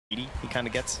he kind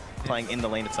of gets playing in the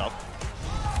lane itself.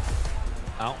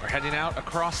 Oh, we're heading out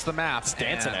across the map. It's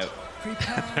dancing out.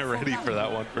 They're ready for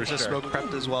that one for sure. Just smoke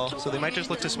prepped as well, so they might just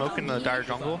look to smoke in the dire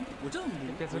jungle.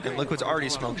 And Liquid's already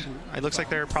smoked. It looks like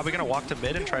they're probably going to walk to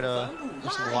mid and try to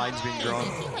have some lines being drawn.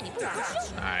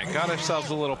 All right, got ourselves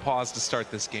a little pause to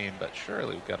start this game, but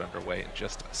surely we got underway in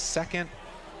just a second.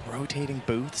 Rotating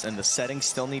booths and the settings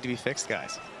still need to be fixed,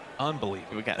 guys.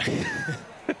 Unbelievable. We got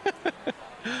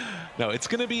No, it's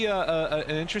going to be an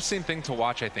interesting thing to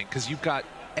watch, I think, because you've got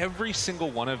every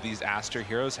single one of these Aster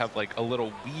heroes have like a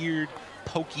little weird,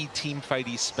 pokey, team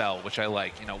fighty spell, which I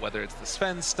like. You know, whether it's the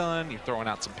Sven stun, you're throwing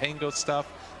out some Pango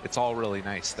stuff, it's all really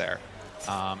nice there.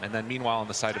 And then meanwhile, on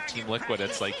the side of Team Liquid,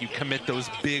 it's like you commit those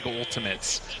big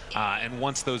ultimates, and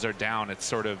once those are down, it's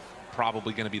sort of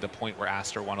probably going to be the point where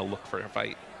Aster want to look for a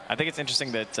fight. I think it's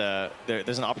interesting that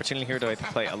there's an opportunity here to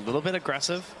play a little bit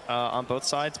aggressive on both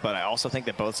sides, but I also think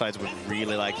that both sides would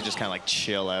really like to just kind of like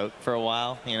chill out for a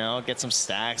while, you know, get some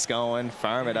stacks going,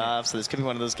 farm it up. So this could be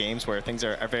one of those games where things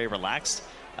are very relaxed.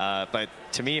 But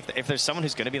to me, if there's someone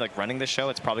who's going to be like running this show,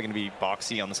 it's probably going to be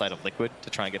Boxy on the side of Liquid to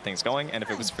try and get things going. And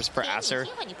if it was for Aster,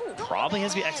 probably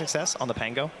has to be XXS on the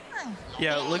Pango.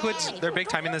 Yeah, Liquid's, their big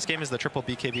time in this game is the triple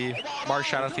BKB. Mars,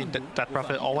 Shadow Fiend, Death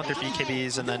Prophet, all want their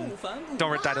BKBs, and then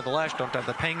don't die to the Lesh, don't die to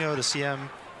the Pango, the CM.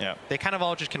 Yeah. They kind of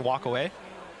all just can walk away.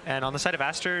 And on the side of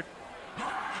Aster,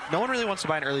 no one really wants to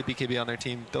buy an early BKB on their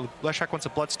team. The Leshrac wants a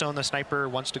Bloodstone, the Sniper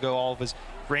wants to go all of his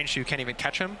range so you can't even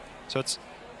catch him. So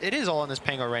it is all on this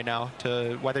Pango right now,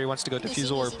 to whether he wants to go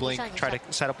Diffusal or Blink, try to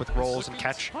set up with rolls and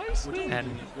catch.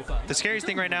 And the scariest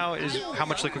thing right now is how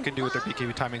much Liquid can do with their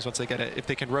BKB timings once they get it. If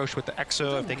they can Roche with the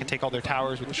Exo, if they can take all their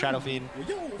towers with the Shadow Fiend,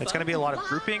 it's going to be a lot of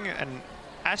grouping, and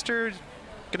Aster's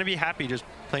going to be happy just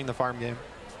playing the farm game.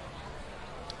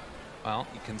 Well,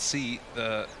 you can see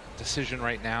the decision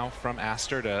right now from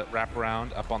Aster to wrap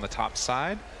around up on the top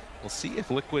side. We'll see if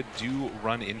Liquid do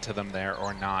run into them there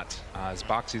or not, as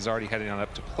Boxy's already heading on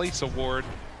up to place a ward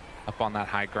up on that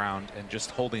high ground and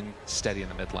just holding steady in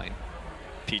the mid lane.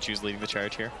 Pichu's leading the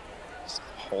charge here, just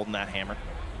holding that hammer.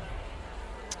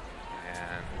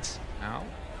 And now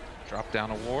drop down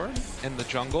a ward in the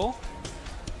jungle,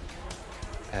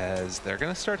 as they're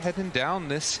going to start heading down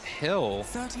this hill.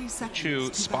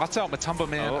 Pichu spots out Matumba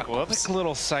Man, a quick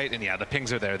little sight, and yeah, the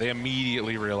pings are there. They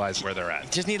immediately realize where they're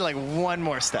at. Just need like one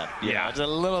more step. Yeah, just a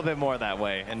little bit more that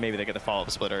way, and maybe they get the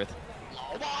follow-up Split Earth.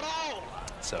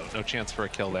 So no chance for a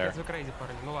kill there.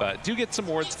 But do get some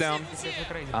wards down.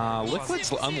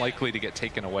 Liquid's unlikely to get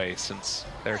taken away since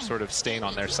they're sort of staying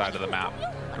on their side of the map.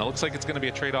 And it looks like it's going to be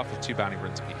a trade-off of 2 bounty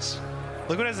runes apiece.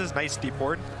 Liquid has this nice deep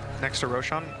ward next to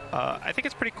Roshan. I think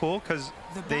it's pretty cool because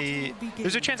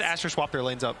there's a chance Aster swap their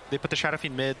lanes up. They put the Shadow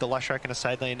Fiend mid, the Leshrac in a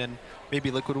side lane, and maybe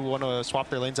Liquid will want to swap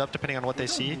their lanes up depending on what they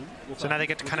see. So now they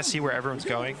get to kind of see where everyone's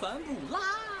going.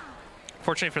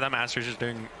 Fortunately for them, Aster's just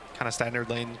doing kind of standard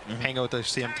lane. Pango with the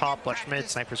CM top, Lesh mid,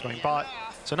 Sniper's going bot.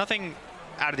 So nothing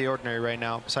out of the ordinary right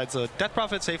now. Besides the Death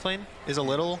Prophet safe lane is a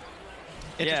little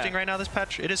interesting right now, this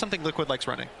patch. It is something Liquid likes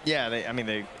running. Yeah, I mean,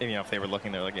 you know, if they were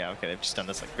looking, they're like, yeah, okay, they've just done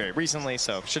this like very recently,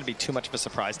 so it shouldn't be too much of a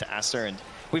surprise to Aster. And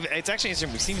it's actually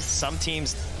interesting. We've seen some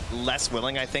teams less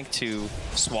willing, I think, to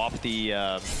swap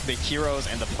the heroes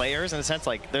and the players in a sense.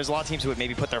 Like, there's a lot of teams who would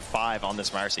maybe put their 5 on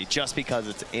this Marcy just because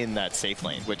it's in that safe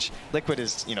lane, which Liquid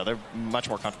is, you know, they're much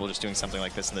more comfortable just doing something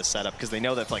like this in this setup because they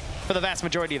know that, like, for the vast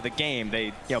majority of the game,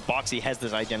 you know, Boxy has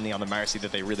this identity on the Marcy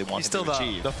that they really want to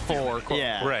achieve. The 4.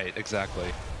 Yeah. Right, exactly.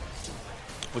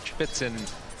 Which fits in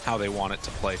how they want it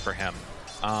to play for him.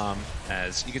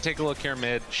 As you can take a look here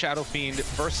mid, Shadow Fiend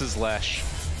versus Lesh.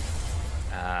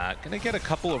 Gonna get a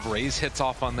couple of raise hits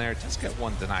off on there, just get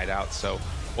one denied out. So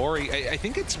Ori, I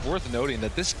think it's worth noting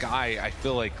that this guy, I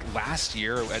feel like last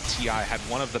year at TI had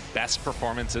one of the best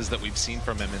performances that we've seen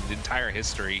from him in the entire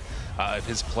history of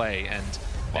his play. And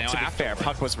well, to be fair,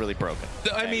 Puck was really broken.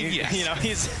 I mean, yes. You know,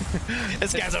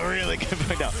 this guy's a really good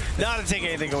player. No, not to take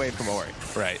anything away from Ori.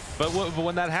 Right. But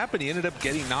when that happened, he ended up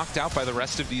getting knocked out by the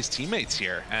rest of these teammates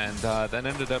here, and then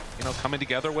ended up, you know, coming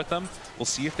together with them. We'll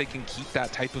see if they can keep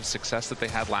that type of success that they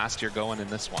had last year going in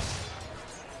this one.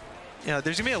 Yeah,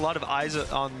 there's going to be a lot of eyes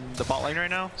on the bot lane right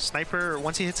now. Sniper,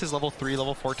 once he hits his level 3,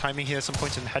 level 4 timing, he has some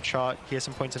points in headshot, he has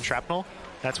some points in shrapnel.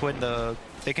 That's when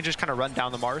they can just kind of run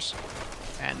down the Mars.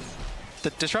 And the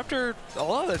Disruptor, a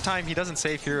lot of the time, he doesn't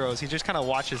save heroes. He just kind of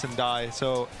watches him die.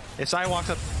 So if Sai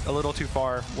walks up a little too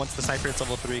far, once the Sniper hits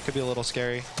level 3, it could be a little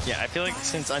scary. Yeah, I feel like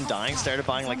since Undying started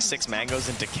buying like 6 mangoes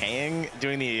and decaying,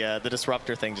 doing the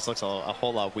Disruptor thing just looks a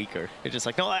whole lot weaker. You're just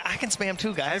like, no, I can spam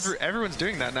too, guys. Everyone's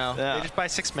doing that now. Yeah. They just buy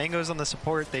 6 mangoes on the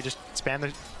support. They just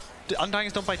spam the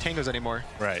Undyings don't buy tangos anymore.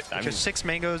 Right. Just 6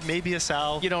 mangoes, maybe a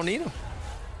Sal. You don't need them.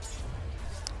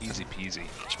 Easy peasy.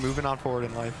 Just moving on forward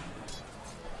in life.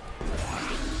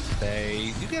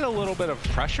 They do get a little bit of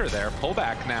pressure there.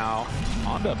 Pullback now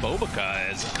onto Bobica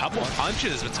as a couple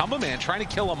punches, but Tumbaman trying to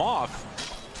kill him off.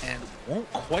 And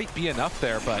won't quite be enough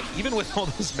there, but even with all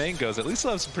those mangoes, at least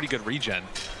they'll have some pretty good regen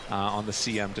on the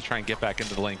CM to try and get back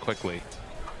into the lane quickly.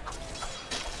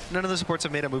 None of the supports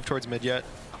have made a move towards mid yet.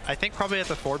 I think probably at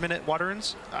the 4-minute water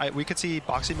runs, we could see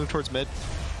Boxy move towards mid.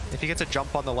 If he gets a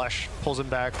jump on the Lesh, pulls him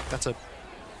back, that's a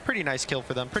pretty nice kill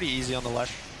for them. Pretty easy on the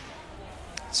Lesh.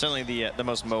 Certainly the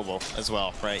most mobile as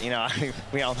well, right? You know,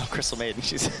 we all know Crystal Maiden.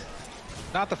 She's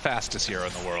not the fastest hero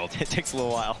in the world. It takes a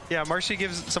little while. Yeah, Marcy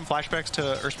gives some flashbacks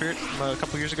to Earth Spirit from a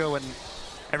couple years ago when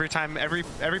every time, every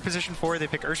position 4, they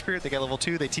pick Earth Spirit, they get level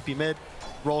 2, they TP mid,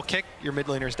 roll kick, your mid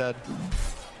laner's dead.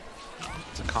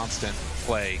 It's a constant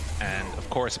play, and of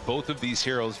course both of these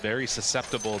heroes very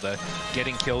susceptible to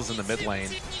getting kills in the mid lane,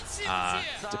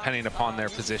 depending upon their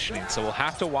positioning. So we'll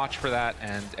have to watch for that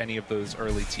and any of those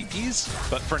early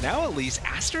TPs. But for now at least,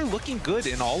 Aster looking good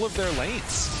in all of their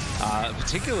lanes,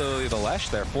 particularly the Lesh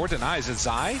there. 4 denies as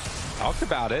Zai, talked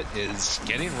about it, is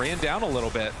getting ran down a little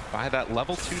bit by that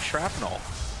level 2 Shrapnel.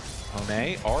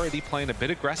 Monet already playing a bit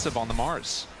aggressive on the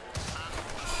Mars.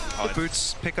 The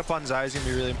boots pick up on Zai is going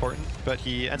to be really important, but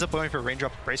he ends up going for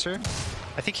Raindrop Bracer.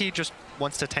 I think he just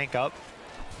wants to tank up.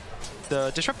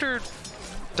 The Disruptor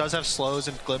does have slows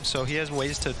and glimpse, so he has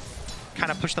ways to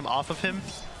kind of push them off of him.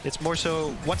 It's more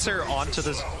so once they're onto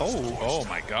this. Oh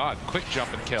my God! Quick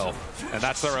jump and kill, and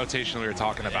that's the rotation we were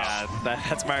talking about. Yeah,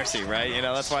 that's Marcy, right? You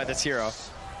know, that's why this hero.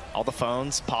 All the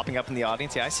phones popping up in the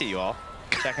audience. Yeah, I see you all.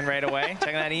 Checking right away.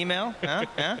 Checking that email. Huh?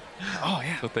 Yeah. Oh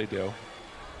yeah. That's what they do.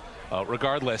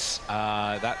 Regardless,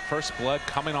 that first blood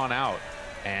coming on out,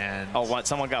 and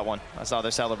someone got one. I saw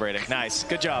they're celebrating. Nice,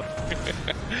 good job.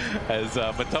 As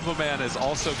Matumbaman is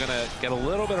also gonna get a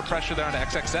little bit of pressure there on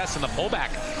XXS, and the pullback.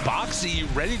 Boxy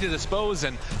ready to dispose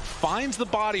and finds the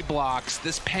body blocks.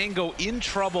 This Pango in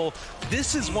trouble.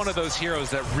 This is one of those heroes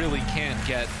that really can't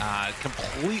get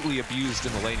completely abused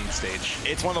in the laning stage.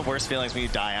 It's one of the worst feelings when you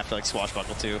die after like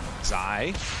Swashbuckle too.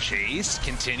 Zai, Chase,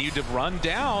 continued to run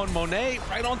down. Monet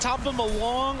right on top of him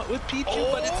along with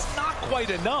Pichu, but it's not quite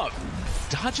enough.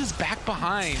 Dodges back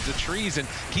behind the trees and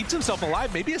keeps himself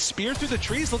alive. Maybe a spear through the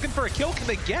trees looking for a kill. Can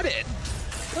they get it?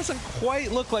 Doesn't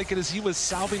quite look like it as he was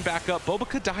salving back up.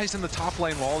 Bobica dies in the top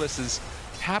lane while all this is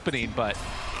happening, but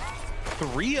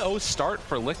 3-0 start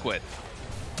for Liquid.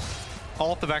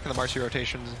 All at the back of the Marcy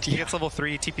rotations. He gets level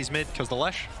 3, TP's mid, kills the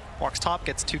Lesh, walks top,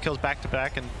 gets 2 kills back to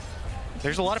back, and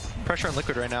there's a lot of pressure on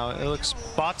Liquid right now. It looks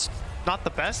bots not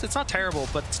the best. It's not terrible,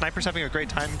 but Sniper's having a great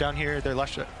time down here. Their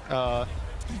Lesh, the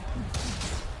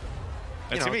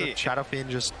Shadow Fiend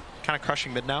just kind of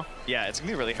crushing mid now. Yeah, it's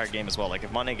gonna be a really hard game as well. Like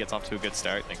if Monet gets off to a good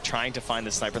start, like trying to find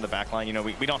the sniper in the back line, you know,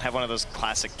 we don't have one of those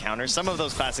classic counters. Some of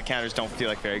those classic counters don't feel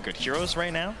like very good heroes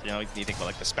right now. You know, you think about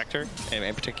like the Spectre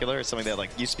in particular. It's something that like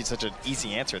used to be such an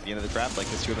easy answer at the end of the draft. Like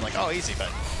this, you would have been like, oh, easy, but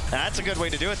that's a good way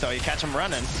to do it though. You catch him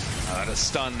running. A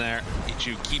stun there.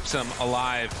 Ichu keeps him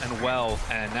alive and well,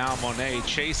 and now Monet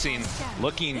chasing,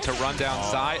 looking to run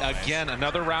down Zai again.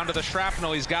 Another round of the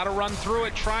shrapnel. He's got to run through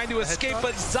it, trying to escape,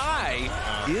 but Zai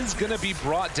is going to be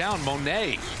brought down.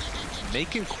 Monet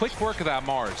making quick work of that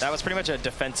Mars. That was pretty much a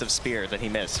defensive spear that he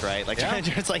missed, right? Like trying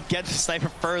to just like get the sniper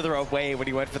further away when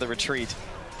he went for the retreat.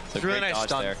 It's a really nice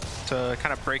stun there to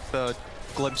kind of break the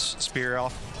glimpse spear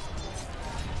off.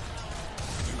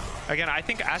 Again, I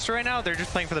think Aster right now, they're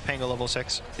just playing for the Pango level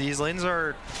 6. These lanes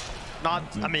are not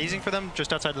amazing for them,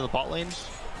 just outside of the bot lane.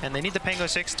 And they need the Pango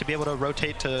 6 to be able to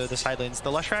rotate to the side lanes.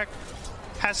 The Leshrac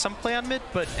has some play on mid,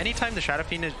 but anytime the Shadow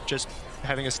Fiend is just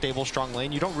having a stable, strong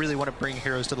lane, you don't really want to bring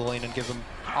heroes to the lane and give them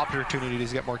opportunities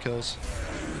to get more kills.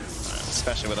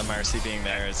 Especially with a Marcy being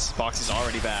there, as Boxy's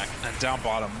already back. And down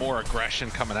bottom, more aggression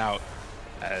coming out.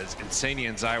 As Insania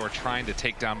and Zai were trying to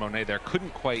take down Monet there.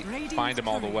 Couldn't quite find him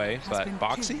all the way, but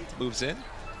Boxy moves in,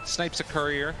 snipes a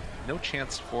courier. No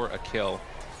chance for a kill,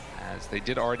 as they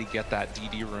did already get that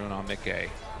DD rune on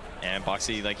Mickey. And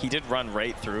Boxy, like, he did run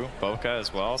right through Boca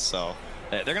as well, so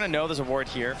they're going to know there's a ward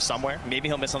here somewhere. Maybe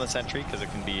he'll miss on the sentry, because it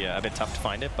can be a bit tough to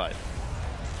find it, but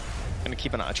I'm going to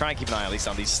keep an eye, try and keep an eye at least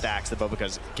on these stacks that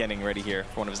Bobica's getting ready here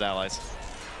for one of his allies.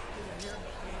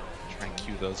 And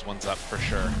queue those ones up for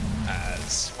sure,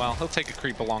 as well he'll take a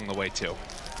creep along the way too.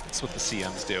 That's what the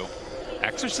CMs do.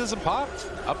 Exorcism popped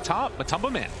up top.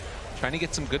 Matumbaman trying to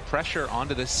get some good pressure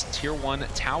onto this tier 1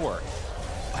 tower,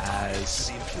 as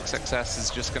XXS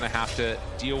is just going to have to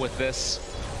deal with this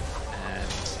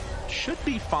and should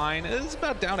be fine. It's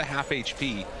about down to half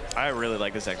HP. I really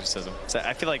like this Exorcism. So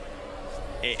I feel like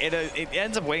it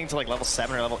ends up waiting to like level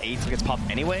 7 or level 8 till it gets popped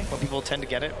anyway, when people tend to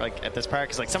get it like at this part,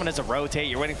 because like someone has to rotate,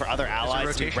 you're waiting for other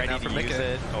allies to be ready to use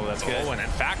it. Oh, that's good. Oh, and in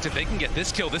fact, if they can get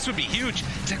this kill, this would be huge.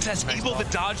 XXS able to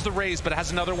dodge the raise, but it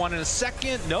has another one in a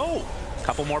second. No.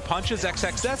 Couple more punches,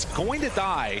 XXS going to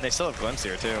die. They still have glimpse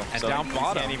here too. And so down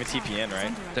bottom. Can't even TP in,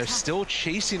 right? They're still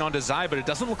chasing onto Zai, but it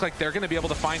doesn't look like they're going to be able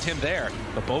to find him there.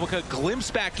 But Bobica glimpse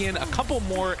back in, a couple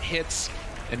more hits,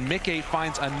 and Mickey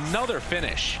finds another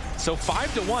finish. So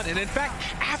 5-1, and in fact,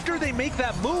 after they make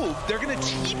that move, they're going to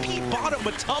TP bottom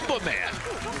Matumba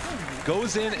Man.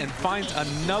 Goes in and finds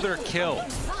another kill.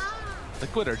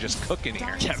 Liquid are just cooking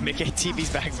here. Yeah, Mickey TP's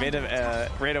back mid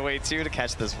right away too to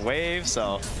catch this wave.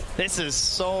 So this is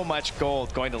so much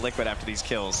gold going to Liquid after these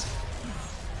kills.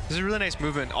 This is a really nice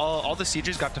movement. All the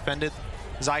sieges got defended.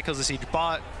 Zai kills the siege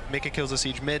bot, Mickey kills the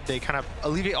siege mid. They kind of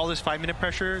alleviate all this 5-minute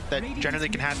pressure that generally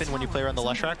can happen when you play around the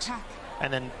Leshreks.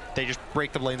 And then they just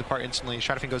break the lanes apart instantly.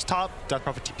 Shadowfiend goes top, Death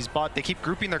Prophet TP's bot. They keep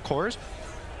grouping their cores.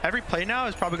 Every play now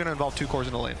is probably going to involve 2 cores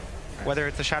in the lane. Whether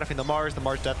it's the Shadowfiend, the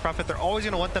Mars Death Prophet, they're always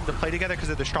going to want them to play together because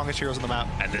they're the strongest heroes on the map.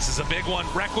 And this is a big one.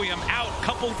 Requiem out,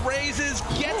 couple raises,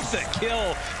 gets the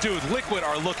kill. Dude, Liquid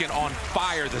are looking on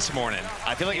fire this morning.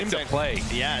 I feel like it's to play.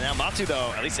 Yeah, now Matu,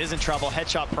 though, at least is in trouble.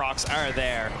 Headshot procs are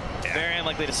there. Yeah. Very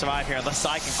unlikely to survive here unless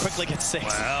Zai can quickly get 6.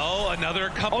 Well, another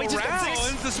couple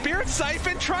rounds. The Spirit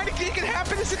Siphon trying to make it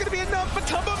happen. Is it going to be enough?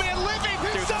 Matumba Man living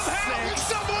somehow,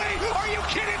 some way. Are you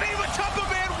kidding me? Matumba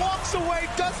Man walks away,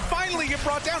 does finally get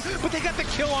brought down, but they got the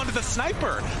kill onto the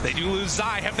sniper. They do lose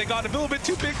Zai. Have they gotten a little bit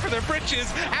too big for their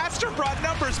britches? Aster brought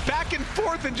numbers back and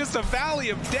forth in just a valley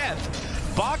of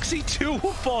death. Boxy 2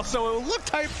 will fall, so it looked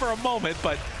tight for a moment,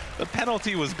 but the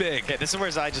penalty was big. Yeah, this is where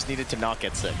Zai just needed to not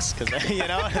get 6, because, you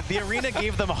know, the arena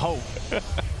gave them hope.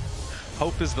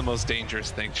 Hope is the most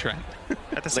dangerous thing, Trent.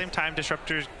 At the same time,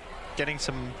 Disruptor's getting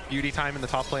some beauty time in the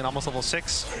top lane, almost level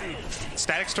 6.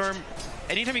 Static Storm,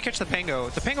 anytime you catch the Pango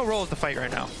roll is the fight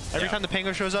right now. Every time the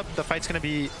Pango shows up, the fight's going to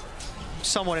be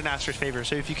somewhat in Aster's favor.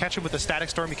 So if you catch him with a Static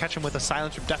Storm, you catch him with a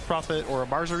Silence from Death Prophet or a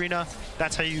Mars Arena,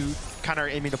 that's how you kind of are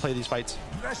aiming to play these fights.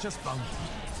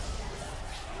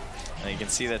 And you can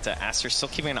see that Aster's still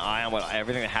keeping an eye on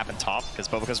everything that happened top, because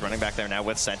Bobica's running back there now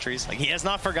with sentries. Like, he has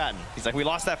not forgotten. He's like, we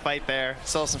lost that fight there.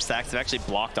 Still some stacks. They've actually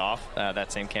blocked off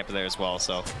that same camper there as well.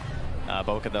 So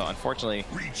Bobica, though, unfortunately,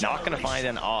 not going to find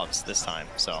an obs this time.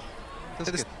 So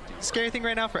the scary thing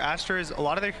right now for Aster is a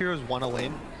lot of their heroes want a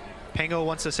lane. Pango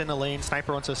wants us in a lane.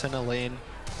 Sniper wants us in a lane.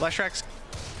 Leshrax's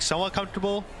somewhat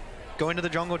comfortable going to the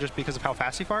jungle just because of how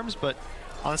fast he farms, but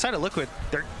on the side of Liquid,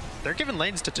 they're giving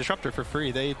lanes to Disruptor for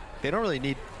free. They don't really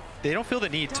need, they don't feel the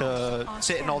need to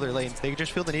sit in all their lanes. They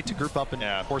just feel the need to group up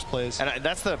and force plays. And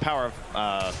that's the power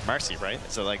of Marcy, right?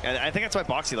 So like, I think that's why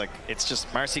Boxy, like, it's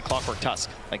just Marcy, Clockwork,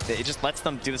 Tusk. Like, it just lets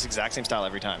them do this exact same style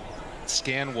every time.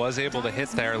 Scan was able to hit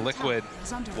there. Liquid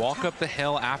walk up the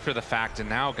hill after the fact and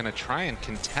now going to try and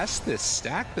contest this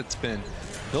stack that's been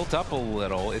built up a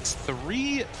little. It's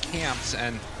 3 camps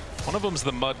and one of them's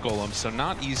the Mud Golem, so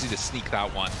not easy to sneak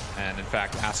that one. And in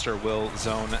fact, Aster will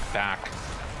zone back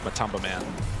Matumba Man.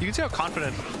 You can see how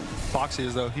confident Boxy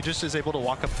is, though. He just is able to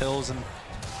walk up hills, and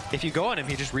if you go on him,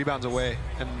 he just rebounds away,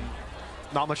 and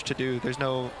not much to do. There's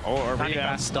no... Or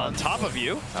rebounds on top of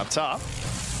you, up top.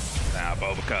 Now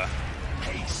Bobica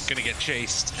gonna get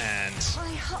chased, and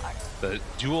the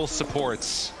dual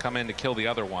supports come in to kill the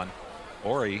other one.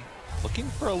 Ori looking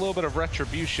for a little bit of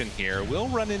retribution here. Will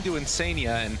run into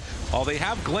Insania, and while they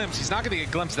have Glimpse, he's not going to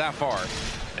get Glimpse that far.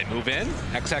 They move in.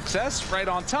 XXS right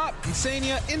on top.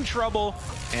 Insania in trouble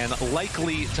and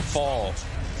likely to fall.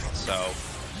 So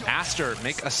Aster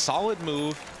make a solid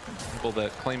move, able to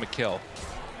claim a kill.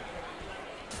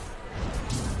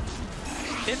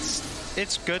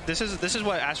 It's good. This is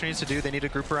what Aster needs to do. They need to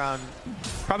group around.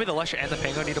 Probably the Lusher and the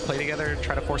Pango need to play together,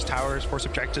 try to force towers, force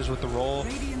objectives with the roll.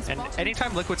 And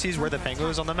anytime Liquid sees where the Pango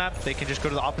is on the map, they can just go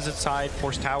to the opposite side,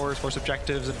 force towers, force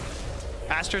objectives. And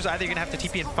Aster's either going to have to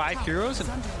TP in 5 heroes and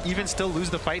even still lose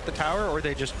the fight, the tower, or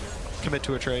they just commit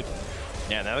to a trade.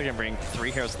 Yeah, now they're going to bring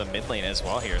 3 heroes to the mid lane as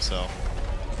well here, so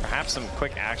perhaps some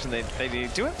quick action. They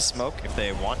do have smoke if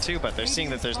they want to, but they're seeing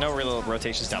that there's no real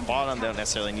rotations down bottom. They don't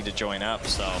necessarily need to join up,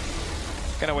 so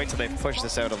gonna wait till they push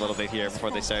this out a little bit here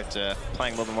before they start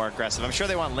playing a little bit more aggressive. I'm sure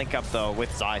they want link up though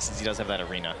with Zai since he does have that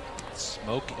arena.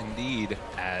 Smoke indeed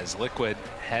as Liquid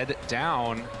head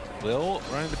down. Will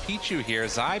run into Pichu here.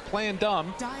 Zai playing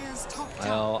dumb.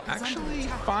 Well, actually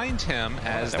find him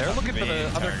as they're looking for the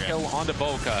other kill onto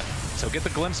Boca. So get the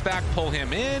glimpse back, pull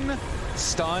him in,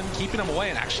 stun, keeping him away,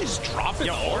 and actually just dropping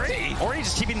Ori. Ori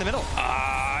just keeping in the middle.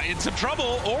 In some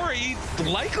trouble. Ori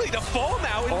likely to fall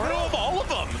now in the middle of all of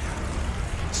them.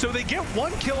 So they get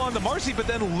 1 kill on the Marcy, but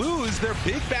then lose their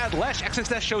big bad Lesh.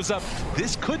 XXS shows up.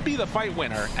 This could be the fight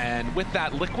winner. And with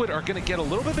that, Liquid are going to get a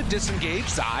little bit of a disengage.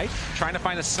 Zai trying to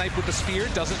find a snipe with the spear,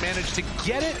 doesn't manage to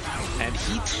get it. And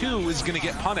he too is going to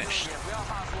get punished.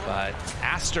 But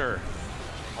Aster,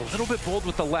 a little bit bold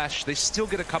with the Lesh. They still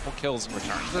get a couple kills in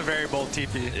return. It's a very bold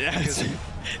TP. Yes.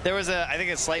 There was I think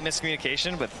a slight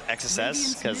miscommunication with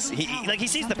XSS because he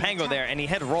sees the Pango there and he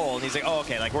had roll and he's like, oh,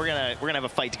 okay, like we're gonna have a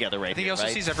fight together right I think here, he also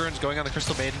right? sees everyone's going on the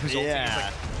Crystal Maiden who's ulting.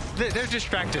 He's like, they're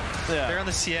distracted. Yeah. They're on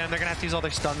the CM. They're gonna have to use all their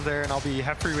stuns there, and I'll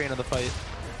have free reign of the fight.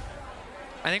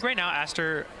 I think right now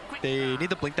Aster, they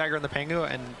need the Blink Dagger on the Pango,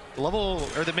 and the level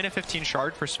or the minute 15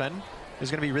 shard for Sven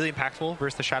is gonna be really impactful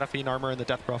versus the Shadow Fiend armor and the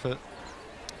Death Prophet.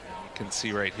 Can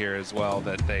see right here as well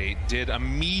that they did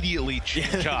immediately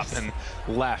change up and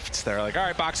left. They're like, all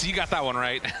right, Boxy, you got that one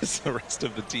right. As the rest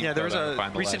of the team. Yeah, there was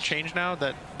a recent change now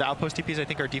that the outpost TPs I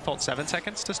think are default 7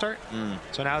 seconds to start.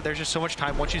 So now there's just so much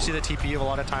time. Once you see the TP, you have a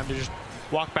lot of time to just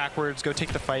walk backwards, go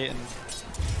take the fight, and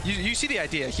you see the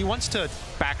idea. He wants to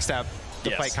backstab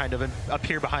the fight kind of and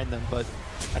appear behind them, but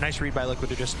a nice read by Liquid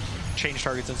to just change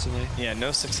targets instantly. Yeah,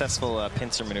 no successful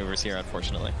pincer maneuvers here,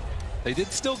 unfortunately. They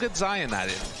did still get Zai in that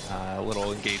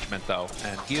little engagement, though,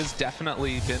 and he has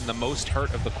definitely been the most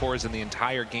hurt of the cores in the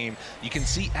entire game. You can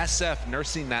see SF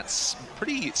nursing that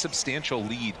pretty substantial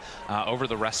lead over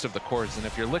the rest of the cores, and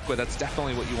if you're Liquid, that's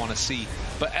definitely what you want to see.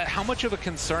 But how much of a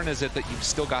concern is it that you've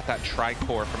still got that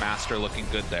tri-core from Aster looking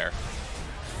good there?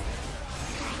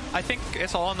 I think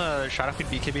it's all on the Shadow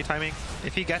Fiend BKB timing.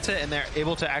 If he gets it and they're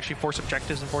able to actually force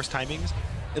objectives and force timings,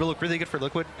 it'll look really good for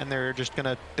Liquid, and they're just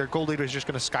gonna, their gold lead is just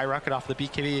gonna skyrocket off the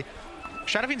BKB.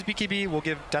 Shadow Fiend's BKB will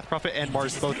give Death Prophet and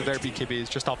Mars both of their BKBs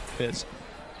just off the fizz.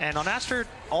 And on Aster,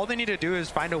 all they need to do is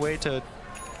find a way to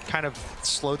kind of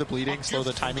slow the bleeding, slow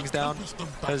the timings down.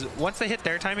 Because once they hit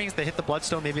their timings, they hit the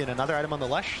Bloodstone, maybe in another item on the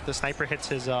Lesh. The sniper hits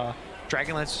his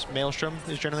Dragonlance Maelstrom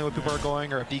is generally what people are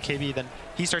going, or a BKB. Then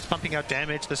he starts pumping out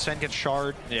damage. The Sven gets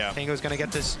shard. Yeah. Tango's going to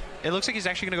get this. It looks like he's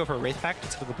actually going to go for a Wraith Pact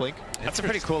instead of the Blink. That's a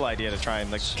pretty cool idea to try and,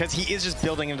 like, because he is just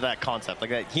building into that concept.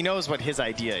 Like, he knows what his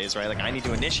idea is, right? Like, I need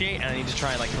to initiate, and I need to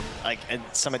try and, like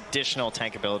some additional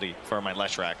tank ability for my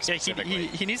Leshrac specifically.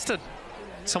 Yeah, he needs to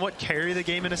somewhat carry the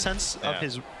game in a sense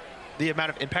of the amount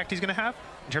of impact he's going to have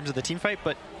in terms of the team fight,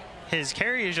 but his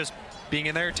carry is just being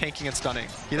in there, tanking and stunning.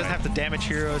 He doesn't have to damage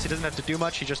heroes. He doesn't have to do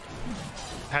much. He just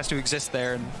has to exist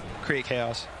there and create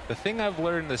chaos. The thing I've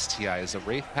learned this TI is a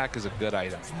Wraith Pack is a good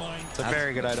item. It's a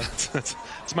very good item. It's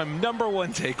my #1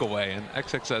 takeaway, and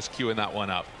XXS queuing that one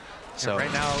up. So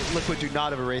right now, Liquid do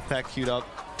not have a Wraith Pack queued up.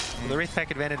 The Wraith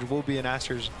Pack advantage will be in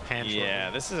Aster's hand. Yeah,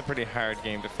 this is a pretty hard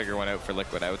game to figure one out for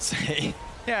Liquid, I would say.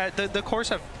 Yeah, the cores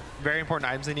have very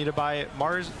important items they need to buy.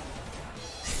 Mars,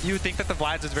 you would think that the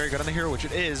Vlad's is very good on the hero, which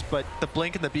it is, but the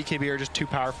Blink and the BKB are just too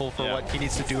powerful for what he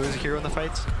needs to do as a hero in the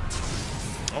fights.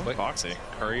 Oh, but Boxy.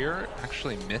 Courier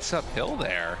actually miss uphill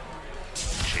there.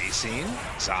 Chasing,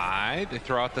 Zai, they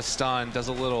throw out the stun, does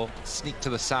a little sneak to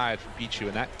the side for Pichu,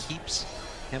 and that keeps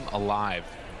him alive.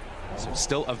 So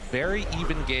still a very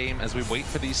even game as we wait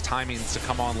for these timings to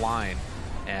come online.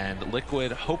 And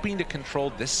Liquid hoping to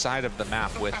control this side of the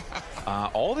map with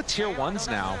all the tier 1s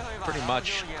now pretty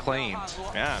much claimed.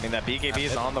 Yeah, I mean, that BKB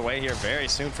is on the way here very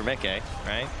soon for Mickey,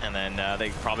 right? And then they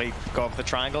probably go up the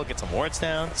triangle, get some wards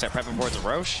down, start prepping towards a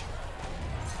Roche.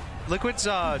 Liquid's,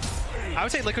 I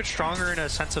would say Liquid's stronger in a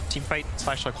sense of teamfight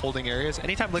 / like holding areas.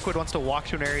 Anytime Liquid wants to walk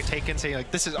to an area, take it, and say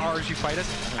like, this is ours, you fight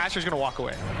us, Aster's going to walk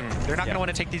away. They're not going to want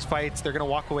to take these fights. They're going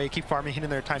to walk away, keep farming, hitting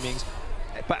their timings.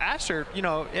 But Aster, you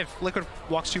know, if Liquid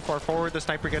walks too far forward, the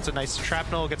sniper gets a nice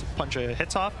shrapnel, gets a bunch of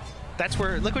hits off. That's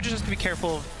where Liquid just has to be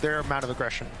careful of their amount of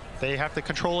aggression. They have to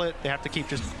control it. They have to keep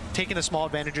just taking the small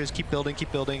advantages, keep building,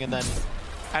 and then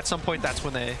at some point, that's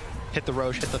when they hit the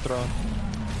Roche, hit the throne.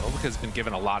 Olvika has been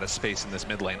given a lot of space in this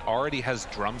mid lane. Already has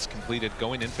drums completed,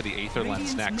 going in for the Aether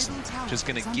Lens next. Just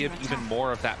going to give even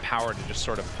more of that power to just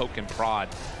sort of poke and prod.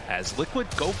 As Liquid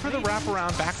go for the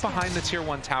wraparound back behind the tier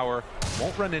 1 tower.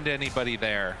 Won't run into anybody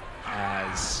there,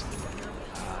 as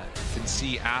you can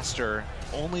see Aster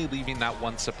only leaving that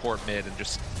one support mid and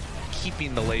just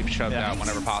keeping the lave shoved out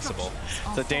whenever possible.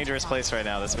 It's a dangerous place right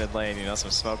now, this mid lane. You know,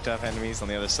 some smoked up enemies on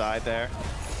the other side there.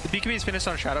 The BKB is finished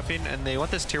on Shadow Fiend, and they want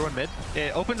this tier 1 mid.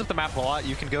 It opens up the map a lot.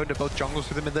 You can go into both jungles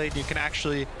through the mid lane. You can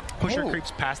actually push your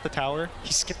creeps past the tower.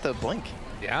 He skipped the blink.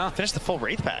 Yeah. Finished the full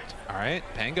Wraith Pact. All right,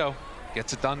 Pango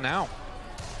gets it done now.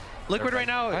 Liquid right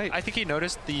now, I think he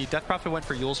noticed the Death Prophet went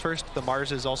for Yules first. The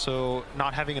Mars is also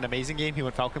not having an amazing game. He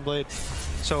went Falcon Blade.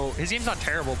 So his game's not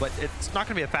terrible, but it's not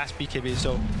going to be a fast BKB.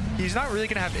 So he's not really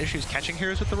going to have issues catching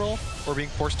heroes with the roll or being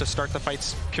forced to start the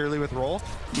fights purely with roll.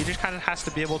 He just kind of has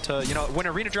to be able to, you know, when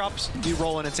arena drops, you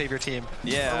roll in and save your team.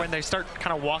 Yeah. Or when they start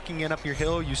kind of walking in up your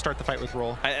hill, you start the fight with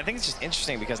roll. I think it's just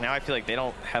interesting because now I feel like they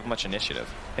don't have much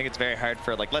initiative. I think it's very hard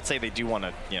for, like, let's say they do want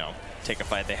to, you know, take a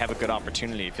fight. They have a good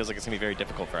opportunity. It feels like it's going to be very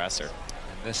difficult for Aster.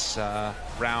 This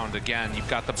round, again, you've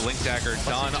got the Blink Dagger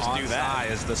done on Zai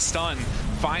as the stun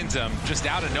finds him just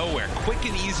out of nowhere. Quick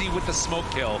and easy with the smoke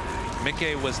kill.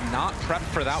 Mickey was not prepped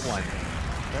for that one.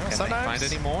 Well, Can they find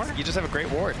any more? You just have a great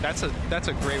ward. That's a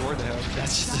great ward to have.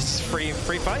 That's just free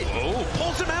fight. Oh,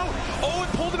 pulls him out. Oh,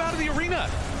 it pulled him out of the arena.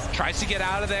 Tries to get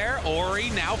out of there. Ori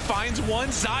now finds one.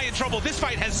 Zai in trouble. This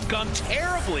fight has gone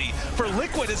terribly for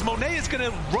Liquid as Monet is going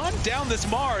to run down this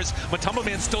Mars. Matumbo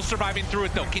Man still surviving through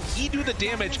it, though. Can he do the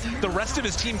damage the rest of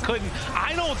his team couldn't?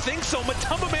 I don't think so.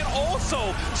 Matumbo Man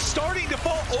also starting to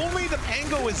fall. Only the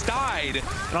Pango has died.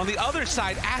 And on the other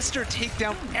side, Aster take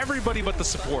down everybody but the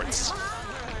supports.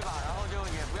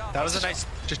 That was a nice,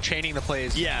 just chaining the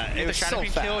plays. Yeah, it was so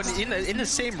fast. In the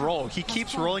same roll. He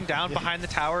keeps rolling down behind the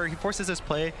tower. He forces his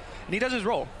play, and he does his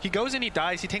roll. He goes and he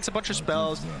dies. He takes a bunch of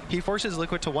spells. He forces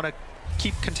Liquid to want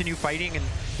to continue fighting, and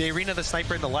the arena, the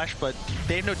sniper, and the Lesh, but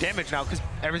they have no damage now because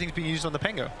everything's being used on the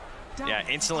Pango. Yeah,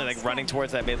 instantly like running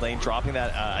towards that mid lane, dropping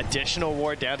that additional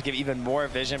ward down to give even more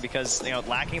vision because, you know,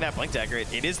 lacking that Blink Dagger,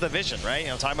 it is the vision, right? You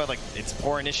know, talking about like it's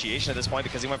poor initiation at this point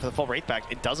because he went for the full Wraith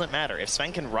back. It doesn't matter. If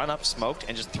Sven can run up smoked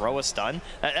and just throw a stun,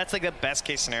 that's like the best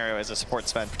case scenario as a support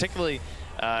Sven, particularly,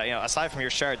 you know, aside from your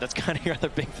shard, that's kind of your other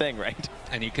big thing, right?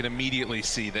 And you can immediately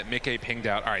see that Mickey pinged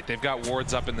out. All right, they've got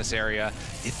wards up in this area.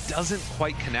 It doesn't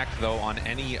quite connect, though, on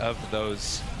any of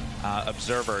those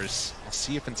observers. I'll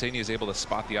see if Insania is able to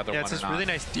spot the other one or not. It's this really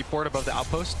nice deep ward above the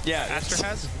outpost. Yeah, Aster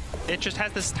has. It just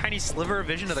has this tiny sliver of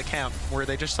vision of the camp where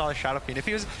they just saw a Shadow Fiend. If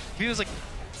he was like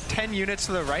 10 units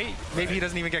to the right, maybe he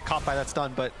doesn't even get caught by that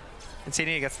stun, but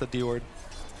Insania gets the D ward.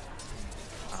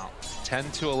 Wow. 10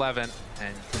 to 11,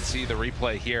 and you can see the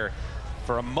replay here.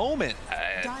 For a moment,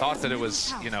 I thought that it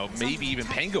was, you know, maybe even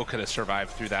Pango could have survived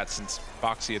through that since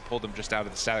Foxy had pulled him just out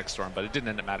of the static storm, but it didn't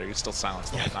end up matter. He was still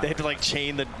silenced the whole time. They had to like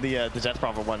chain the Death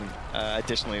Prophet one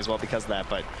additionally as well because of that.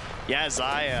 But yeah,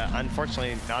 Zai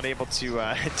unfortunately not able to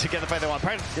get the fight they want.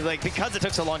 Like because it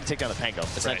took so long to take down the Pango,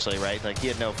 essentially, right? Like he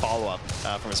had no follow up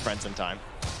from his friends in time.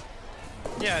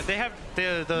 Yeah, they have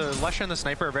the Lesha and the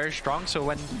Sniper are very strong. So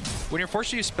when you're forced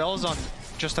to use spells on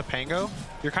just a Pango,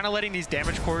 you're kind of letting these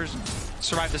damage cores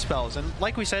survive the spells. And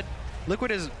like we said, Liquid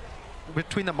is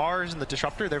between the Mars and the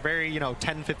Disruptor. They're very, you know,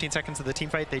 10, 15 seconds of the team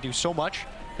fight. They do so much.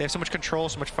 They have so much control,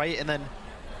 so much fight, and then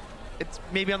it's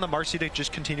maybe on the Marcy to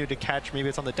just continue to catch. Maybe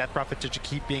it's on the Death Prophet to just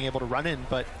keep being able to run in.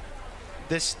 But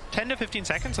this 10 to 15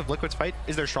 seconds of Liquid's fight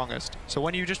is their strongest. So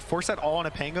when you just force that all on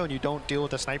a Pango and you don't deal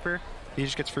with a Sniper, he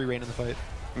just gets free reign in the fight.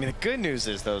 I mean, the good news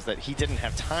is, though, is that he didn't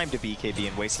have time to BKB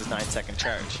and waste his 9-second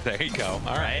charge. There you go.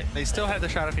 All right. They still have the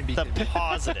Shadow Fiend BKB. The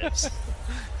positives.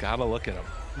 Gotta look at him.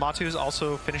 Matu is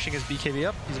also finishing his BKB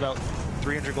up. He's about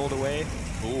 300 gold away.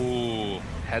 Ooh,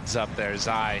 heads up there.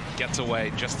 Zai gets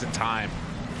away just in time.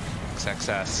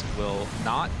 XXS will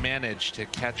not manage to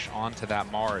catch onto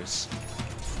that Mars.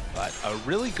 But a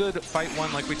really good fight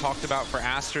one like we talked about for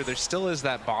Aster. There still is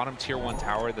that bottom tier 1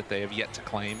 tower that they have yet to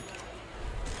claim.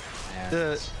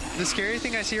 The scary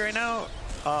thing I see right now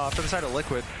for the side of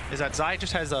Liquid is that Zai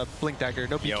just has a Blink Dagger,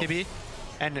 no BKB,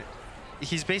 and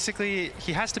he's basically,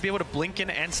 he has to be able to blink in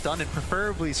and stun and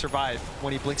preferably survive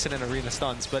when he blinks in arena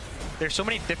stuns. But there's so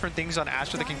many different things on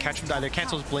Aster that can catch him to either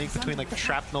cancel his blink between like the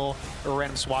shrapnel or a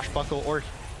random swashbuckle, or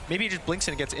maybe he just blinks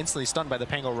in and gets instantly stunned by the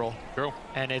Pango roll. True.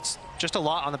 And it's just a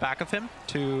lot on the back of him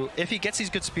to, if he gets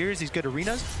these good spears, these good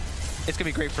arenas, it's going to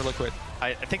be great for Liquid.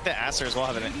 I think that Aster as well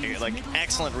have an like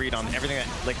excellent read on everything that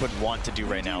Liquid want to do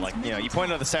right now. Like, you know, you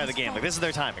pointed out at the start of the game, like this is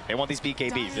their timing. They want these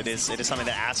BKBs. It is something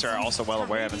that Aster are also well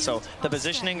aware of. And so the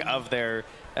positioning of their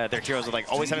heroes are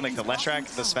like always having like the Leshrac,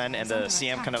 the Sven, and the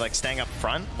CM kind of like staying up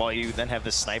front while you then have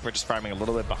the Sniper just farming a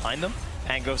little bit behind them.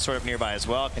 Pango sort of nearby as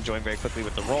well, can join very quickly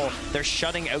with the roll. They're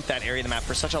shutting out that area of the map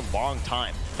for such a long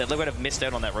time that Liquid have missed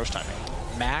out on that Roche timing.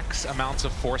 Max amounts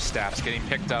of force staffs getting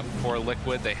picked up for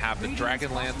Liquid. They have the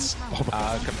Dragon Lance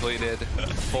completed,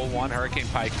 full 1 Hurricane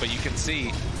Pike, but you can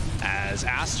see as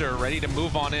Aster ready to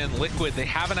move on in, Liquid, they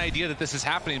have an idea that this is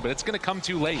happening, but it's going to come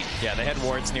too late. Yeah, they had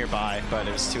wards nearby, but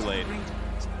it was too late.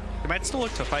 They might still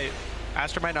look to fight.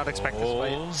 Aster might not expect this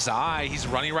fight. Zai, he's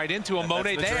running right into him.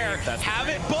 Monet there, have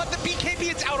it, but the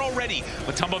BKB, it's out already.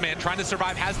 Matumbo Man trying to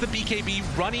survive, has the BKB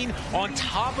running on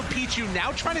top of Pichu,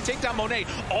 now trying to take down Monet.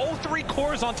 All 3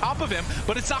 cores on top of him,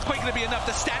 but it's not quite going to be enough.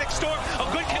 The Static Storm,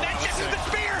 a good connection, the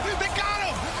spear, they got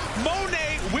him!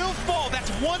 Monet will fall, that's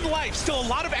 1 1 life, still a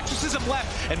lot of exorcism left.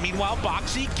 And meanwhile,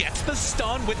 Boxy gets the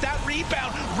stun with that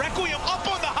rebound. Requiem up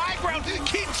on the high ground,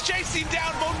 keeps chasing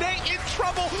down. Monet in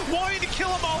trouble, wanting to kill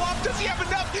them all off. Does he have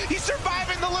enough? He's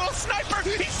surviving the little sniper.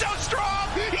 He's so strong.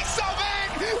 He's so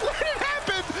big. What did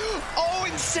happen? Oh,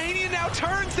 Insania now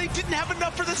turns. They didn't have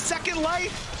enough for the second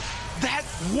life. That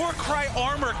Warcry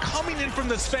armor coming in from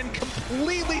the Sven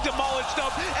completely demolished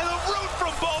them. And the root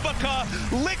from Bobica,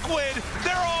 Liquid,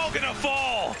 they're all gonna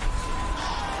fall.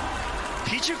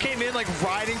 Pichu came in like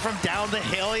riding from down the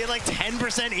hill. He had like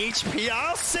 10% HP.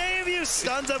 I'll save you.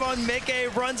 Stuns him on Mickey,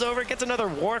 runs over, gets another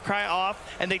Warcry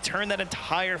off, and they turn that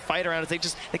entire fight around.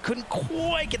 They couldn't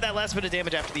quite get that last bit of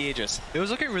damage after the Aegis. It was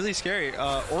looking really scary.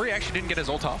 Ori actually didn't get his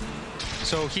ult off.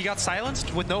 So he got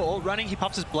silenced with no ult running. He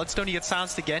pops his Bloodstone. He gets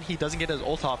silenced again. He doesn't get his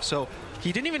ult off. So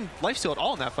he didn't even lifesteal at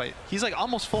all in that fight. He's like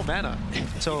almost full mana.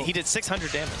 So he did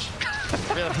 600 damage.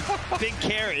 Really big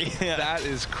carry. Yeah. That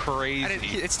is crazy. And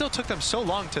it still took them so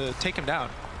long to take him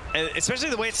down. And especially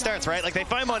the way it starts, right? Like they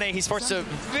find Monet, he's forced to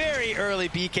very early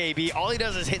BKB. All he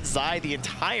does is hit Zai the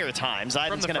entire time.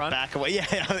 Zai's gonna back away.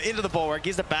 Yeah, into the bulwark.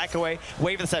 He's the back away,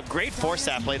 wave the step. Great force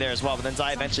staff play there as well, but then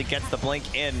Zai eventually gets the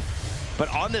blink in.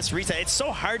 But on this reset, it's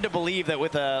so hard to believe that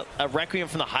with a Requiem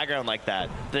from the high ground like that,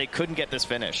 they couldn't get this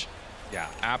finish. Yeah,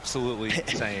 absolutely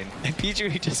insane. And Pichu,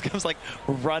 he just comes like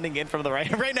running in from the right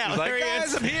now. He's like,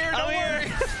 guys, I'm here, don't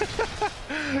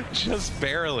worry. Just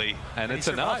barely, and it's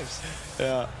enough.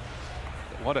 Yeah.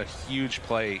 What a huge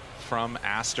play from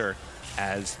Aster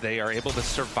as they are able to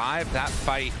survive that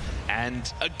fight.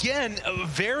 And again,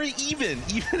 very even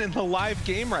in the live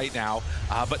game right now.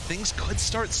 But things could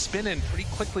start spinning pretty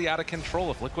quickly out of control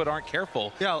if Liquid aren't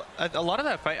careful. Yeah, a lot of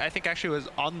that fight I think actually was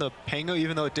on the Pango,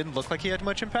 even though it didn't look like he had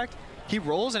much impact. He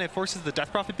rolls and it forces the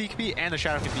Death Prophet BKB and the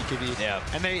Shadow Fiend BKB. Yeah.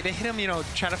 And they hit him, you know,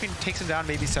 Shadow Fiend takes him down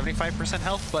maybe 75%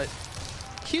 health, but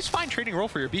he's fine trading roll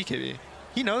for your BKB.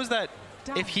 He knows that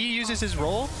if he uses his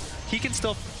roll, he can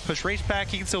still push race back,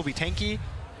 he can still be tanky,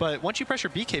 but once you pressure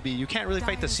BKB, you can't really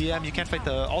fight the CM, you can't fight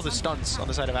all the stuns on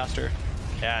the side of Aster.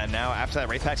 Yeah, and now after that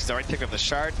race pack, he's already picked up the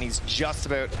shard, and he's just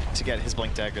about to get his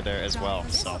Blink Dagger there as well.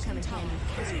 So, gonna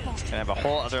have a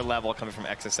whole other level coming from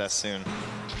XSS soon.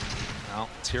 Well,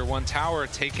 Tier 1 tower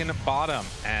taking a bottom,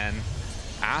 and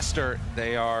Aster,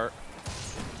 they are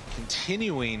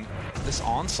continuing this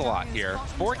onslaught here.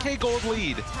 4K gold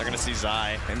lead. They're going to see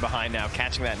Zai in behind now,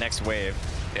 catching that next wave.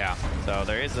 Yeah. So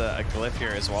there is a glyph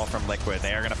here as well from Liquid.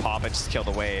 They are going to pop it, just kill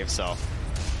the wave. So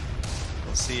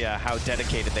we'll see how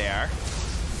dedicated they are.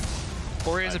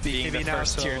 Ori is a BKB now,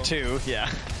 first so Tier 2.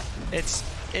 Yeah. It's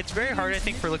very hard, I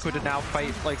think, for Liquid to now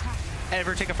fight, like,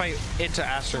 ever take a fight into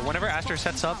Aster. Whenever Aster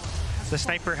sets up, the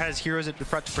sniper has heroes at the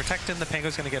front to protect him. The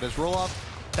Pango's going to get his roll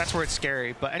off. That's where it's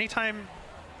scary. But anytime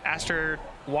Aster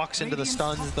walks into the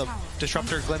stuns, the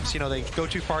Disruptor glimpse, you know, they go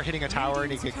too far hitting a tower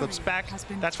and he gets glimpsed back.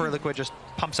 That's where Liquid just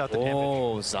pumps out the damage.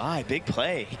 Oh, Zai, big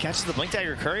play. He catches the Blink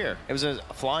Dagger Courier. It was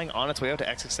flying on its way out to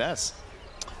XXS.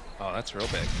 Oh, that's real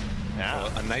big. Yeah.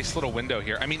 So a nice little window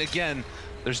here. I mean, again,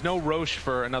 there's no Roche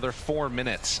for another 4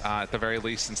 minutes at the very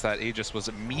least, since that Aegis was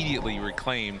immediately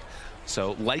reclaimed.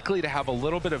 So likely to have a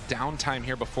little bit of downtime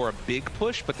here before a big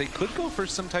push, but they could go for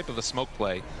some type of a smoke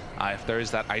play if there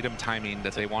is that item timing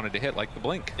that they wanted to hit, like the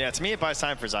Blink. Yeah, to me it buys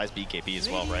time for Zai's BKB as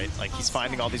well, right? Like he's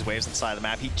finding all these waves inside the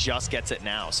map. He just gets it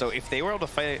now. So if they were able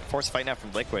to force a fight now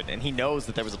from Liquid, and he knows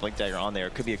that there was a Blink Dagger on there,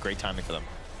 it could be a great timing for them.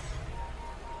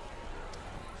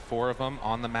 4 of them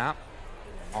on the map,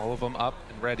 all of them up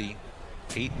and ready.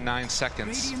 8 and 9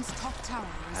 seconds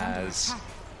as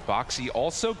Boxy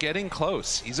also getting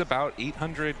close. He's about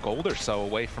 800 gold or so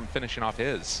away from finishing off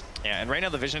his. Yeah, and right now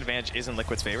the vision advantage is in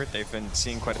Liquid's favor. They've been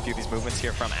seeing quite a few of these movements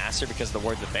here from Aster because of the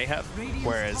wards that they have,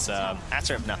 whereas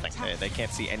Aster have nothing. They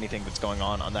can't see anything that's going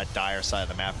on that dire side of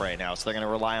the map right now, so they're going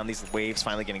to rely on these waves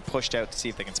finally getting pushed out to see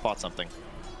if they can spot something.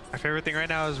 My favorite thing right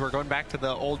now is we're going back to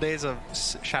the old days of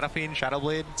Shadow Fiend,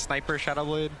 Shadowblade, Sniper,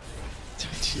 Shadowblade.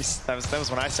 Jeez, that was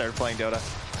when I started playing Dota.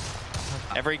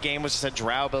 Every game was just a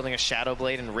Drow building a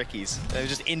Shadowblade and Ricky's. It was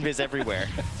just invis everywhere.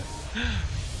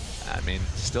 I mean,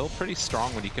 still pretty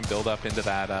strong when you can build up into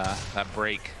that that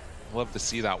break. Love to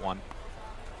see that one.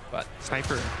 But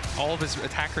Sniper, all of his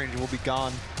attack range will be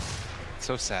gone.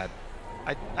 So sad.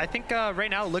 I think right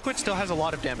now Liquid still has a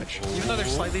lot of damage, even though they're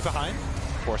slightly behind.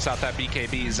 Force out that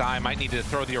BKB. Zai might need to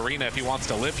throw the arena if he wants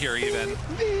to live here even.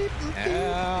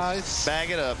 Yeah,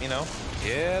 bag it up, you know.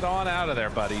 Get on out of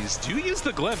there, buddies. Do use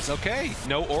the glimpse. Okay,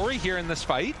 no Ori here in this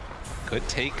fight. Could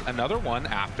take another one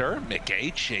after.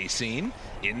 Mickey chasing.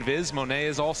 Invis, Monet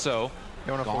is also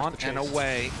gone and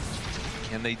away.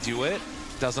 Can they do it?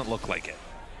 Doesn't look like it.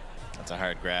 That's a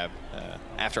hard grab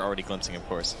after already glimpsing, of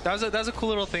course. That was a cool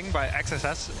little thing by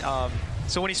XSS.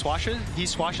 So when he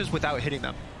swashes without hitting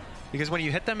them. Because when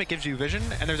you hit them, it gives you vision,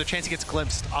 and there's a chance he gets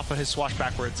glimpsed off of his swash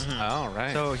backwards. Oh,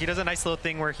 right. So he does a nice little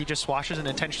thing where he just swashes and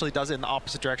intentionally does it in the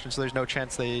opposite direction, so there's no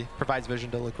chance they provides vision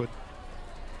to Liquid.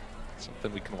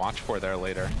 Something we can watch for there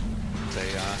later. They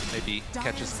maybe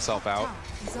catches himself out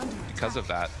because of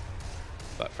that.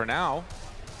 But for now,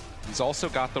 he's also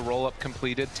got the roll-up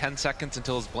completed. 10 seconds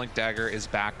until his Blink Dagger is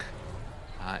back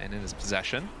and in his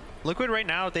possession. Liquid right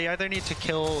now, they either need to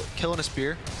kill in a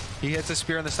spear. He hits a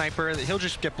spear on the sniper, he'll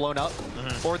just get blown up.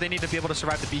 Or they need to be able to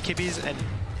survive the BKBs. And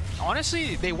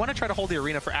honestly, they want to try to hold the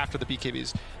arena for after the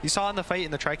BKBs. You saw in the fight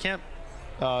in the tri-camp,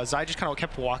 Zai just kind of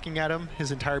kept walking at him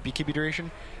his entire BKB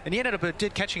duration. And he ended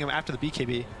up catching him after the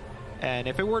BKB. And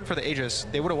if it weren't for the Aegis,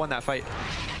 they would have won that fight.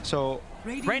 So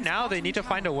right now, they need to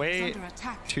find a way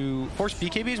to force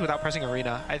BKBs without pressing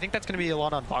arena. I think that's going to be a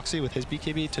lot on Boxy with his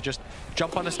BKB to just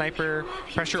jump on the sniper,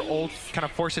 pressure ult, kind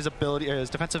of force his ability, his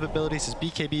defensive abilities, his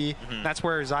BKB. That's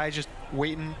where Zai is just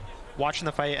waiting, watching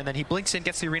the fight, and then he blinks in,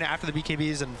 gets the arena after the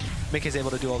BKBs, and Mick is able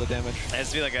to do all the damage. It has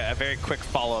to be like a very quick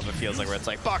follow-up, it feels like, where it's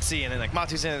like Boxy and then like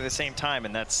Matu's in at the same time,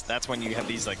 and that's when you have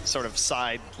these like sort of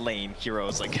side lane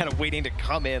heroes like kind of waiting to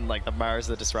come in, like the Mars,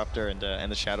 the Disruptor, and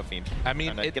the Shadow Fiend. I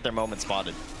mean, get their moment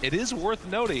spotted. It is worth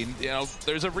noting, you know,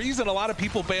 there's a reason a lot of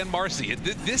people ban Marcy.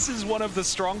 This is one of the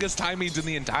strongest timings in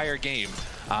the entire game.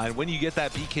 And when you get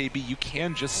that BKB, you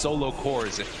can just solo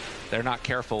cores if they're not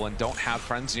careful and don't have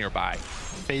friends nearby.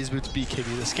 Phase Boots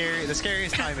BKB, the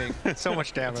scariest timing. So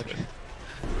much damage.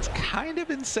 It's kind of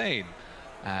insane.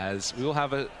 As we will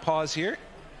have a pause here.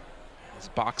 It's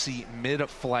Boxy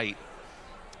mid-flight.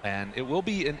 And it will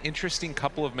be an interesting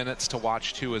couple of minutes to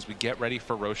watch, too, as we get ready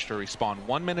for Roche to respawn.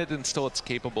 1 minute and still it's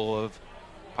capable of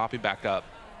popping back up.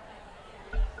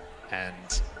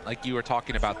 And like you were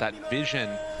talking about, that vision,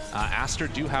 Aster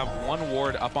do have one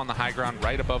ward up on the high ground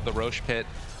right above the Roche pit.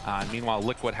 Meanwhile,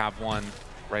 Liquid have one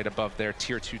right above their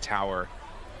tier 2 tower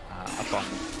up on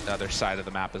the other side of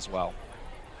the map as well.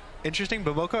 Interesting,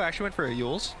 Boboko actually went for a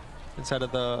Yules instead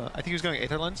of the, I think he was going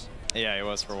Aether Lens. Yeah, he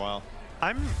was for a while.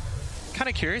 I'm kind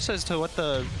of curious as to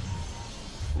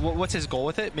what's his goal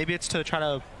with it. Maybe it's to try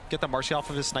to get the Marcy off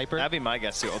of his sniper. That'd be my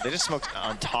guess too. Oh, they just smoked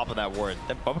on top of that ward.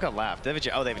 Then Boboko laughed. They have a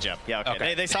jump. Oh, they have a jump. Yeah,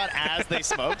 okay. They saw it as they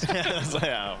smoked. I was like,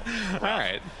 oh, all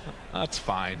right, that's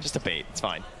fine. Just a bait. It's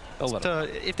fine.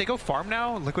 If they go farm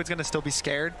now, Liquid's gonna still be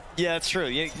scared. Yeah, that's true.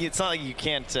 It's not like you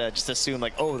can't just assume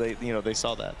like, oh, they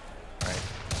saw that. All right.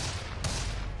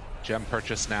 Gem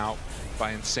purchase now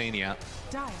by Insania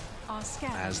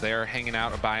as they're hanging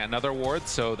out by another ward.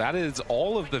 So that is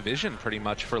all of the vision pretty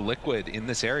much for Liquid in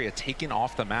this area, taking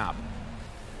off the map.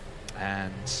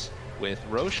 And with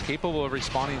Roche capable of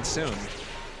respawning soon,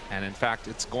 and in fact,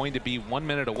 it's going to be 1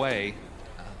 minute away,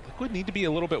 Liquid need to be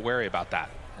a little bit wary about that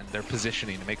and their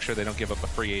positioning to make sure they don't give up a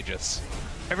free Aegis.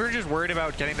 Everyone's just worried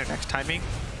about getting their next timing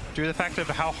due to the fact of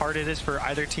how hard it is for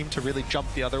either team to really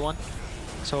jump the other one.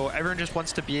 So everyone just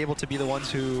wants to be able to be the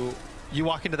ones who you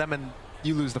walk into them and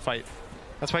you lose the fight.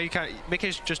 That's why you Mick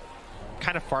is just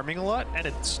kind of farming a lot, and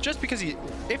it's just because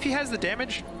if he has the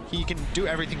damage, he can do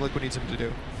everything Liquid needs him to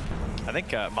do. I think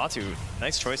Matu,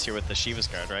 nice choice here with the Shiva's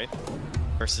guard, right?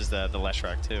 Versus the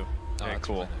Leshrac too. Very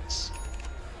cool. Really nice.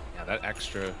 Yeah, that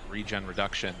extra regen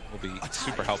reduction will be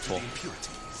super helpful.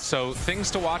 So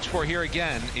things to watch for here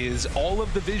again is all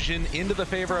of the vision into the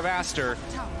favor of Aster.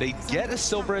 They get a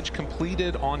Silver Edge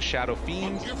completed on Shadow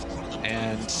Fiend,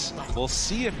 and we'll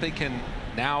see if they can,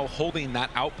 now holding that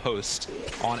outpost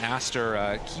on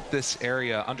Aster, keep this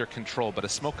area under control, but a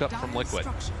smoke up from Liquid.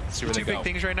 Let's see where they go. Two big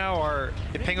things right now are,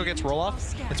 if Pango gets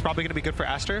roll-off, it's probably going to be good for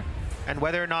Aster, and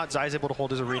whether or not Zai's able to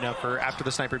hold his arena for after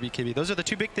the sniper BKB. Those are the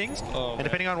two big things, and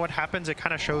depending on what happens, it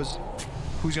kind of shows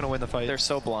who's going to win the fight. They're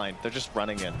so blind. They're just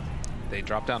running in. They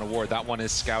drop down a ward. That one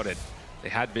is scouted. They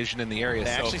had vision in the area,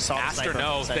 so Aster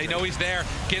knows. They know he's there.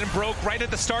 Getting broke right at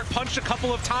the start, punched a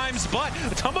couple of times, but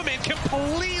Tumbaman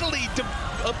completely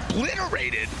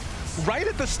obliterated right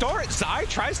at the start. Zai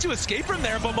tries to escape from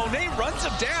there, but Monet runs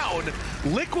him down.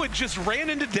 Liquid just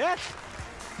ran into death.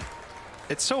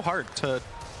 It's so hard to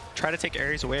try to take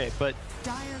areas away, but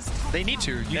they need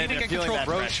to. You need to get control of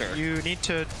Roche. You need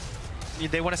to.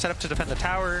 They want to set up to defend the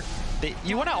tower.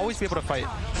 You want to always be able to fight.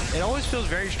 It always feels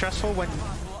very stressful when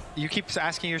you keep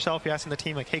asking yourself, you're asking the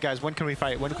team, like, hey guys, when can we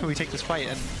fight? When can we take this fight?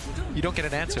 And you don't get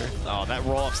an answer. Oh, that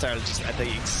roll-up started just at the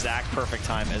exact perfect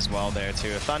time as well there,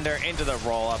 too. Thunder into the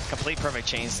roll-up. Complete perfect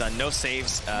chain stun. No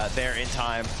saves there in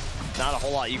time. Not a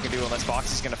whole lot you can do unless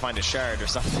Boxy's going to find a shard or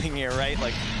something here, right?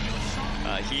 Like,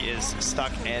 he is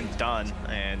stuck and done.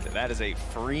 And that is a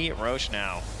free Roche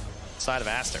now. side of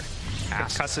Aster.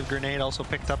 Concussive grenade also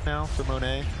picked up now for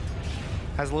Monet.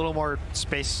 Has a little more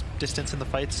space distance in the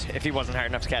fights. If he wasn't hard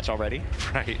enough to catch already.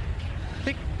 Right. I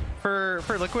think for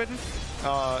Liquid,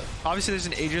 obviously there's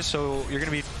an Aegis, so you're going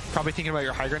to be probably thinking about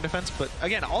your high ground defense. But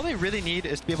again, all they really need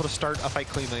is to be able to start a fight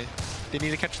cleanly. They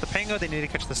need to catch the Pango, they need to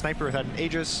catch the Sniper without an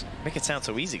Aegis. Make it sound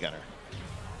so easy, Gunner.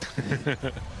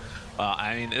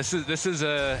 I mean, this is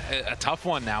a tough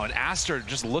one now, and Aster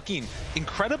just looking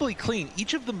incredibly clean.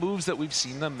 Each of the moves that we've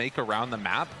seen them make around the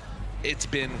map, it's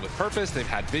been with purpose. They've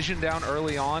had vision down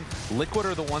early on. Liquid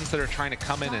are the ones that are trying to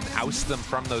come in and oust them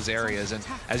from those areas, and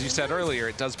as you said earlier,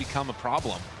 it does become a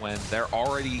problem when they're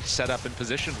already set up and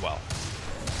positioned well.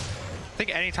 I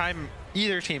think anytime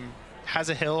either team has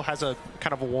a hill, has a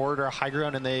kind of a ward or a high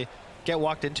ground, and they get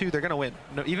walked into, they're going to win.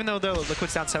 No, even though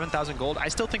Liquid's down 7,000 gold, I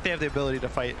still think they have the ability to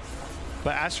fight.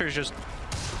 But Aster is just,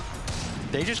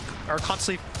 they just are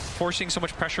constantly forcing so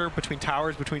much pressure between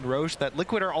towers, between Roche, that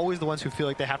Liquid are always the ones who feel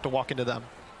like they have to walk into them.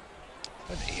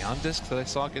 An Aeon disc that I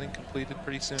saw getting completed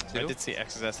pretty soon too. I did see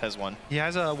XSS has one. He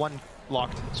has a one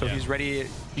locked, so Yeah. he's ready.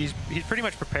 He's pretty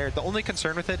much prepared. The only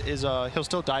concern with it is he'll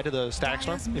still die to the static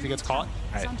storm if he gets caught.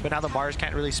 Right. But now the Mars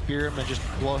can't really spear him and just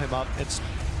blow him up. It's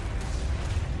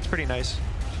pretty nice.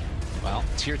 Well,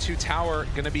 tier 2 tower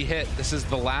going to be hit. This is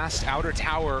the last outer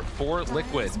tower for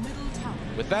Liquid.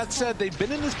 With that said, they've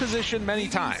been in this position many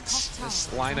times. This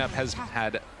lineup has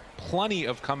had plenty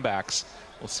of comebacks.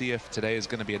 We'll see if today is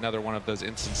going to be another one of those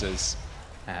instances,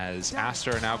 as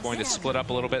Aster are now going to split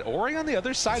up a little bit. Ori on the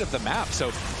other side of the map,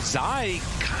 so Zai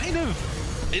kind of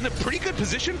in a pretty good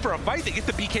position for a fight. They get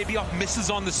the BKB off, misses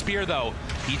on the spear though.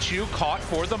 Pichu caught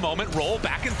for the moment, roll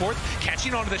back and forth,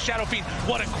 catching onto the Shadow Fiend.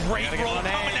 What a great roll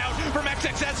coming out from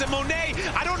XXS, and Monet,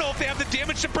 I don't know if they have the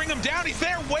damage to bring him down. He's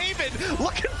there waving,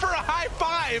 looking for a high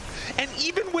five, and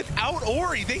even without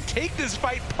Ori, they take this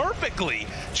fight perfectly.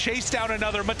 Chase down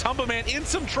another, Matumba Man in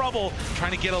some trouble,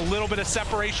 trying to get a little bit of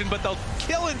separation, but they'll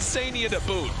kill Insania to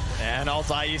boot. And all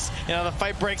Zais, the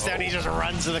fight breaks down, he just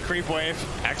runs to the creep wave.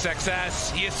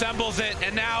 XXS, he assembles it,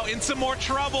 and now in some more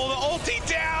trouble. The ulti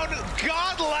down,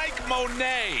 godlike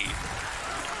Monet.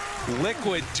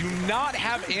 Liquid do not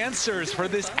have answers for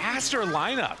this Aster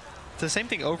lineup. It's the same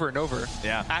thing over and over.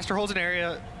 Yeah. Aster holds an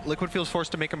area, Liquid feels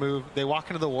forced to make a move, they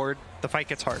walk into the ward, the fight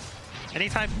gets hard.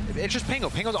 Anytime, it's just Pango.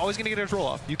 Pango's always going to get his roll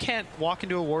off. You can't walk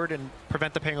into a ward and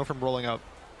prevent the Pango from rolling up.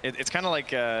 It's kind of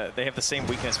like they have the same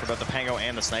weakness for both the Pango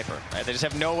and the Sniper. Right? They just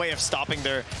have no way of stopping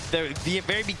the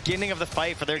very beginning of the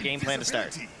fight for their game plan to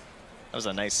start. That was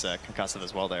a nice concussive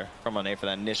as well there from Monet for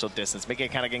that initial distance, making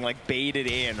it kind of getting like baited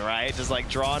in, right? Just like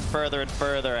drawn further and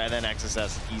further, and then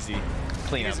XSS easy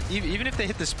clean up. Even if they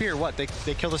hit the spear, what? They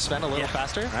kill the Sven a little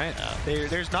faster? Right.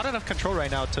 There's not enough control right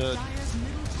now to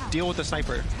deal with the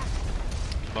Sniper.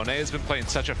 Monet has been playing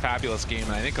such a fabulous game,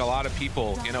 and I think a lot of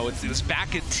people, it was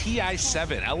back at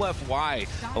TI7, LFY,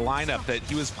 the lineup that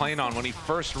he was playing on when he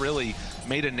first really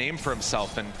made a name for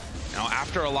himself. And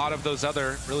after a lot of those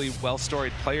other really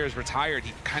well-storied players retired,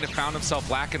 he kind of found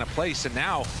himself lacking a place, and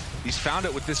now he's found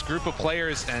it with this group of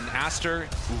players, and Aster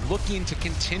looking to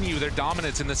continue their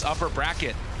dominance in this upper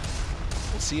bracket.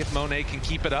 We'll see if Monet can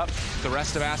keep it up. The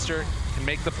rest of Aster can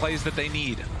make the plays that they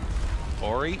need.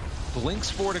 Ori blinks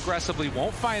forward aggressively,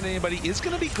 won't find anybody, is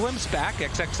going to be glimpsed back.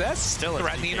 XXS still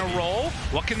threatening a roll.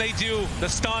 What can they do? The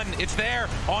stun, it's there.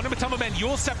 On to Matumba Man,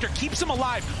 Yule Scepter keeps him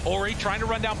alive. Ori trying to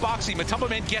run down Boxy. Matumba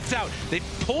Man gets out. They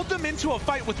pulled them into a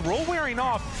fight with roll wearing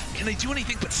off. Can they do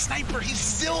anything? But Sniper, he's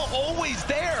still always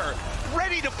there,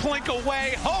 ready to plink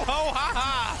away. Ho, ho, ha,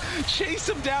 ha. Chase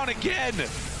him down again.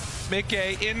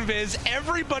 Mickey, Invis,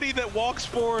 everybody that walks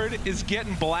forward is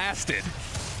getting blasted.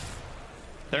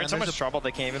 They're in so much trouble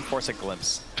they can't even force a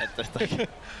glimpse.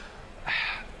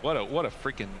 What a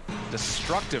freaking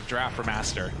destructive draft from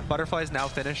Aster. Butterfly's now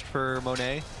finished for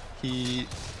Monet. Look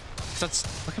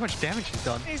how much damage he's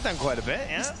done. He's done quite a bit,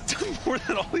 yeah. He's done more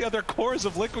than all the other cores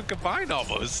of Liquid combined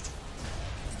almost.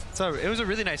 So it was a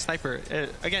really nice Sniper.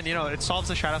 Again, it solves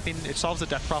the Shadow Fiend, it solves the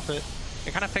Death Prophet.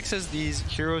 It kind of fixes these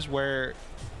heroes where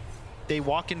they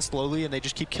walk in slowly and they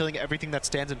just keep killing everything that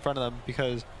stands in front of them,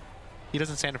 because he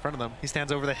doesn't stand in front of them. He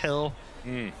stands over the hill,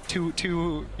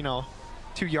 2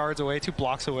 yards away, 2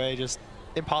 blocks away, just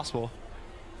impossible.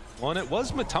 Well, and it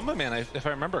was Matumba Man, if I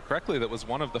remember correctly, that was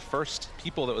one of the first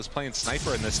people that was playing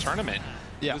Sniper in this tournament.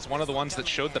 Yeah. He was one of the ones that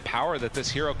showed the power that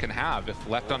this hero can have if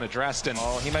left unaddressed. And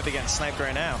oh, he might be getting sniped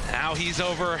right now. Now he's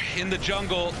over in the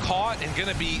jungle, caught and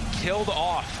gonna be killed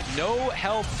off. No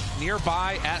help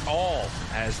nearby at all,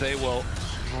 as they will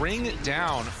bring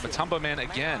down Matumba Man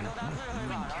again.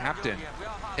 Captain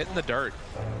hitting the dirt.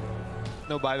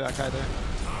 No buyback either.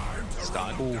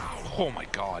 Stun. Ooh. Oh my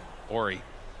god. Ori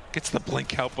Gets the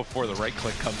blink out before the right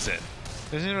click comes in.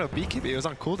 There's even no BKB. It was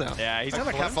on cooldown. Yeah, he's done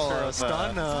a couple of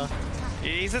stun.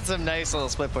 He's had some nice little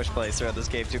split push plays throughout this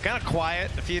game too. Kind of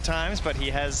quiet a few times, but he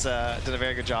has done a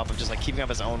very good job of just like keeping up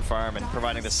his own farm and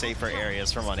providing the safer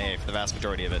areas from 1A for the vast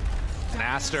majority of it. And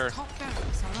Aster,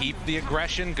 keep the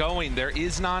aggression going. There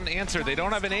is not an answer. They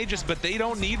don't have an Aegis, but they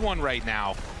don't need one right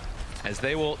now, as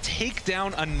they will take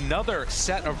down another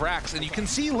set of racks. And you can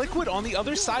see Liquid on the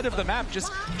other side of the map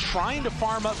just trying to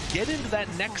farm up, get into that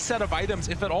next set of items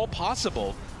if at all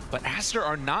possible. But Aster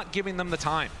are not giving them the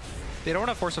time. They don't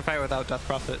want to force a fight without Death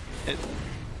Prophet.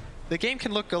 The game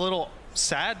can look a little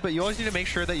sad, but you always need to make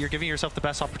sure that you're giving yourself the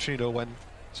best opportunity to win.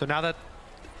 So now that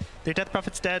their Death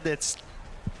Prophet's dead,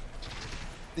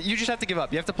 you just have to give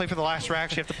up. You have to play for the last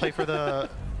racks. You have to play for the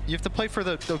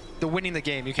the winning the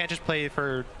game. You can't just play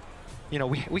for, you know,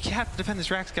 we have to defend this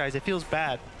racks, guys. It feels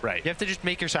bad. Right. You have to just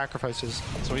make your sacrifices.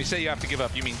 So when you say you have to give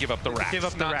up, you mean give up the racks? Give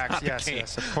up the racks. Not Yes, the game.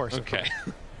 yes, of course. Okay. Of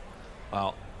course.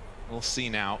 Well, we'll see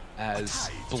now as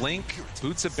Blink,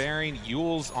 Boots of Bearing,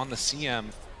 Yules on the CM.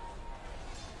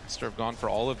 Aster have gone for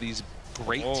all of these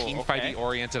great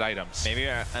team-fighting-oriented items. Maybe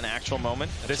an actual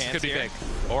moment. This could be big.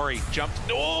 Ori jumped.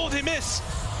 Oh, they miss!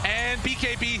 And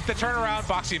BKB, the turnaround.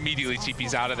 Boxy immediately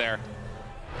TP's out of there.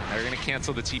 They're going to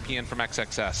cancel the TP in from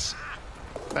XXS.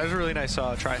 That was a really nice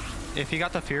try. If he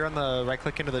got the fear on the right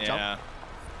click into the jump,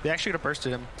 they actually could have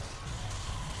bursted him.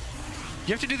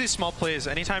 You have to do these small plays.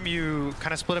 Anytime you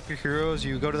kind of split up your heroes,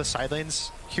 you go to the side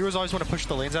lanes. Heroes always want to push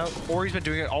the lanes out. Ori's been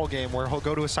doing it all game, where he'll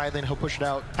go to a side lane, he'll push it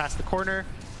out past the corner,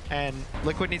 and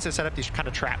Liquid needs to set up these kind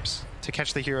of traps to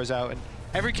catch the heroes out. And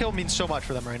every kill means so much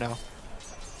for them right now.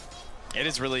 It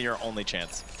is really your only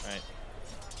chance, right?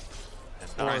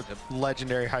 Or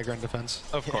legendary high ground defense.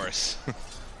 Of course.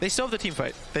 They still have the team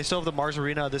fight. They still have the Mars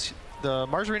Arena. The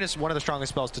Mars Arena is one of the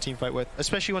strongest spells to team fight with,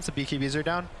 especially once the BKBs are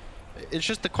down. It's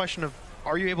just the question of,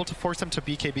 are you able to force them to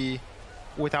BKB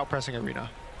without pressing Arena?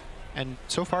 And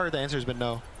so far, the answer has been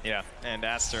no. Yeah, and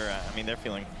Aster, I mean, they're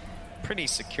feeling pretty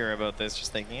secure about this,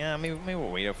 just thinking, yeah, maybe we'll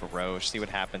wait out for Roche, see what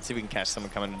happens, see if we can catch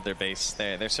someone coming into their base.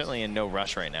 They're certainly in no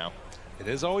rush right now. It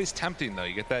is always tempting, though.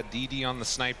 You get that DD on the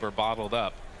sniper bottled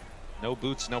up. No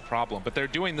boots, no problem. But they're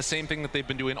doing the same thing that they've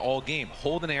been doing all game.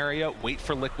 Hold an area, wait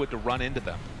for Liquid to run into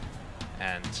them.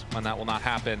 And when that will not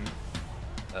happen,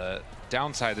 the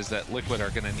downside is that Liquid are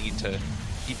going to need to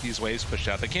keep these waves pushed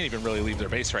out. They can't even really leave their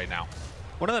base right now.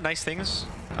 One of the nice things,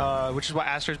 which is why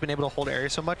Aster's been able to hold area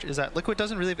so much, is that Liquid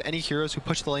doesn't really have any heroes who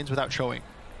push the lanes without showing.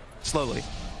 Slowly.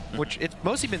 Which it's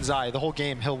mostly been Zai the whole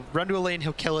game. He'll run to a lane,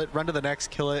 he'll kill it, run to the next,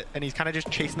 kill it, and he's kind of just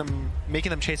chasing them, making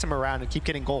them chase him around and keep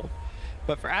getting gold.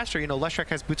 But for Aster, you know, Leshrac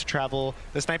has Boots of Travel,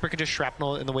 the sniper can just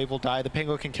shrapnel and the wave will die, the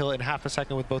Pango can kill it in half a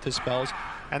second with both his spells,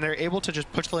 and they're able to just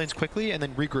push the lanes quickly and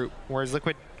then regroup, whereas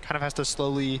Liquid kind of has to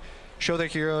slowly show their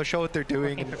hero, show what they're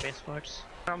doing. And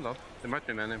I'm low. There might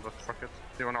be many, but fuck it.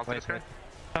 Do you want to ult this guy?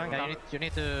 Yeah, you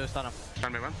need to stun him.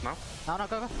 Can we win? No? No,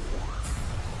 go.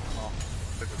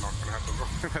 This is not gonna happen, bro.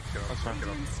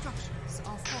 Let's go.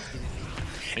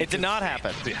 It did not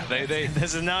happen. Yeah,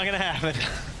 this is not going to happen.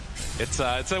 It's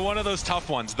one of those tough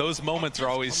ones. Those moments are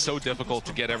always so difficult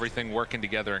to get everything working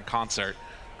together in concert.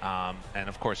 And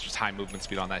of course, just high movement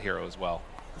speed on that hero as well.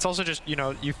 It's also just, you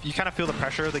know, you kind of feel the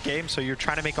pressure of the game, so you're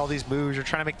trying to make all these moves, you're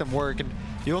trying to make them work, and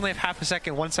you only have half a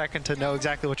second, 1 second to know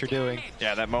exactly what you're doing.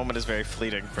 Yeah, that moment is very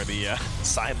fleeting for the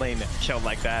side lane kill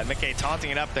like that. McKay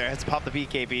taunting it up there, has to pop the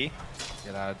BKB.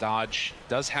 Get out of dodge.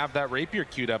 Does have that rapier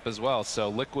queued up as well, so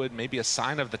Liquid maybe a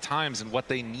sign of the times and what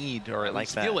they need, or at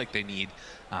least feel like they need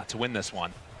to win this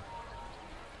one.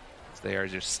 They are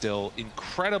just still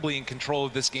incredibly in control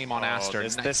of this game on Aster.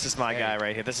 This is my guy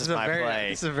right here. This is my play.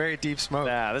 This is a very deep smoke.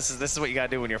 Yeah, this is what you got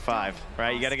to do when you're 5,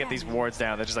 right? You got to get these wards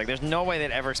down. They're just like, there's no way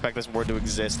they'd ever expect this ward to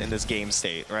exist in this game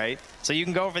state, right? So you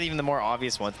can go for even the more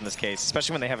obvious ones in this case,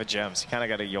 especially when they have a gem. So you kind of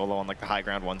got to YOLO on like the high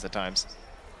ground ones at times.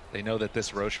 They know that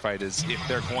this Roche fight is, if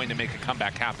they're going to make a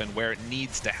comeback happen, where it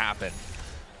needs to happen.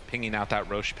 Pinging out that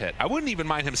Roche pit. I wouldn't even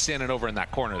mind him standing over in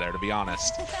that corner there, to be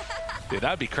honest. Dude,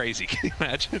 that'd be crazy. Can you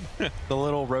imagine? The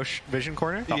little Roche vision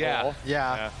corner? Yeah.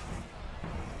 Yeah.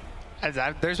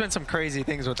 There's been some crazy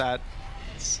things with that.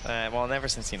 Well, never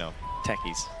since, you know,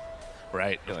 techies.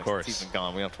 Right, of course. He's been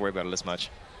gone. We don't have to worry about it as much.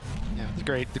 Yeah,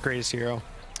 the greatest hero.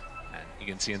 And you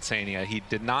can see Insania, he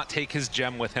did not take his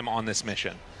gem with him on this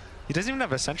mission. He doesn't even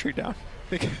have a sentry down.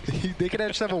 They could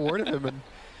just have a ward of him. And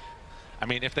I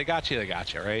mean, if they got you,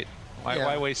 right?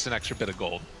 Why waste an extra bit of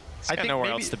gold? I think nowhere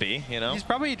else to be, you know? He's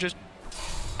probably just,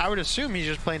 I would assume he's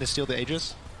just playing to steal the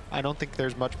Aegis. I don't think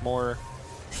there's much more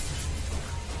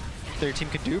their team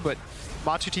could do, but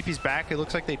Matsu TP's back. It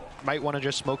looks like they might want to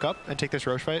just smoke up and take this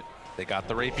Roche fight. They got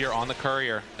the Rapier on the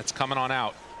Courier. It's coming on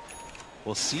out.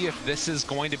 We'll see if this is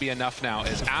going to be enough now,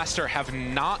 as Aster have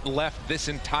not left this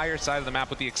entire side of the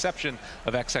map with the exception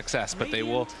of XXS, but they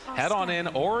will head on in.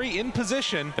 Ori in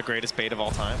position. The greatest bait of all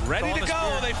time. Ready to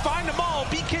go. They find them all.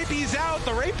 BKB's out.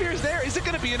 The Rapier's there. Is it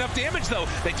going to be enough damage, though?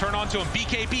 They turn onto him.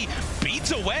 BKB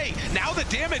beats away. Now the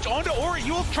damage onto Ori.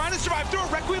 Yule trying to survive through a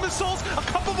Requiem of Souls. A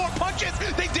couple more punches.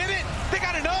 They did it. They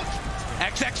got enough.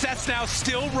 XXS now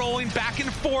still rolling back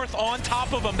and forth on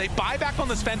top of him. They buy back on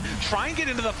the Sven, try and get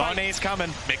into the fight. Monet's coming.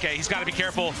 Mickey, he's got to be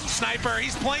careful. Sniper,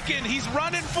 he's blinking. He's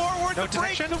running forward to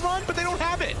break the run, but they don't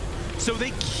have it. So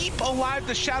they keep alive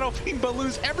the Shadow Fiend, but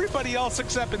lose everybody else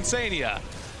except Insania.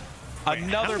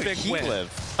 Another big win.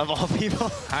 Live, of all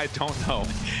people. I don't know.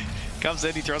 Comes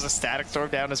in, he throws a static storm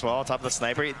down as well on top of the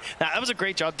sniper. Now, that was a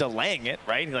great job delaying it,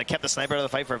 right? He kept the sniper out of the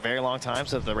fight for a very long time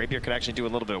so that the Rapier could actually do a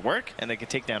little bit of work and they could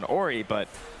take down Ori, but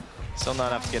still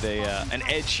not enough to get an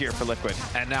edge here for Liquid.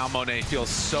 And now Monet feels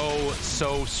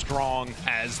so strong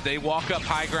as they walk up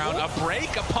high ground. A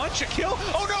break, a punch, a kill.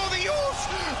 Oh no, the Yules!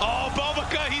 Oh,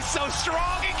 Bobica, he's so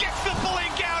strong. He gets the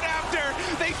blink out after.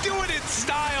 They do it in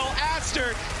style.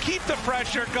 Aster, keep the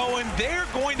pressure going. They're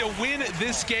going to win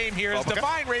this game here as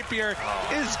Divine Rapier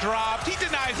is dropped. He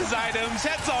denies his items,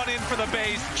 heads on in for the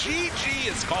base. GG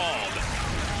is called.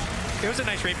 It was a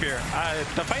nice Rapier.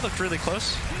 The fight looked really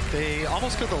close. They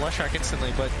almost killed the Leshrac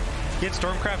instantly, but again,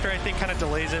 Stormcrafter, I think, kind of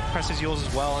delays it, presses Yules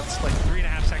as well. It's like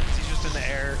 3.5 seconds, he's just in the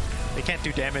air. They can't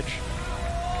do damage.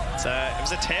 It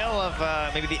was a tale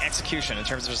of maybe the execution in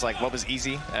terms of just like what was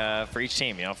easy for each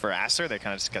team. You know, for Aster, they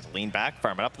kind of just got to lean back,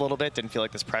 farm it up a little bit. Didn't feel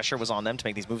like this pressure was on them to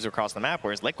make these moves across the map.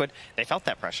 Whereas Liquid, they felt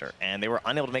that pressure and they were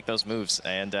unable to make those moves.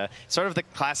 And sort of the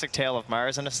classic tale of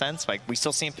Mars in a sense. Like we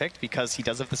still see him picked because he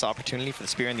does have this opportunity for the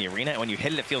spear in the arena. And when you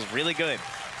hit it, it feels really good.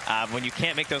 When you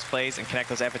can't make those plays and connect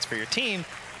those efforts for your team,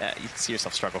 you can see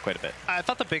yourself struggle quite a bit. I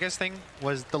thought the biggest thing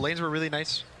was the lanes were really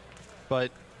nice,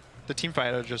 but the team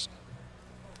fight just.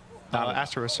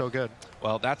 Aster was so good.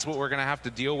 Well, that's what we're going to have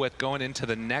to deal with going into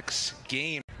the next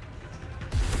game.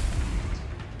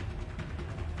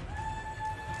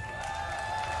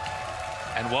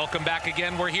 And welcome back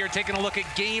again. We're here taking a look at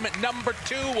game number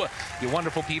 2. You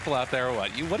wonderful people out there,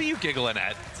 what are you giggling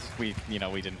at? We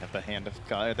didn't have the hand of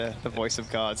God, the voice of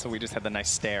God, so we just had the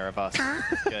nice stare of us.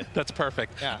 Good. That's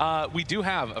perfect. Yeah. We do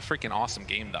have a freaking awesome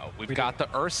game, though. We've got the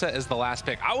Ursa as the last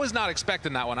pick. I was not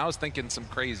expecting that one. I was thinking some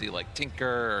crazy, like, Tinker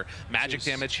or magic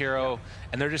damage hero. Yeah.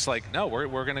 And they're just like, no,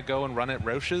 we're going to go and run at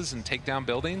Roches and take down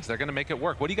buildings. They're going to make it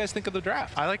work. What do you guys think of the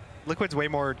draft? I like Liquid's way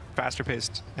more faster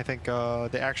paced. I think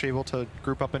they're actually able to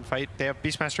group up and fight. They have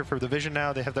Beastmaster for the Vision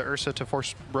now. They have the Ursa to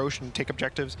force Roche and take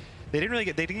objectives. They didn't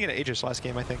get Aegis last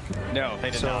game, I think. No,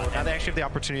 they did not. So now they actually have the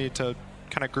opportunity to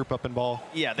kind of group up and ball.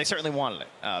 Yeah, they certainly wanted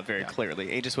it very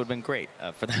clearly. Aegis would have been great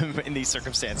for them in these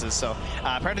circumstances. So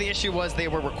part of the issue was they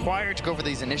were required to go for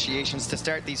these initiations to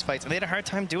start these fights, and they had a hard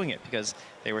time doing it because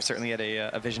they were certainly at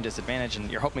a vision disadvantage, and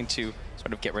you're hoping to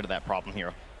sort of get rid of that problem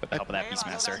here with the help of that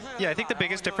Beastmaster. Yeah, I think the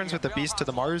biggest difference with the Beast to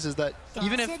the Mars is that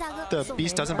even if the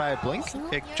Beast doesn't buy a blink,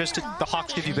 the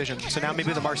Hawks give you vision. So now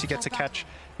maybe the Marcy gets a catch,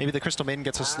 maybe the Crystal Maiden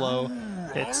gets a slow.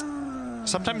 It's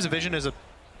sometimes a vision is a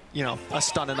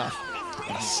stun enough.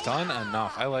 A stun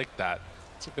enough. I like that.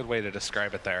 That's a good way to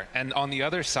describe it there. And on the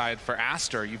other side, for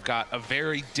Aster, you've got a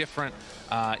very different,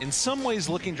 in some ways,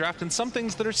 looking draft, and some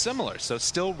things that are similar. So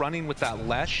still running with that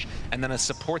Lesh, and then a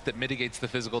support that mitigates the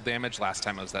physical damage. Last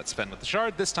time it was that Sven with the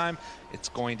Shard. This time, it's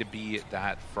going to be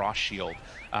that Frost Shield.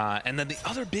 And then the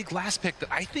other big last pick that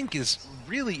I think is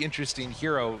really interesting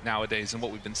hero nowadays, and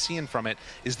what we've been seeing from it,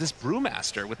 is this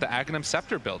Brewmaster with the Aghanim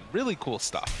Scepter build. Really cool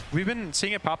stuff. We've been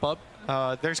seeing it pop up.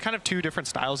 There's kind of 2 different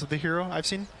styles of the hero I've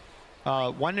seen.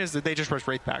 One is that they just rush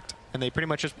Wraith Pact, and they pretty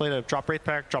much just play to drop Wraith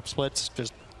Pact, drop splits,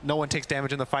 just no one takes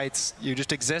damage in the fights, you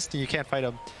just exist and you can't fight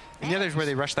them. And the other is where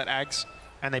they rush that Ags,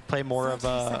 and they play more of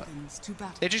a...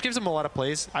 It just gives them a lot of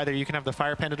plays. Either you can have the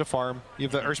Fire Panda to farm, you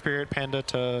have the Earth Spirit Panda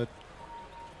to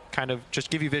kind of just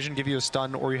give you vision, give you a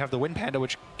stun, or you have the Wind Panda,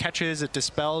 which catches, it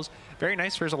dispels. Very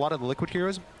nice for a lot of the Liquid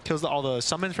heroes. Kills all the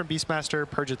summons from Beastmaster,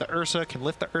 purges the Ursa, can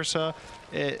lift the Ursa.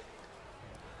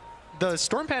 The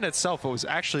Storm Panda itself was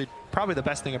actually probably the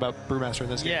best thing about Brewmaster in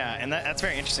this game. Yeah, and that's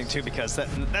very interesting too, because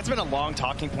that's been a long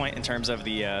talking point in terms of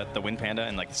the Wind Panda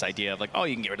and like this idea of like, oh,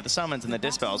 you can get rid of the summons and the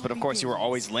dispels, but of course you were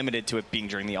always limited to it being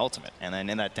during the ultimate, and then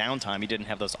in that downtime you didn't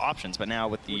have those options. But now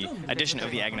with the addition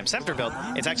of the Aghanim Scepter build,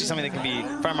 it's actually something that can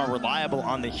be far more reliable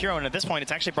on the hero, and at this point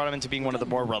it's actually brought him into being one of the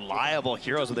more reliable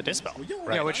heroes with a dispel.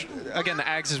 Right? Yeah, which again, the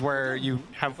Ags is where you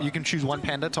can choose one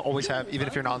Panda to always have, even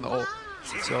if you're not on the ult.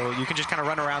 So you can just kind of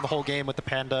run around the whole game with the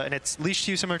Panda, and it's leashed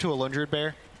to you similar to a Lone Druid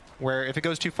Bear, where if it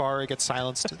goes too far, it gets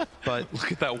silenced. But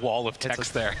look at that wall of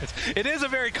text there. It is a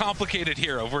very complicated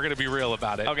hero, if we're going to be real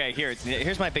about it. Okay,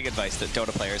 here's my big advice to Dota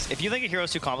players. If you think a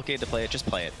hero's too complicated to play it, just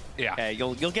play it. Yeah.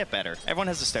 You'll get better. Everyone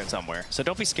has to start somewhere. So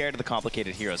don't be scared of the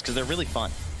complicated heroes, because they're really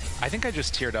fun. I think I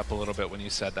just teared up a little bit when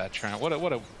you said that, Trent. What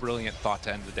a brilliant thought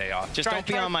to end the day off. Just don't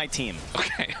be on my team.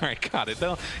 Okay, all right, got it.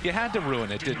 No, you had to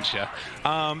ruin it, didn't you?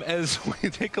 As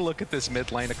we take a look at this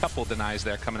mid lane, a couple denies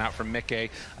there coming out from Mickey.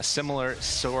 A similar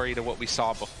story to what we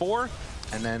saw before.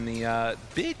 And then the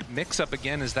big mix-up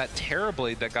again is that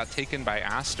Terrorblade that got taken by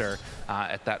Aster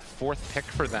at that 4th pick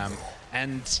for them.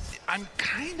 And I'm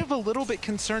kind of a little bit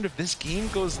concerned if this game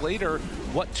goes later,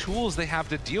 what tools they have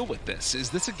to deal with this. Is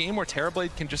this a game where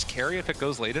Terrorblade can just carry if it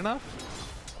goes late enough?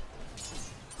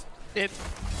 It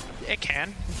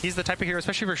can. He's the type of hero,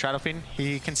 especially for Shadow Fiend.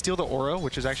 He can steal the aura,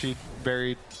 which is actually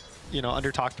very,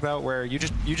 under talked about, where you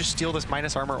just steal this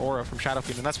minus armor aura from Shadow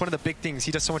Fiend, and that's one of the big things.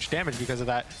 He does so much damage because of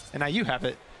that, and now you have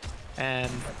it. And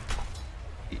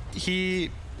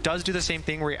he does do the same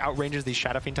thing where he outranges these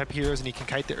Shadow Fiend type of heroes, and he can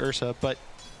kite the Ursa, but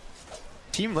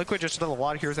Team Liquid just does a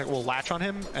lot of heroes that will latch on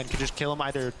him and can just kill him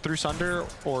either through Sunder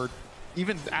or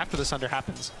even after the Sunder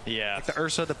happens. Yeah. Like the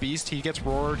Ursa, the Beast, he gets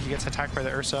roared, he gets attacked by the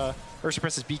Ursa. Ursa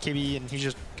presses BKB, and he's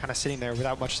just kind of sitting there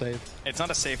without much save. It's not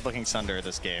a safe-looking Sunder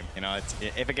this game.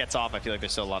 If it gets off, I feel like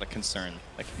there's still a lot of concern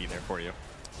that could be there for you.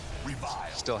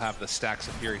 Still have the stacks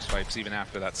of Fury Swipes even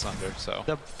after that Sunder, so.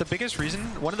 The biggest reason,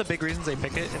 one of the big reasons they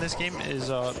pick it in this game is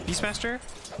Beastmaster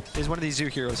is one of these Zoo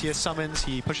heroes. He has summons,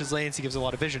 he pushes lanes, he gives a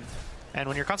lot of vision. And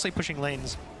when you're constantly pushing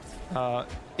lanes,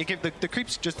 the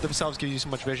creeps just themselves give you so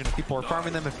much vision if people are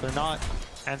farming them, if they're not.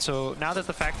 And so now that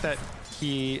the fact that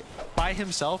he, by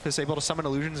himself, is able to summon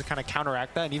illusions and kind of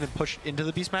counteract that and even push into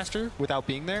the Beastmaster without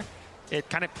being there, it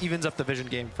kind of evens up the vision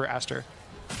game for Aster.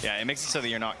 Yeah, it makes it so that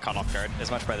you're not caught off guard as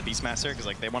much by the Beastmaster,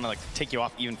 because they want to take you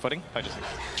off even footing by just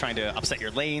trying to upset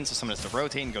your lane, so someone has to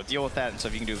rotate and go deal with that. And so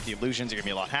if you can do it with the illusions, you're going to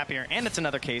be a lot happier. And it's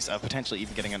another case of potentially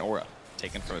even getting an aura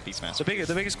taken for a Beastmaster.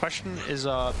 The biggest question is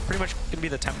pretty much going to be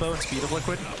the tempo and speed of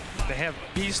Liquid. They have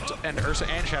Beast and Ursa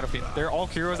and Shadow Fiend. They're all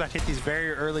heroes that hit these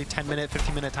very early 10-minute,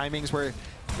 15-minute timings where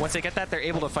once they get that, they're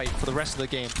able to fight for the rest of the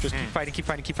game. Just keep fighting, keep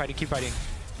fighting, keep fighting, keep fighting.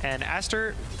 And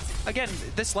Aster, again,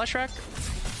 this Leshrac,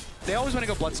 they always want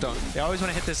to go Bloodstone. They always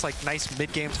want to hit this nice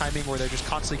mid-game timing where they're just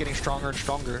constantly getting stronger and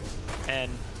stronger.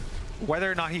 And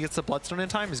whether or not he gets the Bloodstone in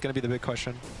time is going to be the big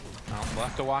question. Well, we'll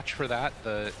have to watch for that.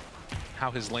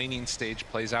 How his laning stage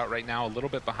plays out right now, a little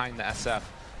bit behind the SF.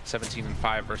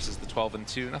 17-5 versus the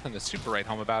 12-2. Nothing to super write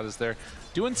home about as they're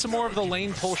doing some more of the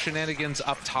lane pull shenanigans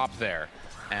up top there.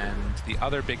 And the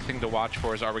other big thing to watch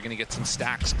for is, are we going to get some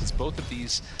stacks? Because both of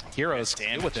these heroes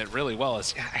deal with it really well.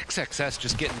 As XXS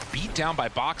just getting beat down by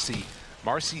Boxy.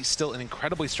 Marcy's still an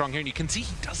incredibly strong hero, and you can see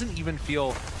he doesn't even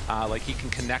feel like he can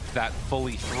connect that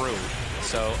fully through.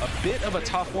 So a bit of a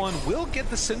tough one. Will get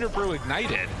the Cinder Brew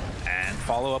ignited and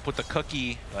follow up with the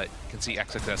Cookie, but you can see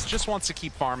XXS just wants to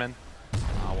keep farming.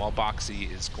 While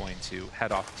Boxy is going to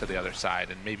head off to the other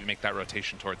side and maybe make that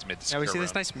rotation towards mid. Yeah, we see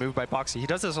this nice move by Boxy. He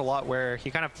does this a lot where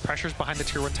he kind of pressures behind the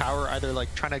tier 1 tower, either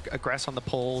trying to aggress on the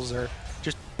pulls or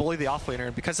just bully the offlaner.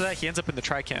 And because of that, he ends up in the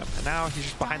tri-camp. And now he's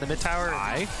just behind the mid tower.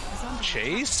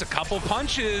 Chase, a couple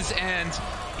punches, and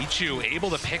Ichu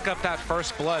able to pick up that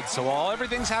first blood. So while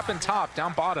everything's happened top,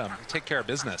 down bottom, take care of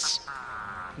business.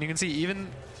 And you can see even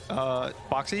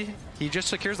Boxy, he just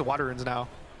secures the water runes now.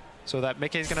 So that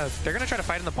Mickey's they're gonna try to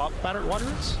fight in the water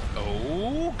runes.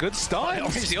 Oh, good stun.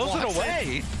 Steals it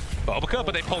away. Bobica,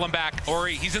 but they pull him back.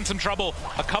 Ori, he's in some trouble.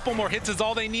 A couple more hits is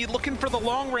all they need. Looking for the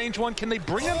long range one. Can they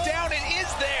bring him down? It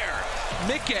is there.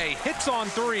 Mickey hits on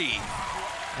 3.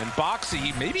 And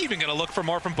Boxy maybe even gonna look for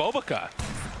more from Bobica.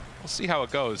 We'll see how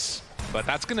it goes. But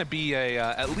that's gonna be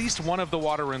at least one of the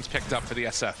water runes picked up for the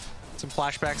SF. Some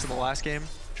flashbacks in the last game.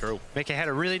 True. Mickey had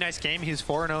a really nice game. He was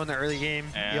 4-0 in the early game.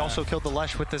 Yeah. He also killed the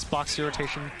Lesh with this Boxy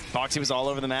rotation. Boxy was all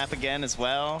over the map again as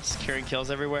well, securing kills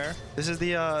everywhere. This is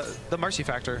the Marcy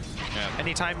factor. Yeah.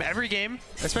 Anytime, every game,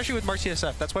 especially with Marcy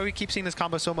SF. That's why we keep seeing this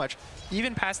combo so much.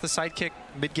 Even past the sidekick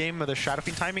mid-game of the Shadow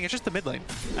Fiend timing, it's just the mid lane.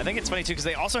 I think it's funny too, because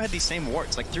they also had these same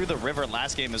wards, through the river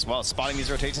last game as well, spotting these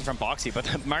rotations from Boxy, but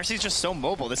Marcy's just so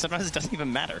mobile that sometimes it doesn't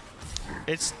even matter.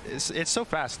 It's so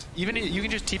fast. Even you can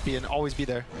just TP and always be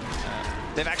there.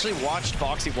 They've actually watched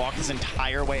Boxy walk his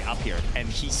entire way up here, and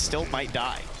he still might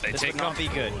die. This would not be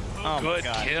good. Oh good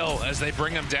kill as they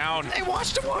bring him down. They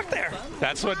watched him walk there.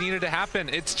 That's what needed to happen.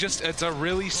 It's a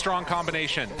really strong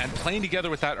combination, and playing together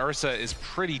with that Ursa is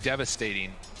pretty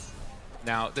devastating.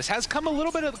 Now, this has come a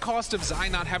little bit at the cost of Zai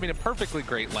not having a perfectly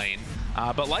great lane,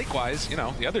 but likewise,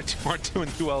 the other two aren't doing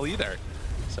too well either.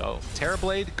 So,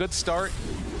 Terrorblade, good start.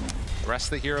 The rest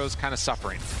of the heroes kind of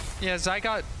suffering. Yeah, Zai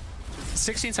got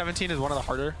 16-17 is one of the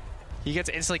harder. He gets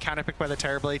instantly counterpicked by the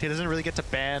Terrorblade. He doesn't really get to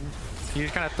ban. He's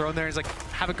kind of thrown there. He's like,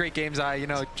 have a great game, Zai. You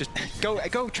know, just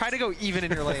go, try to go even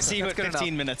in your lane. See you at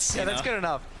 15 minutes. Yeah, that's good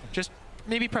enough. Just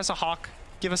maybe press a Hawk,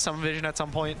 give us some vision at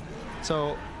some point.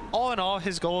 So all in all,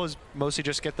 his goal is mostly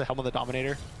just get the Helm of the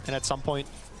Dominator, and at some point,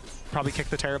 probably kick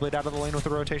the Terrorblade out of the lane with a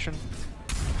rotation.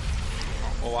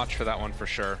 We'll watch for that one for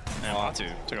sure. And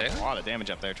Latu took a lot of damage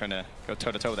up there trying to go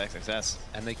toe-to-toe with XXS.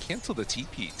 And they canceled the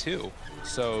TP too.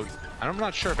 So I'm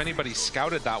not sure if anybody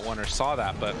scouted that one or saw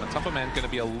that, but Matumba Man going to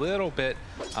be a little bit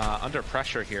under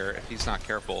pressure here if he's not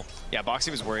careful. Yeah, Boxy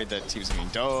was worried that he was being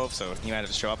dove, so he might have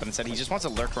to show up, and instead he just wants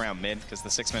to lurk around mid because the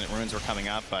 6-minute runes were coming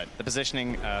up, but the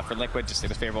positioning for Liquid just it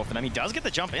was favorable for them. He does get the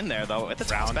jump in there, though, at the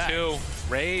Round two.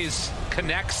 Raze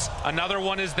connects. Another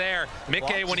one is there.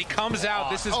 Mickey, when he comes out,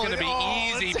 this is going to be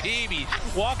easy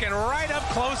peasy. Walking right up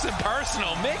close and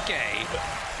personal. Mickey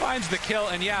finds the kill,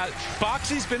 and yeah,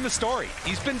 Boxy's been the story.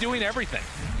 He's been doing everything.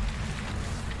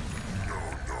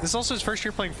 This is also his first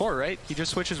year playing 4, right? He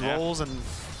just switches roles, and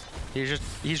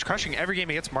he's crushing every game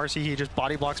he gets Marcy. He just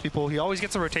body blocks people. He always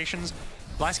gets the rotations.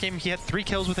 Last game, he had 3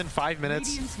 kills within 5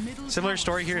 minutes. Similar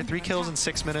story here, 3 kills in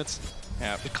 6 minutes.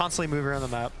 Yeah, constantly move around the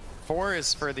map. 4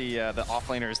 is for the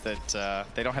offlaners that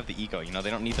they don't have the ego. You know, they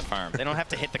don't need the farm. They don't have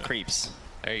to hit the creeps.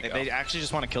 There you go. They actually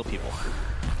just want to kill people.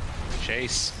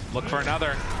 Chase, look for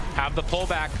another. Have the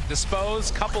pullback, dispose,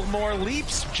 couple more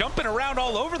leaps, jumping around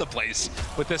all over the place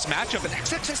with this matchup. And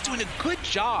XXS doing a good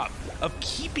job of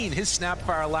keeping his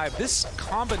Snapfire alive. This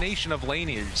combination of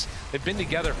laners, they've been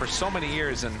together for so many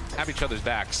years and have each other's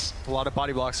backs. A lot of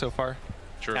body blocks so far.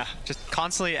 True. Yeah, just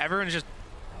constantly, everyone's just,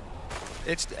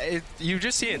 you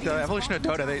just see it, the evolution of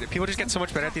Dota. People just get so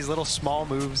much better at these little small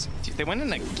moves. They went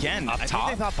in again. Up I top.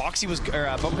 think they thought Boxy was,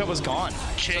 or Boca was gone.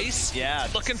 Chase, so, yeah,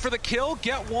 looking for the kill,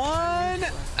 get one.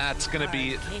 That's gonna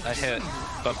be a hit.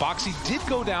 But Boxy did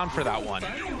go down for that one.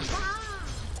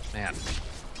 Man.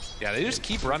 Yeah, they just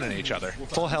keep running at each other.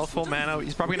 Full health, full mana.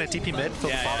 He's probably gonna TP mid,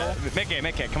 fill the bottle.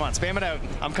 Mickey, come on, spam it out.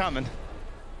 I'm coming.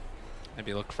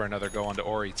 Maybe look for another go onto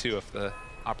Ori too if the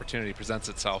opportunity presents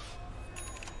itself.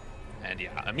 And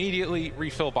yeah, immediately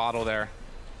refill bottle there.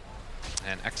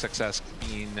 And XXS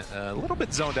being a little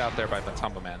bit zoned out there by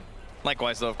Matumba Man.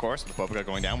 Likewise, though, of course, with Boca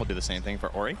going down, we'll do the same thing for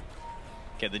Ori.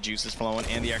 Get the juices flowing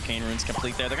and the arcane runes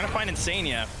complete there. They're going to find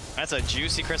Insania. That's a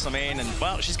juicy Crystal Main. And,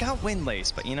 well, she's got Wind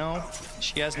Lace, but, you know,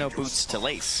 she has no boots to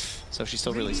lace. So she's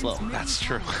still really slow. That's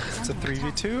true. It's a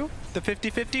 3v2. The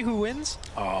 50-50, who wins?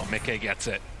 Oh, Mickey gets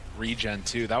it. Regen,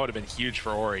 too. That would have been huge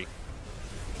for Ori.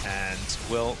 And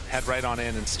we'll head right on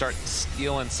in and start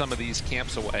stealing some of these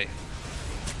camps away.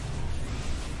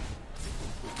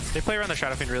 They play around the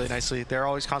Shadow Fiend really nicely. They're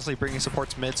always constantly bringing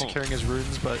supports mid, securing his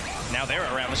runes, but... Now they're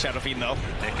around the Shadow Fiend, though.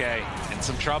 Mickey in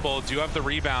some trouble. Do have the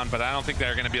rebound, but I don't think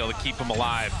they're going to be able to keep him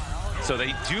alive. So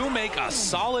they do make a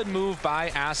solid move by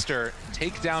Aster.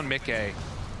 Take down Mickey.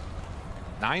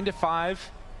 9-5.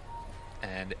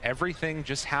 And everything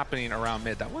just happening around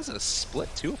mid. That was a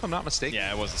split too, if I'm not mistaken.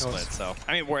 Yeah, it was a split. So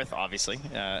I mean, worth obviously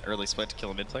early split to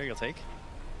kill a mid player. You'll take.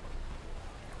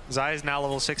 Zai is now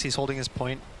level 6. He's holding his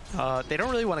point. They don't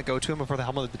really want to go to him before the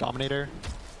Helm of the Dominator.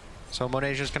 So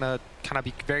Monet's just gonna kind of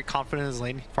be very confident in his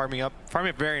lane, farming up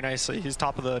very nicely. He's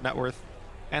top of the net worth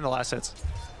and the last hits.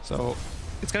 So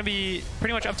it's gonna be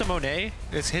pretty much up to Monet.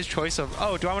 It's his choice of,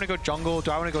 oh, do I want to go jungle? Do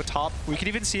I want to go top? We could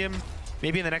even see him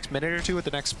maybe in the next minute or two with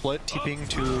the next split, TPing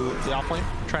to the off lane,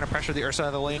 trying to pressure the Ursa out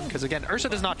of the lane. Because again, Ursa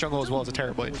does not jungle as well as a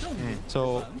Terrorblade.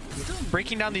 So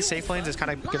breaking down these safe lanes is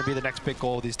kind of going to be the next big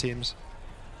goal of these teams.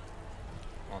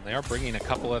 Well, they are bringing a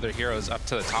couple other heroes up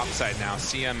to the top side now.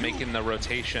 CM making the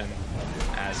rotation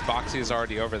as Boxy is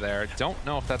already over there. Don't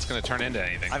know if that's going to turn into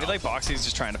anything. I feel like Boxy's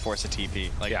just trying to force a TP.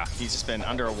 Like, yeah, he's just been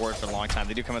under a ward for a long time.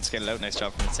 They do come and skate it out. Nice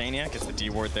job from Insania. Gets the D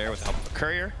ward there with the help of a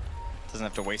courier. Doesn't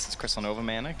have to waste his Crystal Nova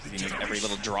mana because he needs every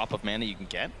little drop of mana you can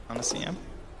get on the CM.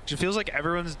 It feels like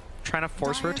everyone's trying to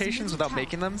force rotations without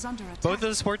making them. Both of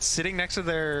the supports sitting next to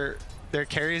their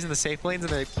carries in the safe lanes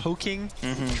and they're poking,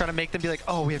 trying to make them be like,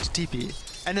 oh, we have to TP.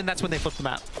 And then that's when they flip the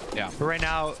map. Yeah. But right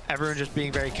now, everyone's just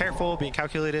being very careful, being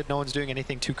calculated. No one's doing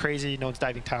anything too crazy. No one's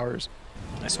diving towers.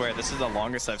 I swear, this is the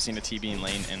longest I've seen a TB in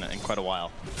lane in quite a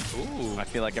while. Ooh. I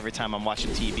feel like every time I'm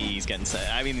watching TB, he's getting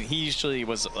set. I mean, he usually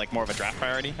was like more of a draft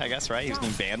priority, I guess, right? He was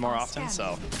being banned more often,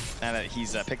 so now that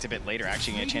he's picked a bit later,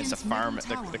 actually getting a chance to farm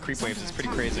the creep waves is pretty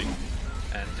crazy.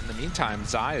 And in the meantime,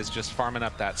 Zai is just farming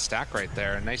up that stack right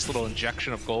there. A nice little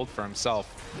injection of gold for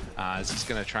himself as he's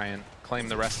going to try and claim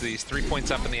the rest of these. 3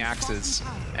 points up in the axes.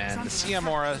 And the CM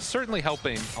aura certainly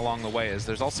helping along the way, as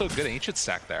there's also a good ancient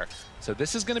stack there. So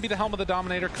this is going to be the Helm of the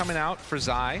Dominator coming out for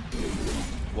Zai,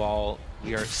 while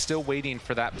we are still waiting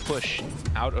for that push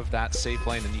out of that safe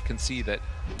lane. And you can see that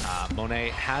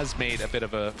Monet has made a bit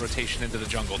of a rotation into the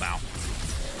jungle now.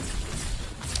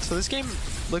 So this game,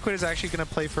 Liquid is actually going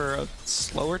to play for a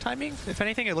slower timing. If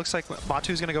anything, it looks like Matu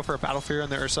is going to go for a Battle Fury on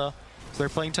the Ursa. So they're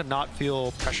playing to not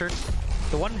feel pressured.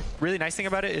 The one really nice thing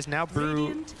about it is now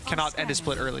Brew cannot end a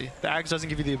split early. The Ags doesn't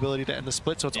give you the ability to end the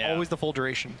split, so it's always the full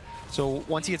duration. So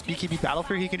once he gets BKB Battle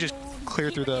Fury, he can just clear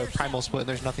through the Primal split, and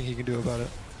there's nothing he can do about it.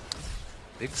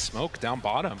 Big smoke down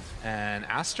bottom, and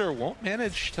Aster won't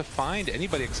manage to find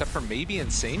anybody except for maybe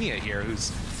Insania here,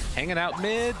 who's hanging out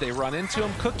mid. They run into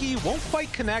him. Cookie won't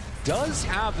quite connect, does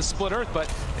have the split earth, but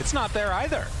it's not there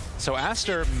either. So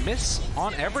Aster miss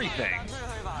on everything.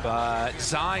 But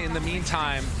Zai, in the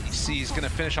meantime, you see he's going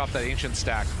to finish off that ancient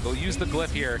stack. They'll use the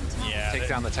glyph here to take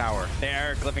down the tower. They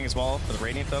are glyphing as well for the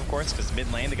Radiant, though, of course, because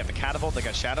mid lane, they got the Catapult, they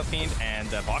got Shadow Fiend, and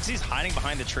Boxy's hiding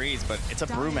behind the trees, but it's a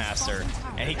Brewmaster,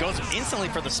 and he goes instantly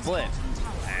for the split.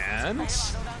 And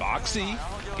Boxy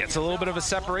gets a little bit of a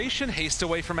separation, haste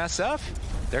away from SF.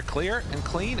 They're clear and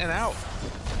clean and out.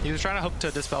 He was trying to hope to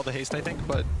dispel the haste, I think,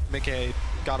 but Mickey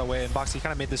got away, and Boxy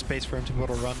kind of made the space for him to be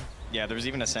able to run. Yeah, there was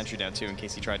even a sentry down, too, in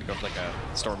case he tried to go for like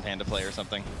a Storm Panda play or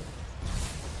something.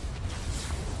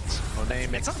 Monet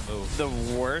makes a move. The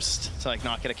worst to like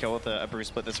not get a kill with a Brew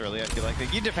split this early, I feel like.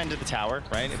 You defended the tower,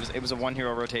 right? It was a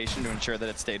one-hero rotation to ensure that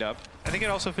it stayed up. I think it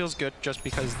also feels good just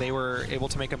because they were able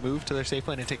to make a move to their safe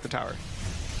lane and take the tower.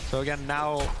 So again,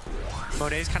 now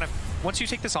Monet's kind of, once you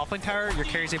take this offlane tower, your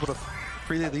carry's able to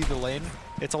freely leave the lane.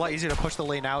 It's a lot easier to push the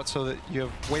lane out so that you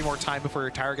have way more time before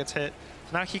your tower gets hit.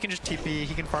 Now he can just TP,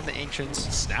 he can farm the Ancients.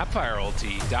 Snapfire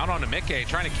ulti down onto Mickey,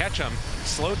 trying to catch him.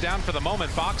 Slowed down for the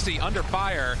moment. Boxy under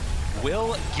fire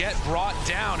will get brought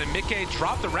down, and Mickey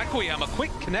dropped the Requiem. A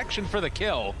quick connection for the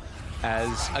kill,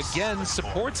 as again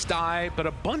supports die, but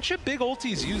a bunch of big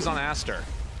ultis used on Aster.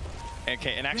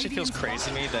 Okay, it actually feels crazy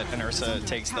to me that an Ursa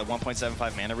takes the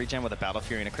 1.75 mana regen with a Battle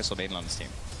Fury and a Crystal Maiden on this team.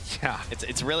 Yeah.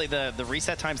 It's really the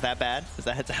reset time's that bad? Is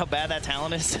that how bad that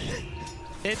talent is?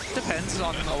 It depends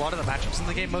on a lot of the matchups in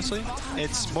the game, mostly.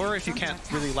 It's more if you can't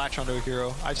really latch onto a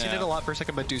hero. I've seen it a lot for like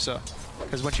a Medusa,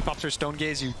 because when she pops her Stone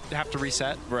Gaze, you have to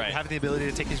reset. Right. Having the ability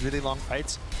to take these really long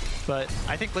fights. But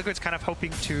I think Liquid's kind of hoping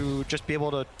to just be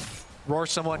able to roar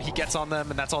someone, he gets on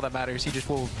them, and that's all that matters. He just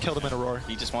will kill them in a roar.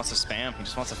 He just wants to spam. He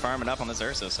just wants to farm it up on this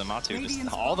Ursa. So Matu,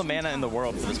 just all the mana in the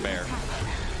world for this bear.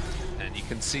 And you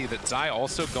can see that Zai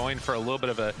also going for a little bit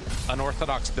of an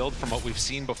unorthodox build from what we've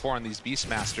seen before on these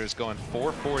Beastmasters, going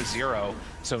 4-4-0,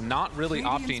 so not really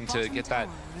opting to get that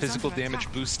physical damage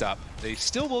boost up. They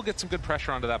still will get some good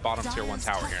pressure onto that bottom tier 1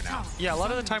 tower here now. Yeah, a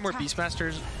lot of the time where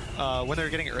Beastmasters, when they're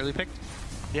getting early picked,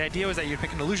 the idea was that you'd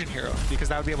pick an illusion hero, because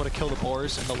that would be able to kill the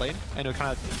boars in the lane, and it would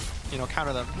kind of,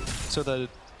 counter them. So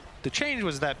the change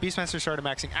was that Beastmasters started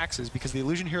maxing axes because the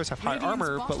illusion heroes have high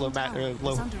armor but low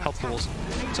health pools.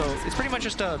 So it's pretty much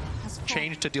just a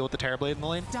change to deal with the Terrorblade in the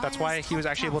lane. That's why he was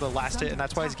actually able to last it, and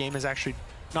that's why his game is actually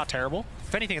not terrible.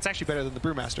 If anything, it's actually better than the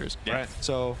Brewmasters. Yeah. Right.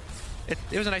 So it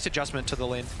was a nice adjustment to the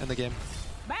lane in the game.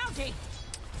 Bounty.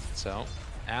 So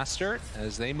Aster,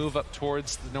 as they move up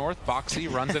towards the north,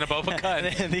 Boxy runs in above a cut.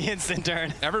 The instant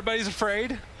turn. Everybody's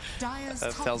afraid.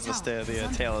 That tells us the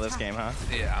tale of this game, huh?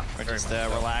 Yeah. We're just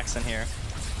relaxing here.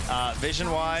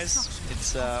 Vision-wise,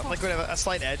 it's like we have a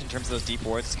slight edge in terms of those deep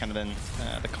wards. It's kind of been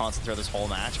the constant throughout this whole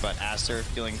match, but Aster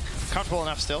feeling comfortable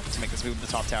enough still to make this move to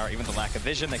the top tower. Even with the lack of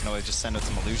vision, they can always just send out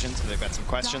some illusions if they've got some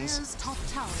questions. Top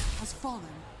tower has fallen.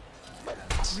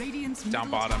 Down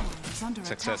bottom,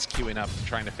 Success queuing up,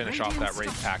 trying to finish off that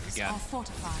raid pack again.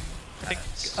 I think,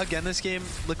 again, this game,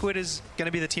 Liquid is going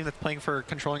to be the team that's playing for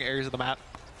controlling areas of the map.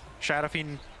 Shadow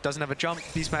Fiend doesn't have a jump,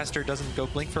 Beastmaster doesn't go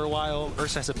blink for a while,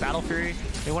 Ursa has a Battle Fury.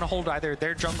 They want to hold either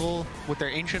their jungle with their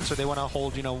Ancients, or they want to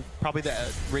hold, probably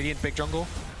the Radiant big jungle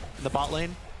in the bot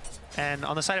lane. And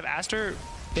on the side of Aster,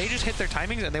 they just hit their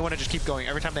timings and they want to just keep going.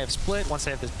 Every time they have split, once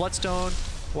they have this Bloodstone,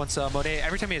 once Monet,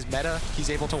 every time he has meta, he's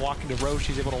able to walk into Roche,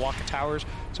 he's able to walk in towers.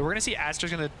 So we're going to see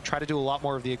Aster's going to try to do a lot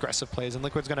more of the aggressive plays, and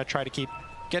Liquid's going to try to keep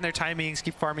getting their timings,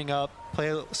 keep farming up, play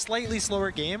a slightly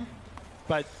slower game,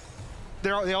 but they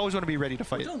always want to be ready to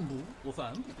fight. I feel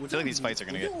like these fights are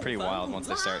going to get pretty wild once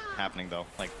they start happening, though.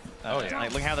 Like,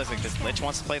 like look how this Lich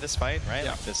wants to play this fight, right?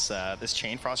 Yeah. Like this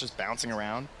Chain Frost just bouncing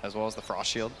around, as well as the Frost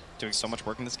Shield, doing so much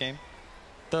work in this game.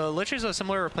 The Lich is a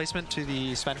similar replacement to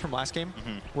the Sven from last game,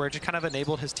 where it just kind of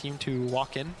enabled his team to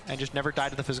walk in and just never die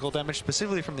to the physical damage,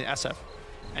 specifically from the SF.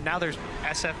 And now there's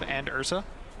SF and Ursa,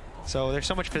 so there's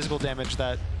so much physical damage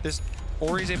that this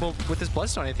Ori's able, with this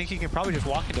Bloodstone, I think he can probably just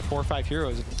walk into 4 or 5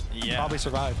 heroes and probably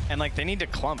survive. And like they need to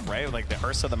clump, right? Like the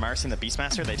Ursa, the Marcy, and the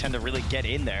Beastmaster, they tend to really get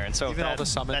in there. And so even all the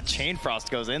summons, that Chain Frost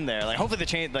goes in there, like hopefully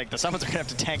the summons are gonna have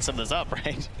to tank some of this up,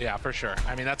 right? Yeah, for sure.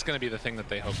 I mean, that's gonna be the thing that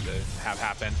they hope to have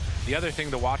happen. The other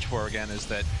thing to watch for again is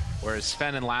that whereas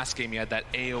Sven in last game, you had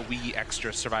that AoE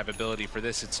extra survivability. For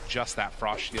this, it's just that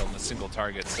Frost Shield and a single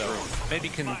target. So maybe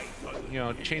can, you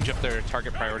know, change up their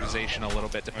target prioritization a little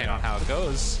bit depending on how it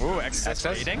goes. Ooh, excess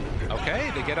rating.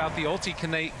 Okay, they get out the ulti.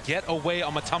 Can they get away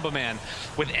on Matumba Man?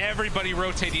 With everybody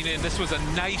rotating in, this was a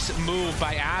nice move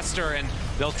by Aster, and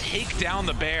they'll take down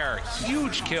the bear.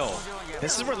 Huge kill.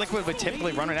 This is where Liquid would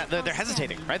typically run it out. They're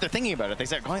hesitating, right? They're thinking about it. They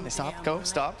start going, they stop, go,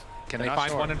 stop. Can they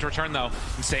find one in return, though?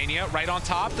 Insania right on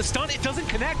top. The stun, it doesn't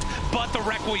connect, but the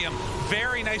Requiem,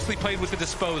 very nicely played with the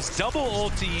Dispose. Double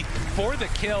ulti for the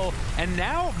kill, and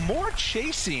now more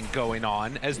chasing going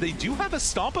on as they do have a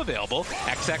stomp available.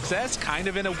 XXS kind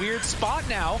of in a weird spot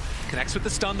now. Connects with the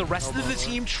stun. The rest of the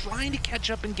team trying to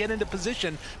catch up and get into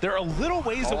position. They're a little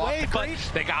ways away, but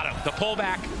they got him. The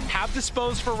pullback, have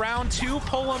Dispose for round 2,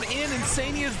 pull him in.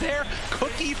 Insania's there.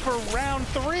 Cookie for round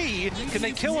 3. Can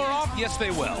they kill her off? Yes,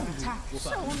 they will. And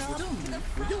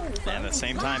at the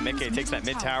same time, Mickey takes that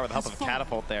mid tower with the help of a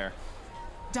catapult there.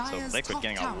 So Liquid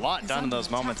getting a lot done in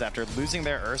those moments after losing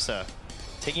their Ursa,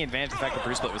 taking advantage of the fact that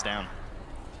Bruce Split was down.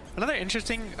 Another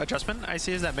interesting adjustment I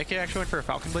see is that Mickey actually went for a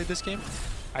Falcon Blade this game.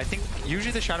 I think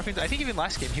usually the Shadow Fiends, I think even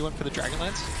last game he went for the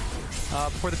Dragonlance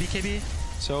before the BKB.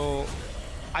 So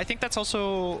I think that's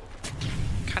also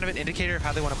kind of an indicator of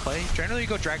how they want to play. Generally you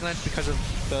go Dragonlance because of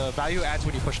the value adds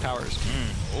when you push towers.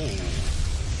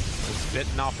 Was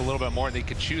bitten off a little bit more than they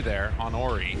could chew there on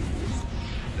Ori.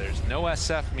 There's no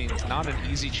SF, means not an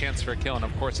easy chance for a kill, and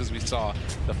of course, as we saw,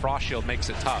 the Frost Shield makes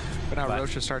it tough. But now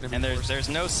Roche is starting to and there's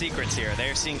no secrets here.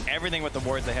 They're seeing everything with the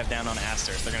wards they have down on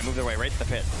Aster, so they're going to move their way right to the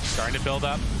pit. Starting to build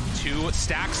up. 2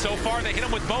 stacks so far. They hit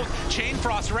him with both. Chain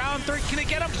Frost, round 3. Can they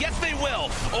get him? Yes, they will.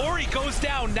 Ori goes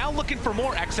down, now looking for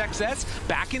more. XXS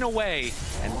backing away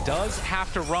and does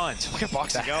have to run. Look at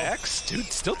Boxy go. X,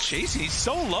 dude, still chasing. He's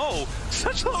so low.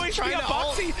 Such low HP on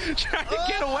Boxy. Trying to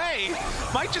get away.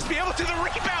 Might just be able to the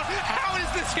rebound. How is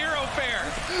this hero fair?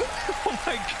 Oh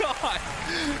my god.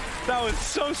 That was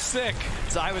so sick.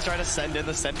 Zai was trying to send in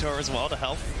the Centaur as well to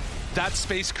help. That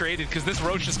space created because this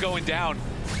Roche is going down.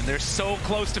 And they're so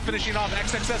close to finishing off.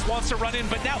 XXS wants to run in,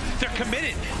 but now they're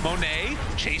committed. Monet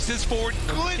chases forward.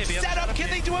 Good setup. Can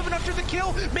they do it after the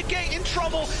kill? Mickey in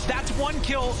trouble. That's 1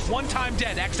 kill, 1 time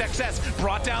dead. XXS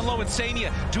brought down low.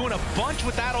 Insania doing a bunch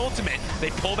with that ultimate.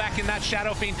 They pull back in that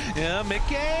Shadow Fiend.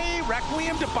 Mickey,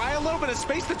 Requiem to buy a little bit of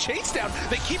space to chase down.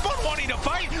 They keep on wanting to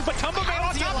fight, but Tumba Man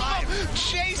on top of him.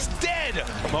 Chase dead.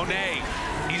 Monet,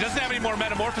 he doesn't have any more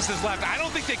Metamorphoses left. I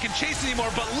don't think they can chase anymore,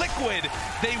 but Liquid,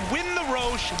 they win the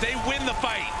Roche, they win the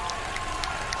fight.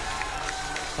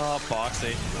 Oh,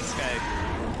 Boxy. This guy,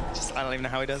 just, I don't even know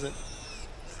how he does it.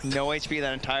 No HP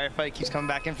that entire fight, keeps coming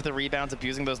back in for the rebounds,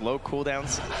 abusing those low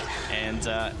cooldowns. And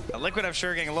Liquid, I'm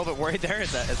sure, getting a little bit worried there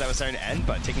as that was starting to end,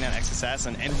 but taking down XSS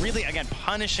and really, again,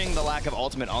 punishing the lack of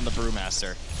ultimate on the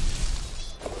Brewmaster.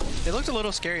 It looked a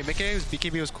little scary. Mickey's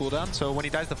BKB was cooldown, so when he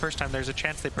dies the first time, there's a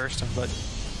chance they burst him, but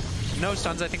no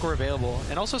stuns I think were available.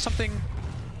 And also something...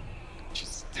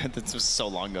 Jeez, this was so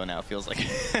long ago now, it feels like,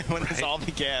 when this all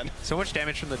began. So much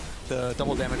damage from the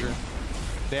double damager.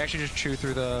 They actually just chew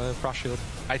through the Frost Shield.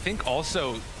 I think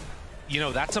also, you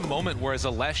know, that's a moment where as a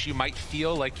Lesh, you might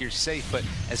feel like you're safe, but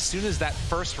as soon as that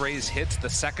first raise hits, the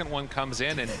second one comes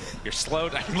in and you're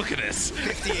slowed. I mean, look at this.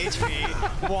 50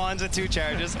 HP, wands with 2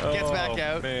 charges, gets back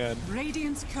out. Man.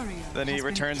 Radiant's courier Then he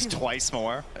returns twice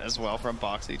more as well from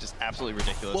Boxy. Just absolutely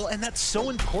ridiculous. Well, and that's so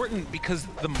important because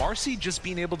the Marcy just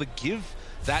being able to give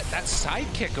that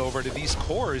sidekick over to these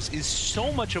cores is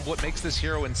so much of what makes this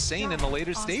hero insane in the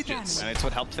later stages. And it's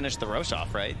what helped finish the Roche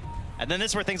off, right? And then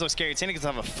this is where things look scary. Tina gets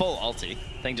to have a full ulti.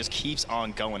 Thing just keeps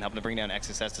on going, helping to bring down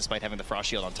XSS despite having the Frost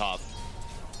Shield on top.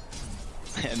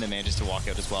 And then manages to walk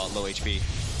out as well at low HP.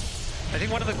 I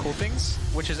think one of the cool things,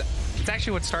 which is, it's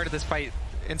actually what started this fight,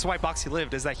 and it's why Boxy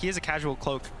lived, is that he is a casual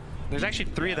cloak. There's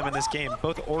actually 3 of them in this game.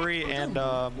 Both Ori and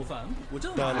the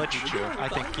Lich, I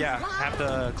think, yeah, have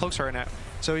the cloaks right now.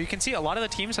 So you can see a lot of the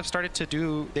teams have started to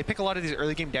do, they pick a lot of these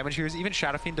early game damage heroes. Even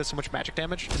Shadow Fiend does so much magic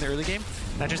damage in the early game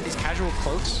that just these casual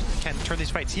cloaks can turn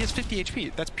these fights. He has 50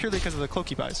 HP. That's purely because of the cloak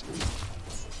he buys.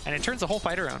 And it turns the whole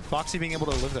fight around. Boxy being able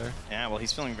to live there. Yeah, well,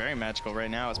 he's feeling very magical right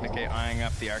now as Mickey eyeing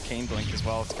up the Arcane Blink as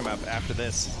well. It's come up after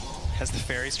this. Has the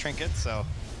Fairies Trinket, so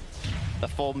the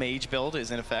full mage build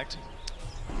is in effect.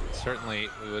 Certainly,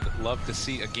 we would love to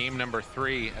see a game number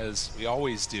 3, as we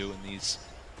always do in these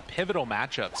pivotal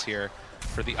matchups here.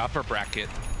 for the upper bracket.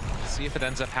 See if it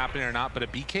ends up happening or not, but a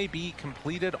BKB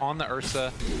completed on the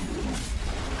Ursa.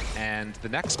 And the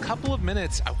next couple of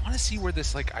minutes, I want to see where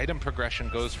this like item progression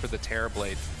goes for the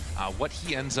Terrorblade. What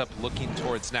he ends up looking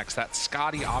towards next. That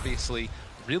Scotty, obviously,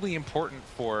 really important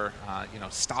for you know,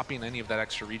 stopping any of that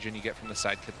extra regen you get from the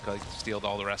sidekick, like steal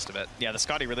all the rest of it. Yeah, the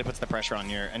Scotty really puts the pressure on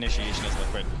your initiation as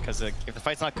Liquid, because if the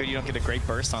fight's not good, you don't get a great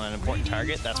burst on an important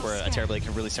target. That's where a Terrorblade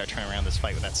can really start turning around this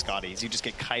fight with that Scotty. You just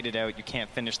get kited out, you can't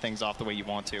finish things off the way you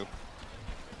want to.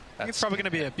 I think it's probably going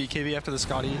to be a BKB after the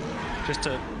Scotty, just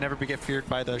to never get feared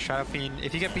by the Shadow Fiend.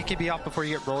 If you get BKB off before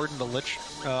you get roared and the Lich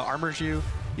armors you,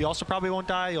 you also probably won't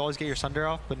die. You always get your Sunder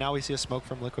off, but now we see a smoke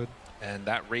from Liquid. And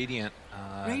that Radiant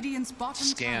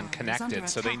scan connected,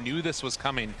 so they knew this was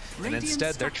coming, and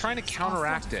instead they're trying to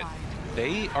counteract it.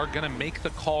 They are going to make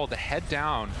the call to head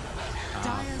down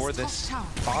for this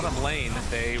bottom lane.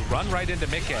 They run right into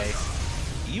Mickey.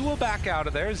 He will back out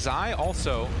of there. Zai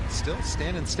also still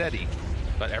standing steady,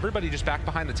 but everybody just back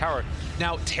behind the tower.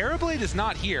 Now, Terrorblade is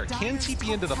not here. Can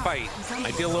TP into the fight.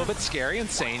 Might be a little bit scary.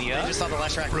 Insania. They just saw the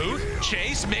Leshrac. Root,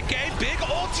 chase, Mickey, big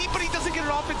ulti, but he doesn't get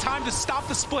it off in time to stop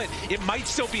the split. It might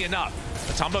still be enough.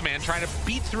 Matumba Man trying to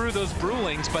beat through those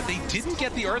Brewlings, but they didn't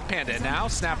get the Earth Panda. Now,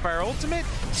 Snapfire Ultimate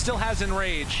still has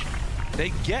Enrage.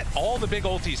 They get all the big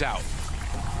ultis out.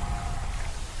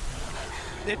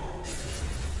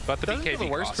 But the BKB the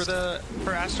worst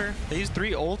for Aster. They used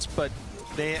 3 ults, but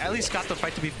they at least got the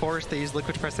fight to be forced. They used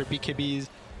Liquid to press their BKBs.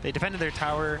 They defended their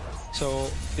tower, so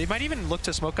they might even look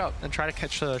to smoke out and try to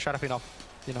catch the Shadow Fiend off,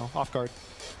 you know, off guard.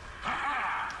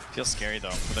 Feels scary though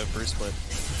without Bruce Split.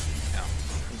 Yeah,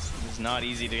 it's not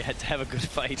easy to have a good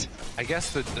fight. I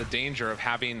guess the danger of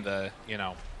having the, you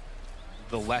know,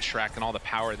 the Leshrac and all the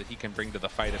power that he can bring to the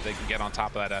fight, if they can get on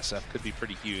top of that SF, could be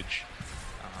pretty huge.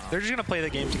 They're just going to play the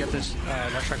game to get this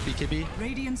Leshrac BKB.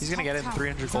 He's going to get it in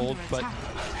 300 gold, but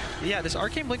yeah, this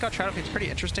Arcane Blink on Shadow Fiend is pretty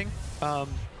interesting.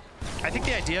 I think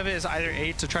the idea of it is either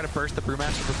A, to try to burst the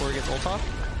Brewmaster before he gets ult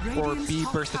off, or B,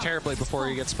 burst the Terrorblade before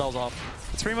he gets spells off.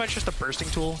 It's pretty much just a bursting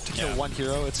tool to kill one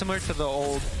hero. It's similar to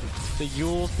the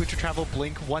Yule, Future Travel,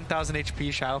 Blink, 1000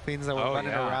 HP Shadow Fiends that were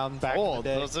running around back in the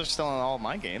day. Those are still in all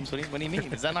my games. What do you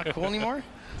mean? Is that not cool anymore?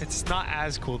 It's not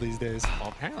as cool these days. Well,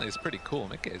 apparently it's pretty cool.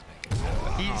 Mickey's making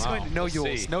it. He's going to no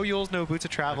Yules. No Yules, no Boots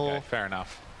of Travel. Okay, fair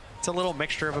enough. It's a little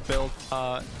mixture of a build.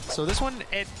 So this one,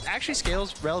 it actually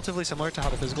scales relatively similar to how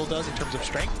the physical does in terms of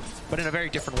strength, but in a very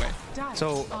different way.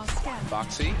 So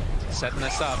Foxy setting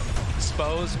this up.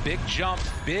 Expose, big jump,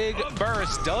 big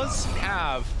burst. Does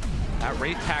have that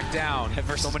Wraith Pack down.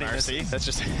 For so many misses. That's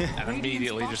just and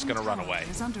immediately just going to run away.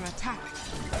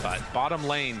 But bottom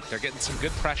lane, they're getting some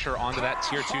good pressure onto that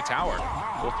tier 2 tower.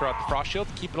 We'll throw out the Frost Shield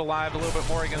to keep it alive a little bit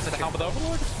more against the Helm of the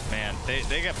Overlord. Man,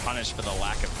 they get punished for the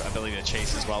lack of ability to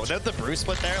chase as well. Without the Bruce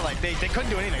Split there, like they couldn't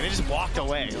do anything. They just walked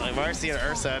away. Like Marcy and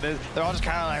Ursa, they're all just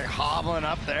kind of like hobbling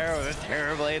up there with this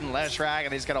Terrorblade and Leshrac,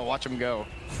 and they just got to watch them go.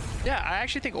 Yeah, I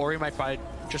actually think Ori might buy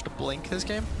just a Blink this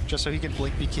game, just so he can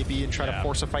Blink BKB and try to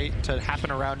force a fight to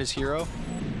happen around his hero.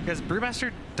 Because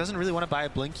Brewmaster doesn't really want to buy a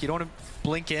Blink. You don't want to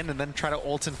blink in and then try to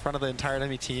ult in front of the entire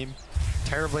enemy team.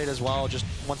 Terrorblade as well just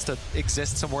wants to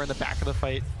exist somewhere in the back of the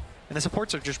fight. And the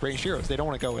supports are just ranged heroes. They don't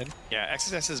want to go in. Yeah,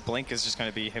 XSS's Blink is just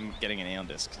going to be him getting an Aeon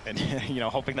Disc. And, you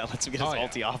know, hoping that lets him get his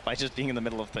ulti off by just being in the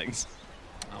middle of things.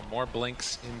 More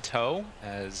Blinks in tow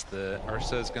as the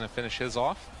Ursa is going to finish his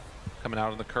off. Coming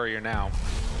out on the Courier now.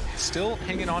 Still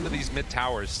hanging on to these mid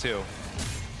towers, too.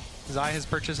 Zai has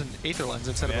purchased an Aether Lens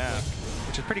instead of a Blink,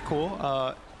 which is pretty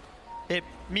cool. It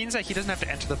means that he doesn't have to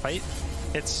enter the fight.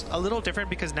 It's a little different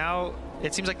because now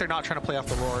it seems like they're not trying to play off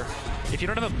the roar. If you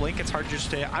don't have a Blink, it's hard to just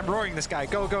say, I'm roaring this guy,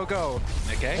 go, go, go.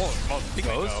 Okay,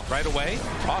 goes right away.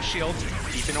 Frost Shield,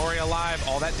 keeping Ori alive.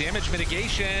 All that damage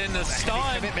mitigation. The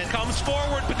stun comes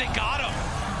forward, but they got him.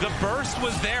 The burst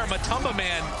was there. Matumba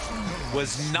Man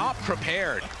was not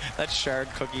prepared. That Shard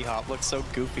Cookie Hop looks so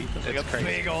goofy. Like a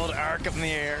big old arc up in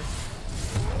the air.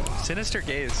 Sinister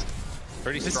Gaze.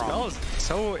 Pretty This strong. spell is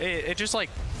so, it just like,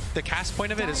 the cast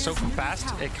point of it is so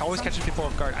fast, it always catches people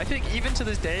off guard. I think even to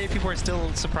this day, people are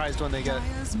still surprised when they get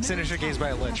Sinister Gaze by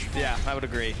a Lich. Yeah, I would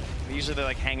agree. Usually they're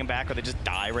like hanging back or they just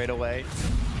die right away.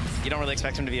 You don't really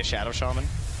expect him to be a Shadow Shaman.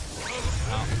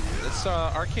 This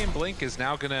Arcane Blink is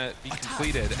now going to be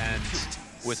completed, and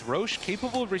with Roche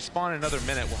capable of respawning another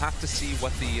minute, we'll have to see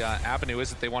what the avenue is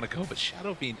that they want to go. But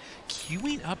Shadow Fiend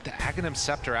queuing up the Aghanim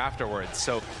Scepter afterwards,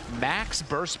 so max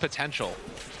burst potential.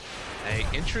 An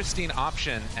interesting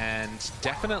option, and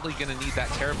definitely going to need that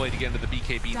Terrorblade to get into the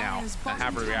BKB now and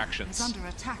have reactions.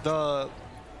 The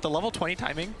level 20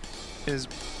 timing is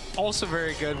also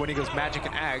very good when he goes Magic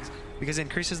and Ags. because it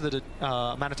increases the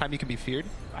amount of time you can be feared,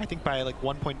 I think by like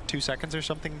 1.2 seconds or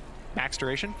something, max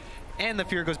duration. And the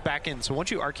fear goes back in. So once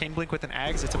you Arcane Blink with an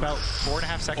Ags, it's about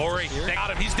 4.5 seconds. Ori, they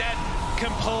got him. He's dead.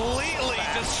 Completely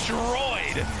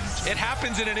destroyed. It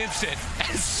happens in an instant.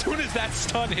 As soon as that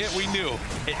stun hit, we knew.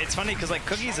 It's funny because like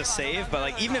Cookie's a save, but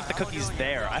like even if the Cookie's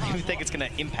there, I don't even think it's gonna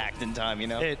impact in time. You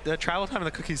know, the travel time of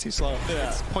the Cookie's too slow. Yeah.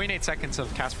 It's 0.8 seconds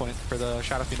of cast point for the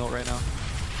Shadow Fiend ult right now.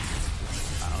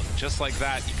 Just like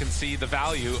that, you can see the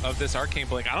value of this Arcane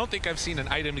Blink. I don't think I've seen an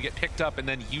item to get picked up and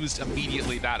then used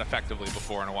immediately that effectively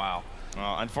before in a while.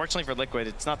 Well, unfortunately for Liquid,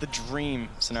 it's not the dream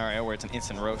scenario where it's an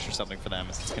instant roast or something for them.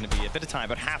 It's going to be a bit of time,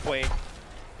 but halfway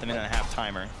the minute and a half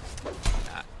timer.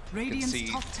 You can see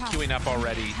queuing up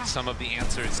already some of the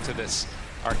answers to this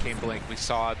Arcane Blink. We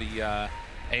saw the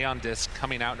Aeon Disc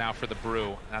coming out now for the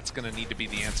Brew. That's going to need to be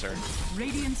the answer.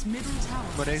 Radiant's middle tower.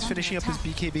 But he's finishing up his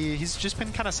BKB. He's just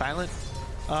been kind of silent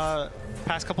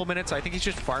past couple minutes. I think he's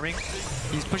just farming.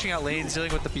 He's pushing out lanes,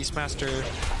 dealing with the Beastmaster.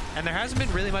 And there hasn't been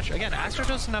really much. Again, Aster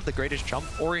doesn't have the greatest jump.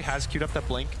 Ori has queued up that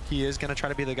Blink. He is going to try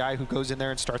to be the guy who goes in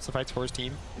there and starts the fights for his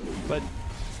team. But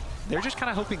they're just kind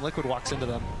of hoping Liquid walks into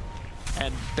them.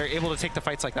 And they're able to take the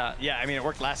fights like that. Yeah, I mean, it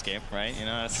worked last game, right? You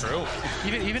know, that's true.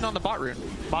 Even on the bot rune.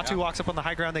 Batu walks up on the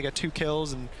high ground, they get 2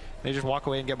 kills, and they just walk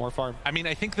away and get more farm. I mean,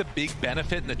 I think the big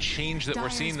benefit and the change that we're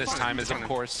seeing this time is, of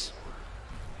course...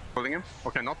 Holding him?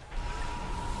 Okay, not.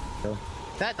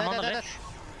 Dead.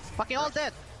 Fucking all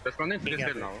dead. Let's run into this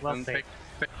hill now. And take.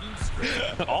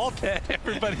 All dead.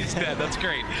 Everybody's dead. That's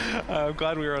great. I'm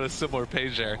glad we were on a similar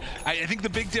page there. I think the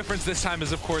big difference this time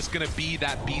is, of course, going to be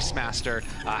that Beastmaster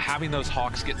having those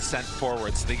Hawks get sent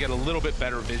forward, so they get a little bit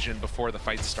better vision before the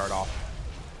fights start off.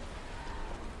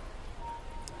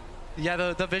 Yeah,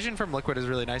 the vision from Liquid is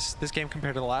really nice this game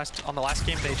compared to the last. On the last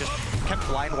game, they just kept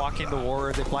blind walking the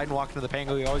War. They blind walk into the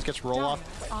Pango. He always gets roll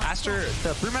off. Aster, the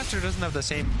Brewmaster doesn't have the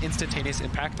same instantaneous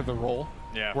impact of the roll.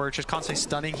 Yeah. Where it's just constantly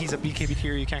stunning. He's a BKB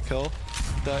tier you can't kill.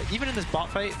 Even in this bot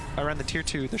fight around the tier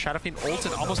 2, the Shadow Fiend ults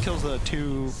and almost kills the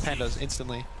 2 pandas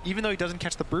instantly. Even though he doesn't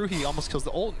catch the Brew, he almost kills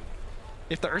the ult.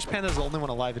 If the Ursa Panda is the only one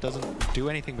alive, it doesn't do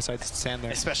anything besides stand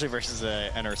there. Especially versus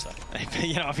an Ursa.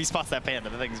 You know, if he spots that Panda,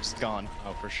 the thing's just gone.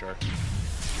 Oh, for sure.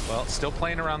 Well, still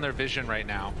playing around their vision right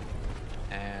now.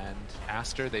 And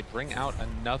Aster, they bring out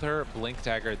another Blink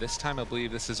Dagger. This time, I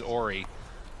believe this is Ori.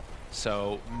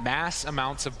 So mass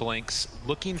amounts of blinks,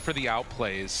 looking for the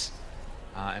outplays.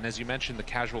 And as you mentioned, the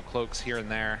casual cloaks here and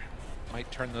there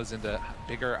might turn those into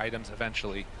bigger items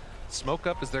eventually. Smoke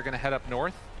up as they're going to head up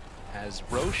north. As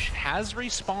Roche has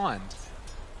respawned,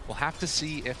 we'll have to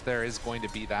see if there is going to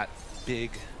be that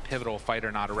big pivotal fight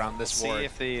or not around this war. See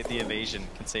if the evasion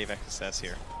can save XSS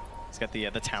here. He's got the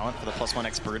talent for the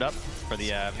 +1x brood up for the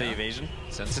evasion.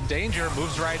 Sensing danger,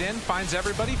 moves right in, finds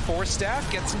everybody. 4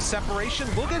 staff, gets some separation.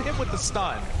 Look at him with the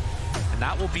stun. And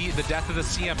that will be the death of the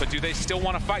CM, but do they still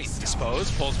want to fight? Dispose,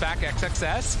 pulls back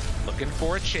XXS, looking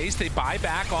for a chase. They buy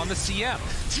back on the CM.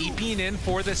 TPing in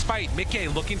for this fight. Mickey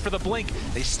looking for the blink.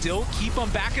 They still keep them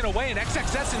backing away, and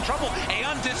XXS in trouble.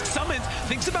 Aeon Disc summons,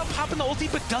 thinks about popping the ulti,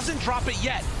 but doesn't drop it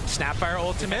yet. Snapfire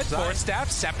ultimate, 4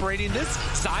 staff, separating this.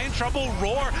 Zai in trouble,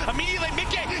 roar. Immediately,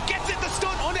 Mickey gets it, the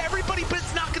stun onto everybody, but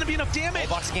it's not going to be enough damage.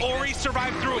 Ori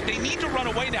survived through it. They need to run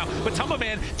away now, but Tumba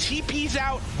Man TP's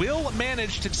out, will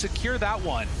manage to secure that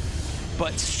one,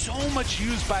 but so much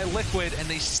used by Liquid, and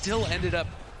they still ended up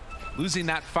losing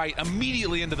that fight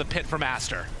immediately into the pit from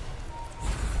Aster.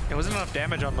 It wasn't enough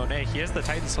damage on Monet. He has the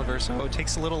Titan Sliver, so it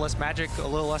takes a little less magic, a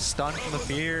little less stun from the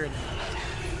fear. And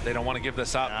they don't want to give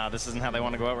this up. This isn't how they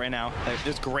want to go out right now.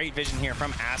 There's great vision here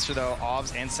from Aster, though.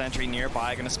 Ovs and Sentry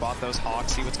nearby, going to spot those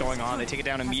Hawks, see what's going on. They take it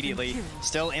down immediately.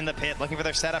 Still in the pit, looking for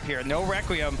their setup here. No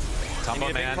Requiem.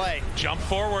 Tumba Man, jump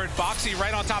forward. Boxy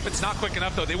right on top. It's not quick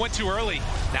enough, though. They went too early.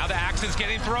 Now the axe is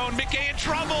getting thrown. Mickey in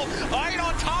trouble. Right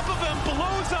on top of him.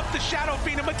 Blows up the Shadow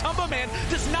Fiend. And Tumba Man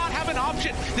does not have an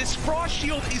option. This Frost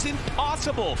Shield is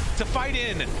impossible to fight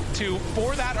in to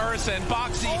for that Ursa. And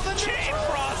Boxy, Chain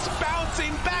Frost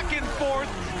bouncing back and forth,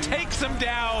 takes him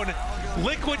down.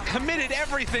 Liquid committed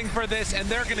everything for this, and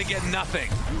they're going to get nothing.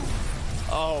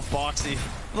 Oh, Boxy.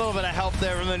 A little bit of help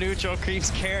there from the neutral creeps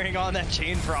carrying on that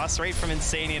Chain Frost right from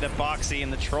Insania to Boxy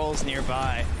and the trolls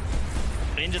nearby.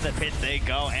 Into the pit they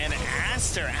go, and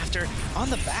Aster, after on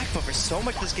the back foot for so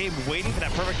much this game, waiting for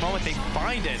that perfect moment, they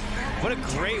find it. What a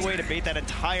great way to bait that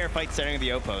entire fight staring at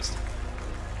the outpost.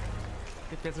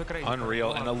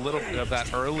 Unreal, and a little bit of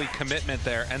that early commitment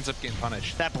there ends up getting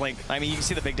punished. That blink, I mean, you can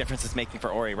see the big difference it's making for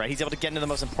Ori, right? He's able to get into the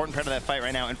most important part of that fight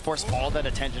right now and force all that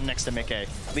attention next to Mickey.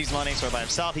 Leaves Monet sort of by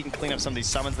himself. He can clean up some of these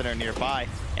summons that are nearby,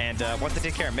 and once they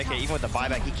take care of Mickey, even with the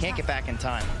buyback, he can't get back in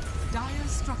time. Dire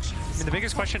structures. I mean, the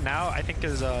biggest question now, I think,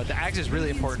 is the Ags is really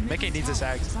important. Mickey needs this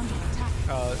Ags.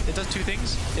 It does two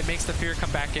things. It makes the fear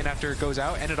come back in after it goes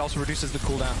out, and it also reduces the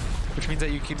cooldown, which means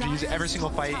that you can use every single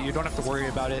fight. You don't have to worry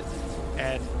about it.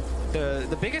 And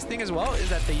the biggest thing as well is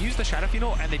that they use the Shadow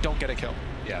Funeral and they don't get a kill.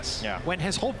 Yes. Yeah. When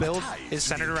his whole build is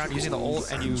centered around using the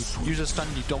ult and you use a stun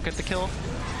and you don't get the kill,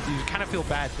 you kind of feel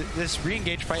bad. This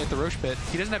re-engage fight at the Roche pit,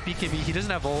 he doesn't have BKB, he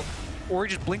doesn't have ult, or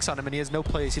he just blinks on him and he has no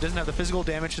place. He doesn't have the physical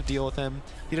damage to deal with him.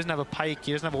 He doesn't have a pike.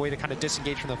 He doesn't have a way to kind of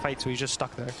disengage from the fight, so he's just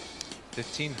stuck there.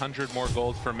 1,500 more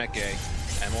gold for Mickey,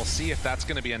 and we'll see if that's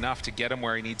going to be enough to get him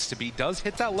where he needs to be. Does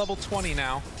hit that level 20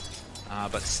 now,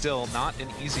 but still not an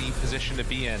easy position to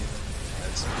be in.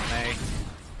 As May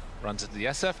runs into the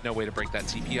SF, no way to break that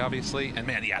TP, obviously. And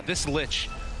man, yeah, this Lich,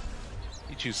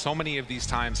 you choose so many of these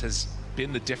times, has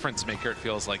been the difference maker, it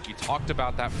feels like. You talked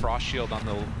about that Frost Shield on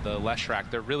the Leshrac.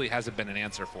 There really hasn't been an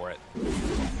answer for it.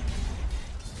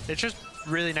 It's just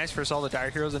really nice versus all the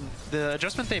Dire heroes, and the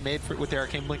adjustment they made with the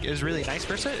Arcane Blink is really nice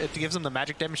versus it. It gives them the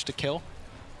magic damage to kill,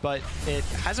 but it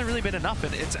hasn't really been enough,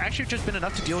 and it's actually just been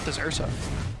enough to deal with this Ursa.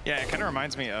 Yeah, it kind of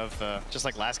reminds me of just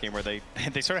like last game where they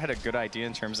sort of had a good idea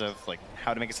in terms of like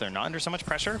how to make it so they're not under so much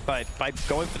pressure, but by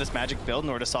going for this magic build in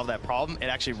order to solve that problem, it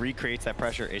actually recreates that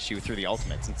pressure issue through the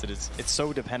ultimate, since it's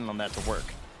so dependent on that to work.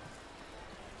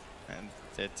 And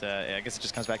I guess it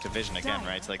just comes back to vision again,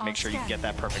 right? So like make sure you get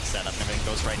that perfect setup and everything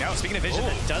goes right. Now, speaking of vision,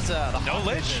 it does the no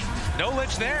Lich. No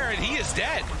Lich there, and he is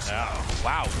dead. Oh,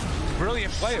 wow.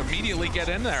 Brilliant play. Immediately get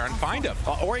in there and find him.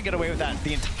 Ori got away with that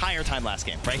the entire time last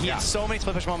game, right? He had so many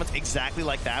split push moments exactly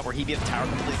like that where he beat the tower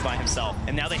completely by himself,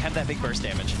 and now they have that big burst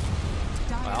damage.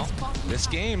 Well, this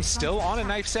game still on a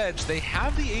knife's edge. They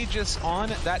have the Aegis on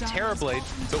that Terrorblade,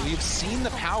 but we've seen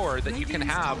the power that you can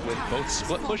have with both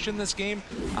split push in this game,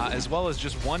 as well as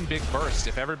just one big burst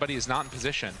if everybody is not in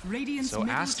position. So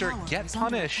Aster get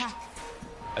punished.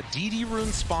 A DD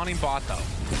rune spawning bot though.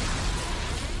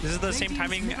 This is the same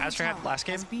timing Aster had last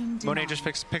game. Monet just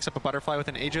picks up a butterfly with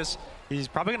an Aegis. He's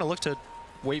probably going to look to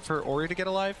wait for Ori to get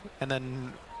alive and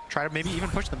then try to maybe even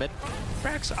push the mid.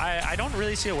 Rax, I don't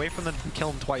really see a way from them to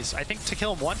kill him twice. I think to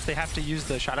kill him once, they have to use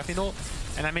the Shadow Fiend,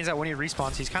 and that means that when he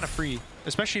respawns, he's kind of free,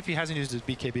 especially if he hasn't used his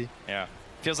BKB. Yeah.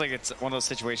 Feels like it's one of those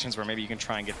situations where maybe you can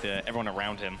try and get everyone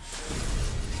around him.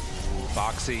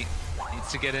 Boxy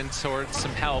needs to get in towards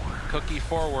some help. Cookie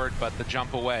forward, but the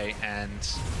jump away. And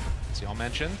as y'all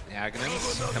mentioned, the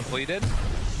Aghanim's completed.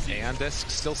 And Disc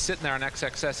still sitting there on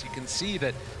XXS. You can see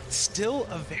that still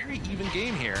a very even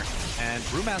game here. And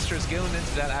Brewmaster is going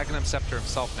into that Aghanim Scepter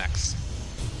himself next.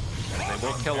 And they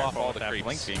will kill off all the creeps.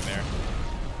 Blink being there.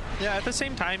 Yeah, at the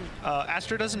same time,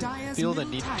 Aster doesn't feel the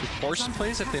need to force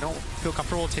plays if they don't feel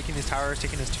comfortable taking these towers,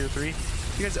 taking this tier 3.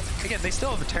 Because, again, they still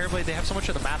have a Terrorblade. They have so much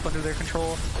of the map under their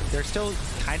control. They're still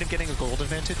kind of getting a gold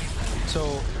advantage.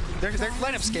 So their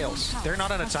lineup scales. They're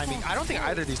not on a timing. I don't think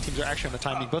either of these teams are actually on a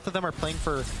timing. Both of them are playing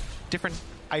for different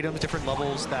items, different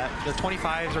levels. That the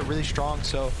 25s are really strong.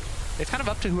 So it's kind of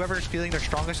up to whoever's feeling their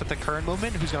strongest at the current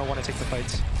moment who's going to want to take the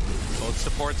fights. Both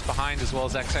supports behind as well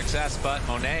as XXS, but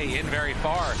Monet in very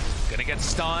far. Gonna get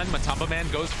stunned. Matumba Man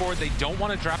goes forward. They don't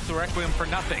want to drop the Requiem for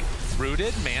nothing.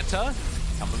 Rooted, Manta.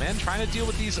 Matumba Man trying to deal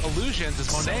with these illusions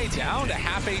as Monet down to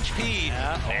half HP.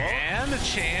 And a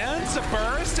chance, a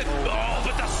burst, and oh,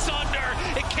 but the Sunder!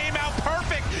 It came out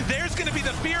perfect. There's gonna be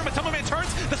the fear. Matumba Man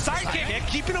turns the sidekick,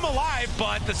 keeping him alive,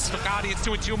 but the Spaghetti is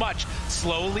doing too much.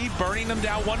 Slowly burning them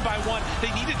down one by one.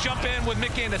 They need to jump in with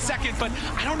Mickey in a second, but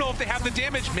I don't know if they have the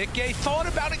damage. Mickey thought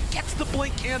about it, gets the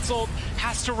blink canceled,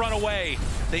 has to run away.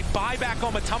 They buy back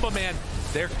on Matumba Man.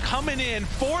 They're coming in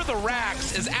for the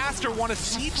racks as Aster want to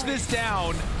siege this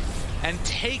down and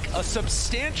take a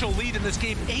substantial lead in this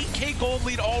game. 8K gold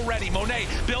lead already. Monet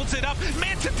builds it up.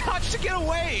 Manta touch to get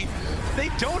away. They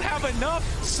don't have enough.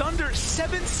 Sunder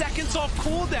 7 seconds off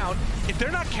cooldown. If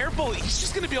they're not careful, he's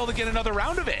just going to be able to get another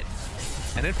round of it.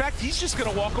 And in fact, he's just going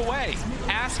to walk away.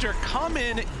 Aster, come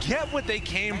in, get what they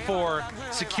came for,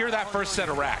 secure that first set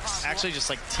of racks. Actually just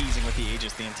like teasing with the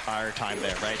Aegis the entire time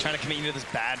there, right? Trying to commit you to this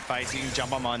bad fight so you can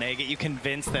jump on Monet, get you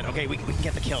convinced that, okay, we can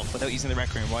get the kill without using the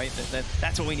Requiem, right?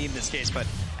 That's what we need in this case. But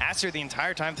Aster, the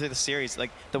entire time through the series,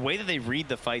 like the way that they read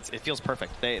the fights, it feels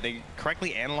perfect. They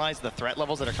correctly analyze the threat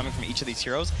levels that are coming from each of these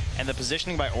heroes and the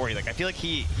positioning by Ori. Like I feel like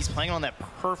he's playing on that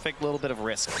perfect little bit of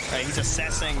risk, right? He's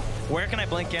assessing where can I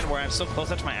blink in where I'm so close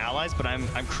to my allies, but I'm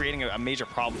creating a major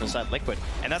problem inside Liquid.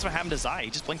 And that's what happened to Zai. He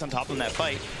just blinked on top of him in that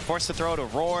fight, forced to throw out a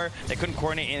roar. They couldn't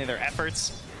coordinate any of their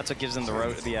efforts. That's what gives them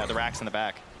the racks in the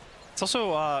back. It's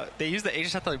also, they use the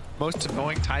Aegis at the most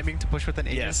annoying timing to push with an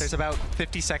Aegis. Yes. There's about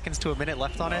 50 seconds to a minute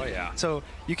left on it. Oh, yeah. So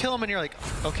you kill him and you're like,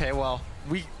 okay, well,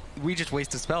 we we just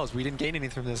wasted spells. We didn't gain anything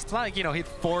from this. It's not like, you know, he had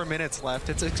 4 minutes left.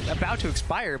 It's about to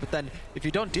expire, but then if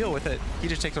you don't deal with it, he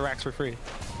just takes the racks for free.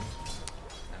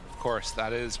 Of course,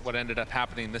 that is what ended up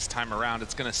happening this time around.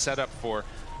 It's going to set up for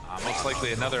most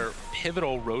likely another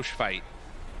pivotal Roche fight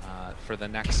for the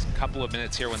next couple of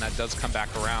minutes here when that does come back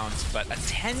around. But a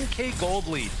 10K gold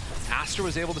lead. Aster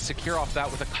was able to secure off that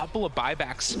with a couple of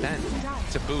buybacks spent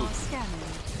to boot.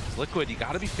 Liquid, you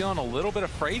got to be feeling a little bit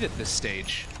afraid at this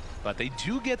stage. But they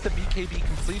do get the BKB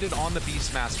completed on the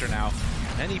Beastmaster now.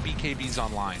 Many BKBs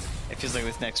online. It feels like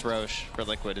this next Roche for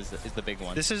Liquid is the big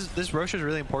one. This Roche is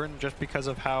really important just because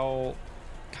of how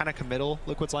kind of committal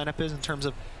Liquid's lineup is in terms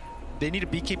of they need a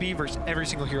BKB versus every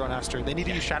single hero on Aster. They need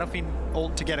to use Shadow Fiend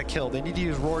ult to get a kill. They need to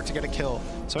use Roar to get a kill.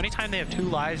 So anytime they have 2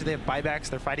 lives, they have buybacks,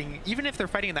 they're fighting, even if they're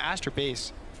fighting in the Aster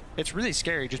base, it's really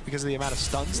scary just because of the amount of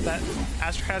stuns that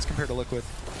Aster has compared to Liquid.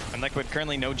 And Liquid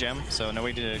currently no gem, so no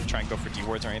way to try and go for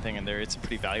D-wards or anything, and it's a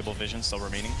pretty valuable vision still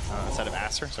remaining outside of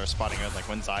Aster. So we're spotting out like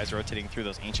when Zai's rotating through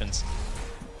those Ancients.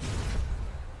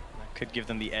 That could give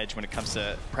them the edge when it comes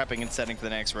to prepping and setting for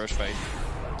the next Roche fight.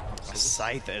 A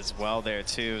Scythe as well there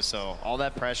too, so all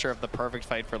that pressure of the perfect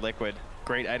fight for Liquid.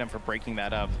 Great item for breaking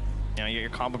that up. You know, your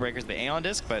combo breaker's the Aeon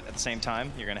Disc, but at the same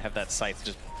time, you're going to have that Scythe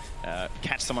just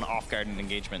catch someone off guard in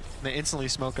engagement. They instantly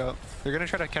smoke out. They're going to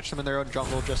try to catch them in their own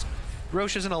jungle. Just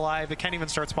Roche isn't alive. It can't even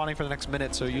start spawning for the next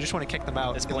minute, so you just want to kick them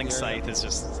out. This Blink Scythe is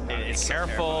just... It's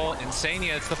careful.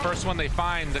 Insania, it's the first one they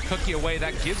find. The cookie away,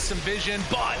 that gives some vision,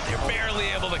 but they're barely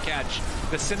able to catch.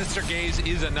 The Sinister Gaze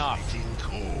is enough.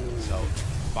 So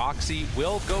Boxy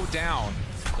will go down.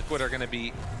 Liquid are going to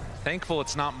be thankful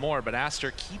it's not more, but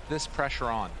Aster, keep this pressure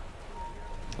on.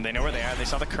 And they know where they are. They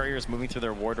saw the couriers moving through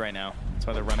their ward right now. That's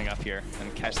why they're running up here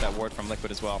and catch that ward from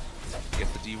Liquid as well.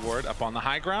 Get the D ward up on the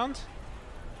high ground.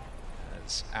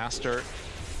 As Aster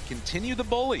continue the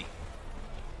bully.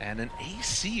 And an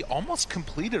AC almost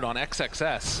completed on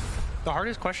XXS. The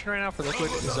hardest question right now for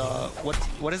Liquid is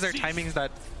what is their timings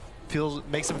that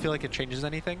makes them feel like it changes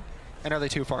anything? And are they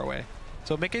too far away?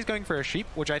 So Mickey's going for a Sheep,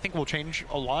 which I think will change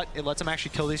a lot. It lets him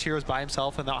actually kill these heroes by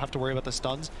himself and not have to worry about the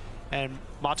stuns. And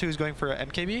Matu is going for a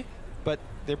MKB, but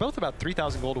they're both about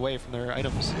 3,000 gold away from their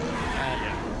items.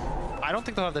 And I don't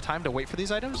think they'll have the time to wait for these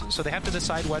items, so they have to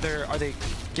decide whether are they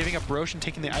giving up Roche and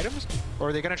taking the items, or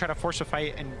are they going to try to force a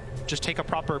fight and just take a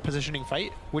proper positioning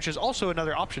fight, which is also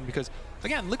another option because,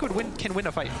 again, Liquid can win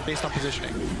a fight based on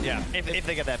positioning. Yeah, if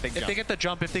they get that big jump. If they get the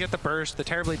jump, if they get the burst, the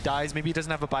Terrorblade dies, maybe he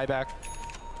doesn't have a buyback.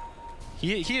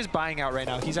 He is buying out right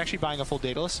now. He's actually buying a full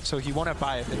Daedalus, so he won't have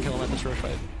buy if they kill him at this Roche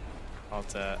fight. Well,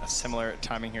 it's a similar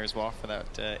timing here as well for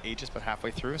that Aegis, but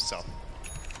halfway through, so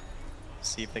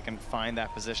see if they can find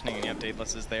that positioning, and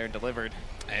Daedalus is there delivered.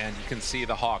 And you can see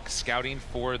the Hawk scouting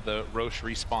for the Roche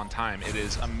respawn time. It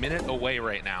is a minute away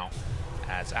right now.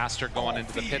 As Aster going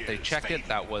into the pit, they check it.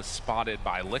 That was spotted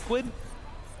by Liquid.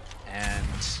 And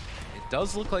it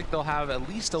does look like they'll have at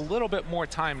least a little bit more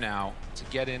time now to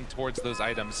get in towards those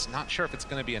items. Not sure if it's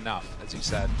going to be enough, as you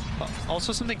said.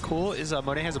 Also, something cool is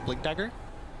Monet has a Blink Dagger.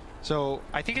 So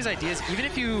I think his idea is even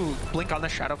if you blink on the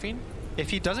Shadow Fiend,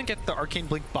 if he doesn't get the Arcane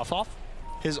Blink buff off,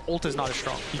 his ult is not as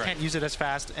strong. You can't use it as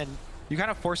fast, and you kind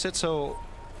of force it so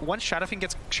once Shadow Fiend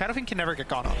can never get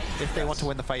gone off if they want to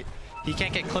win the fight. He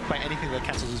can't get clipped by anything that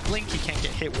cancels his blink. He can't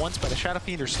get hit once by the Shadow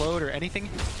Fiend or slowed or anything.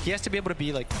 He has to be able to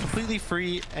be like completely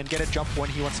free and get a jump when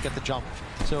he wants to get the jump.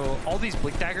 So all these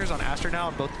Blink Daggers on Aster now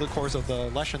and both the cores of the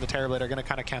Lesh and the Terrorblade are going to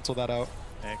kind of cancel that out.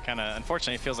 It kind of,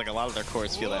 unfortunately, feels like a lot of their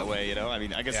cores feel that way, you know? I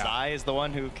mean, I guess Zai is the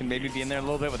one who can maybe be in there a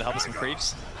little bit with the help of some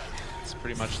creeps. It's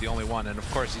pretty much the only one. And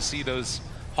of course, you see those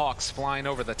Hawks flying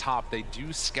over the top. They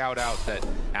do scout out that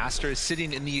Aster is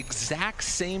sitting in the exact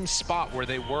same spot where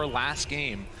they were last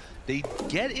game. They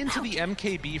get into the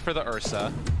MKB for the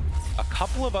Ursa. A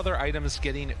couple of other items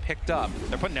getting picked up.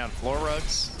 They're putting down floor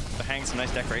rugs. They're hanging some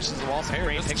nice decorations on the walls. Some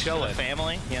great pictures of the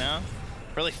family, you know?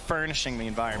 Really furnishing the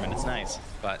environment. It's nice.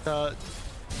 But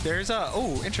there's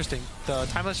oh, interesting. The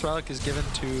Timeless Relic is given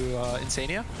to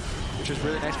Insania, which is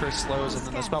really nice for his slows, and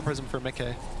then the Spell Prism for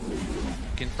Mickey.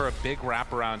 Looking for a big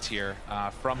wraparound here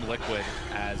from Liquid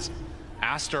as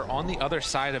Aster on the other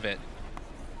side of it.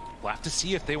 We'll have to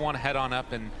see if they want to head on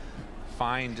up and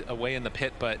find a way in the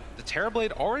pit, but the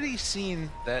Terrorblade already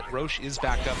seen that Roche is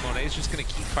back up. Monet's just going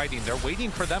to keep fighting. They're waiting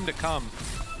for them to come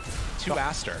to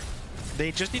Aster.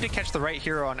 They just need to catch the right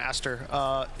hero on Aster.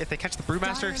 If they catch the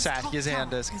Brewmaster, sad, he has a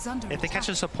hand disc. If they catch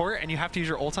a support and you have to use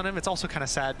your ult on him, it's also kind of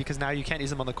sad because now you can't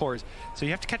use them on the cores. So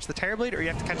you have to catch the Terrorblade or you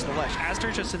have to catch the Lesh.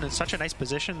 Aster's just in such a nice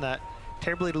position that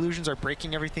Terrorblade illusions are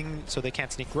breaking everything so they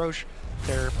can't sneak Roche.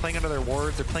 They're playing under their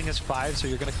wards, they're playing as 5, so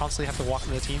you're going to constantly have to walk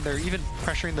into the team. They're even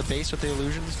pressuring the base with the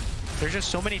illusions. there's just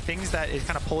so many things that is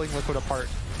kind of pulling Liquid apart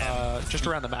just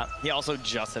around the map. He also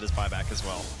just hit his buyback as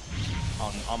well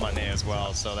on Monday as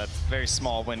well. So that very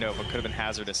small window, but could have been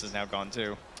hazardous, is now gone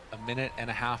too. A minute and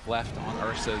a half left on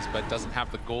Ursa's, but doesn't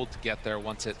have the gold to get there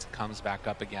once it comes back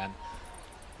up again.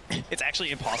 It's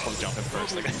actually impossible to jump in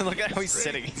first. Look at how he's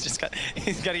sitting.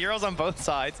 He's got heroes on both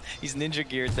sides. He's ninja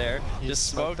geared there, just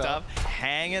smoked up,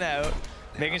 hanging out,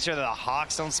 making sure that the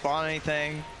Hawks don't spawn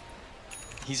anything.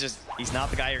 He's not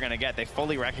the guy you're gonna get. They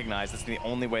fully recognize that's the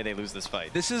only way they lose this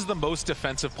fight. This is the most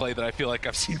defensive play that I feel like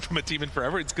I've seen from a team in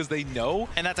forever. It's because they know,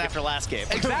 and that's after last game.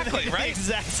 Exactly, right?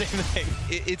 Exact same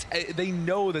thing. They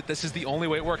know that this is the only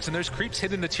way it works, and there's creeps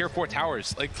hidden the tier 4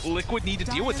 towers. Like, Liquid need to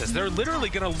deal with this. They're literally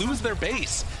gonna lose their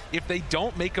base if they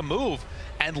don't make a move.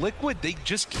 And Liquid, they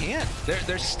just can't.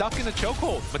 They're stuck in a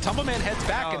chokehold. Matumba Man heads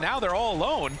back, and now they're all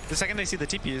alone. The second they see the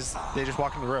TPs, they just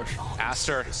walk into Roche.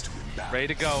 Aster, ready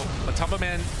to go. Matumba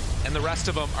Man and the rest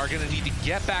of them are going to need to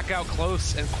get back out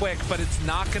close and quick, but it's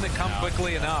not going to come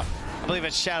quickly enough. I believe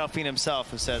it's Shadow Fiend himself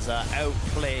who says,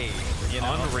 outplayed. You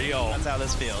know? Unreal. That's how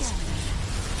this feels.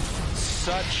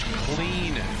 Such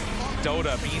clean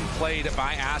Dota being played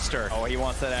by Aster. Oh, he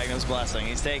wants that Agnes Blessing.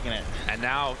 He's taking it. And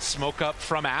now smoke up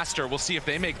from Aster. We'll see if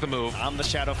they make the move. I'm the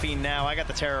Shadow Fiend now. I got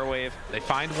the Terror Wave. They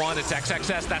find one. It's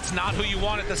XXS. That's not who you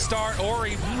want at the start.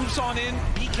 Ori moves on in.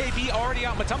 BKB already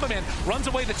out. Matumba Man runs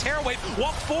away the Terror Wave.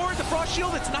 Walk forward. The Frost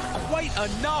Shield. It's not quite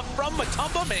enough from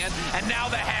Matumba Man. And now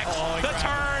the Hex. The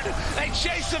turn. They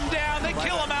chase him down. They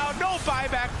kill him out. No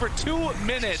buyback for 2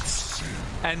 minutes.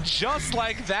 And just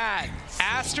like that,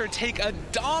 Aster take a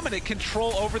dominant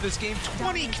control over this game.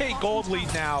 20k gold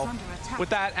lead now with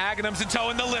that Aghanims in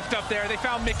tow and the lift up there. They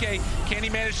found Mickey. Can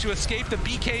he manage to escape? The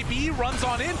BKB runs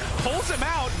on in, pulls him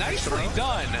out. Nicely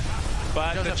done.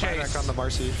 But the chase on the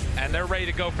Marcy. And they're ready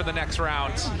to go for the next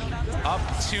round. Up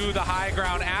to the high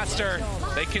ground. Aster,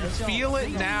 they can feel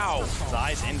it now. His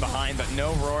eyes in behind, but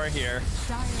no roar here.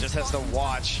 Just has to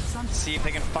watch, see if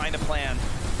they can find a plan.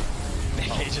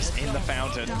 Mickey just in the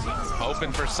fountain.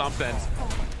 Hoping for something.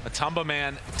 Matumba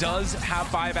Man does have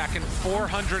buyback and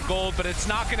 400 gold, but it's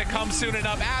not going to come soon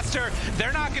enough. Aster,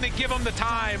 they're not going to give him the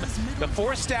time. The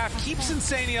 4 staff keeps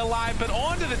Insania alive, but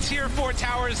on to the tier 4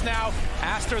 towers now.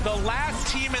 Aster, the last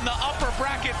team in the upper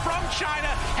bracket from China.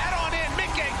 Head on in.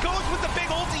 Mickey goes with the big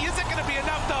ulti. Is it going to be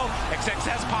enough, though?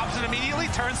 XXS pops it immediately,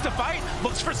 turns to fight,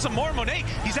 looks for some more. Monet,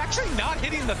 he's actually not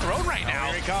hitting the throne right now.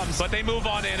 Here he comes. But they move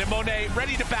on in, and Monet,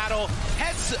 ready to battle,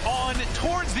 heads on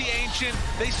towards the Ancient.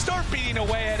 They start beating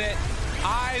away at it.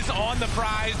 Eyes on the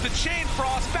prize. The Chain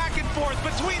Frost back and forth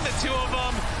between the two of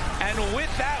them. And with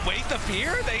that, wait the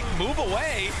fear, they move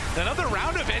away. Another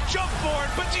round of it. Jump forward,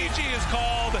 but GG is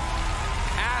called.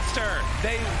 Aster,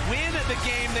 they win the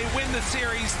game. They win the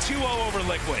series 2-0 over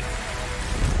Liquid.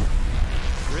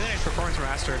 Really nice performance from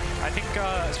Aster. I think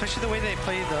especially the way they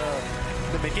play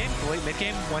the mid game, the late mid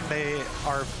game, when they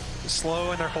are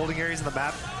slow in their holding areas in the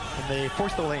map, and they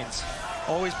force the lanes.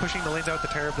 Always pushing the lanes out with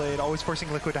the Terrorblade, always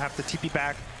forcing Liquid to have to TP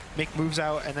back, make moves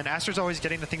out, and then Aster's always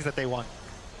getting the things that they want.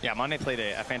 Yeah, Monday played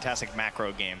a fantastic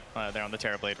macro game there on the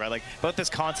Terrorblade, right? Like, both this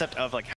concept of, like,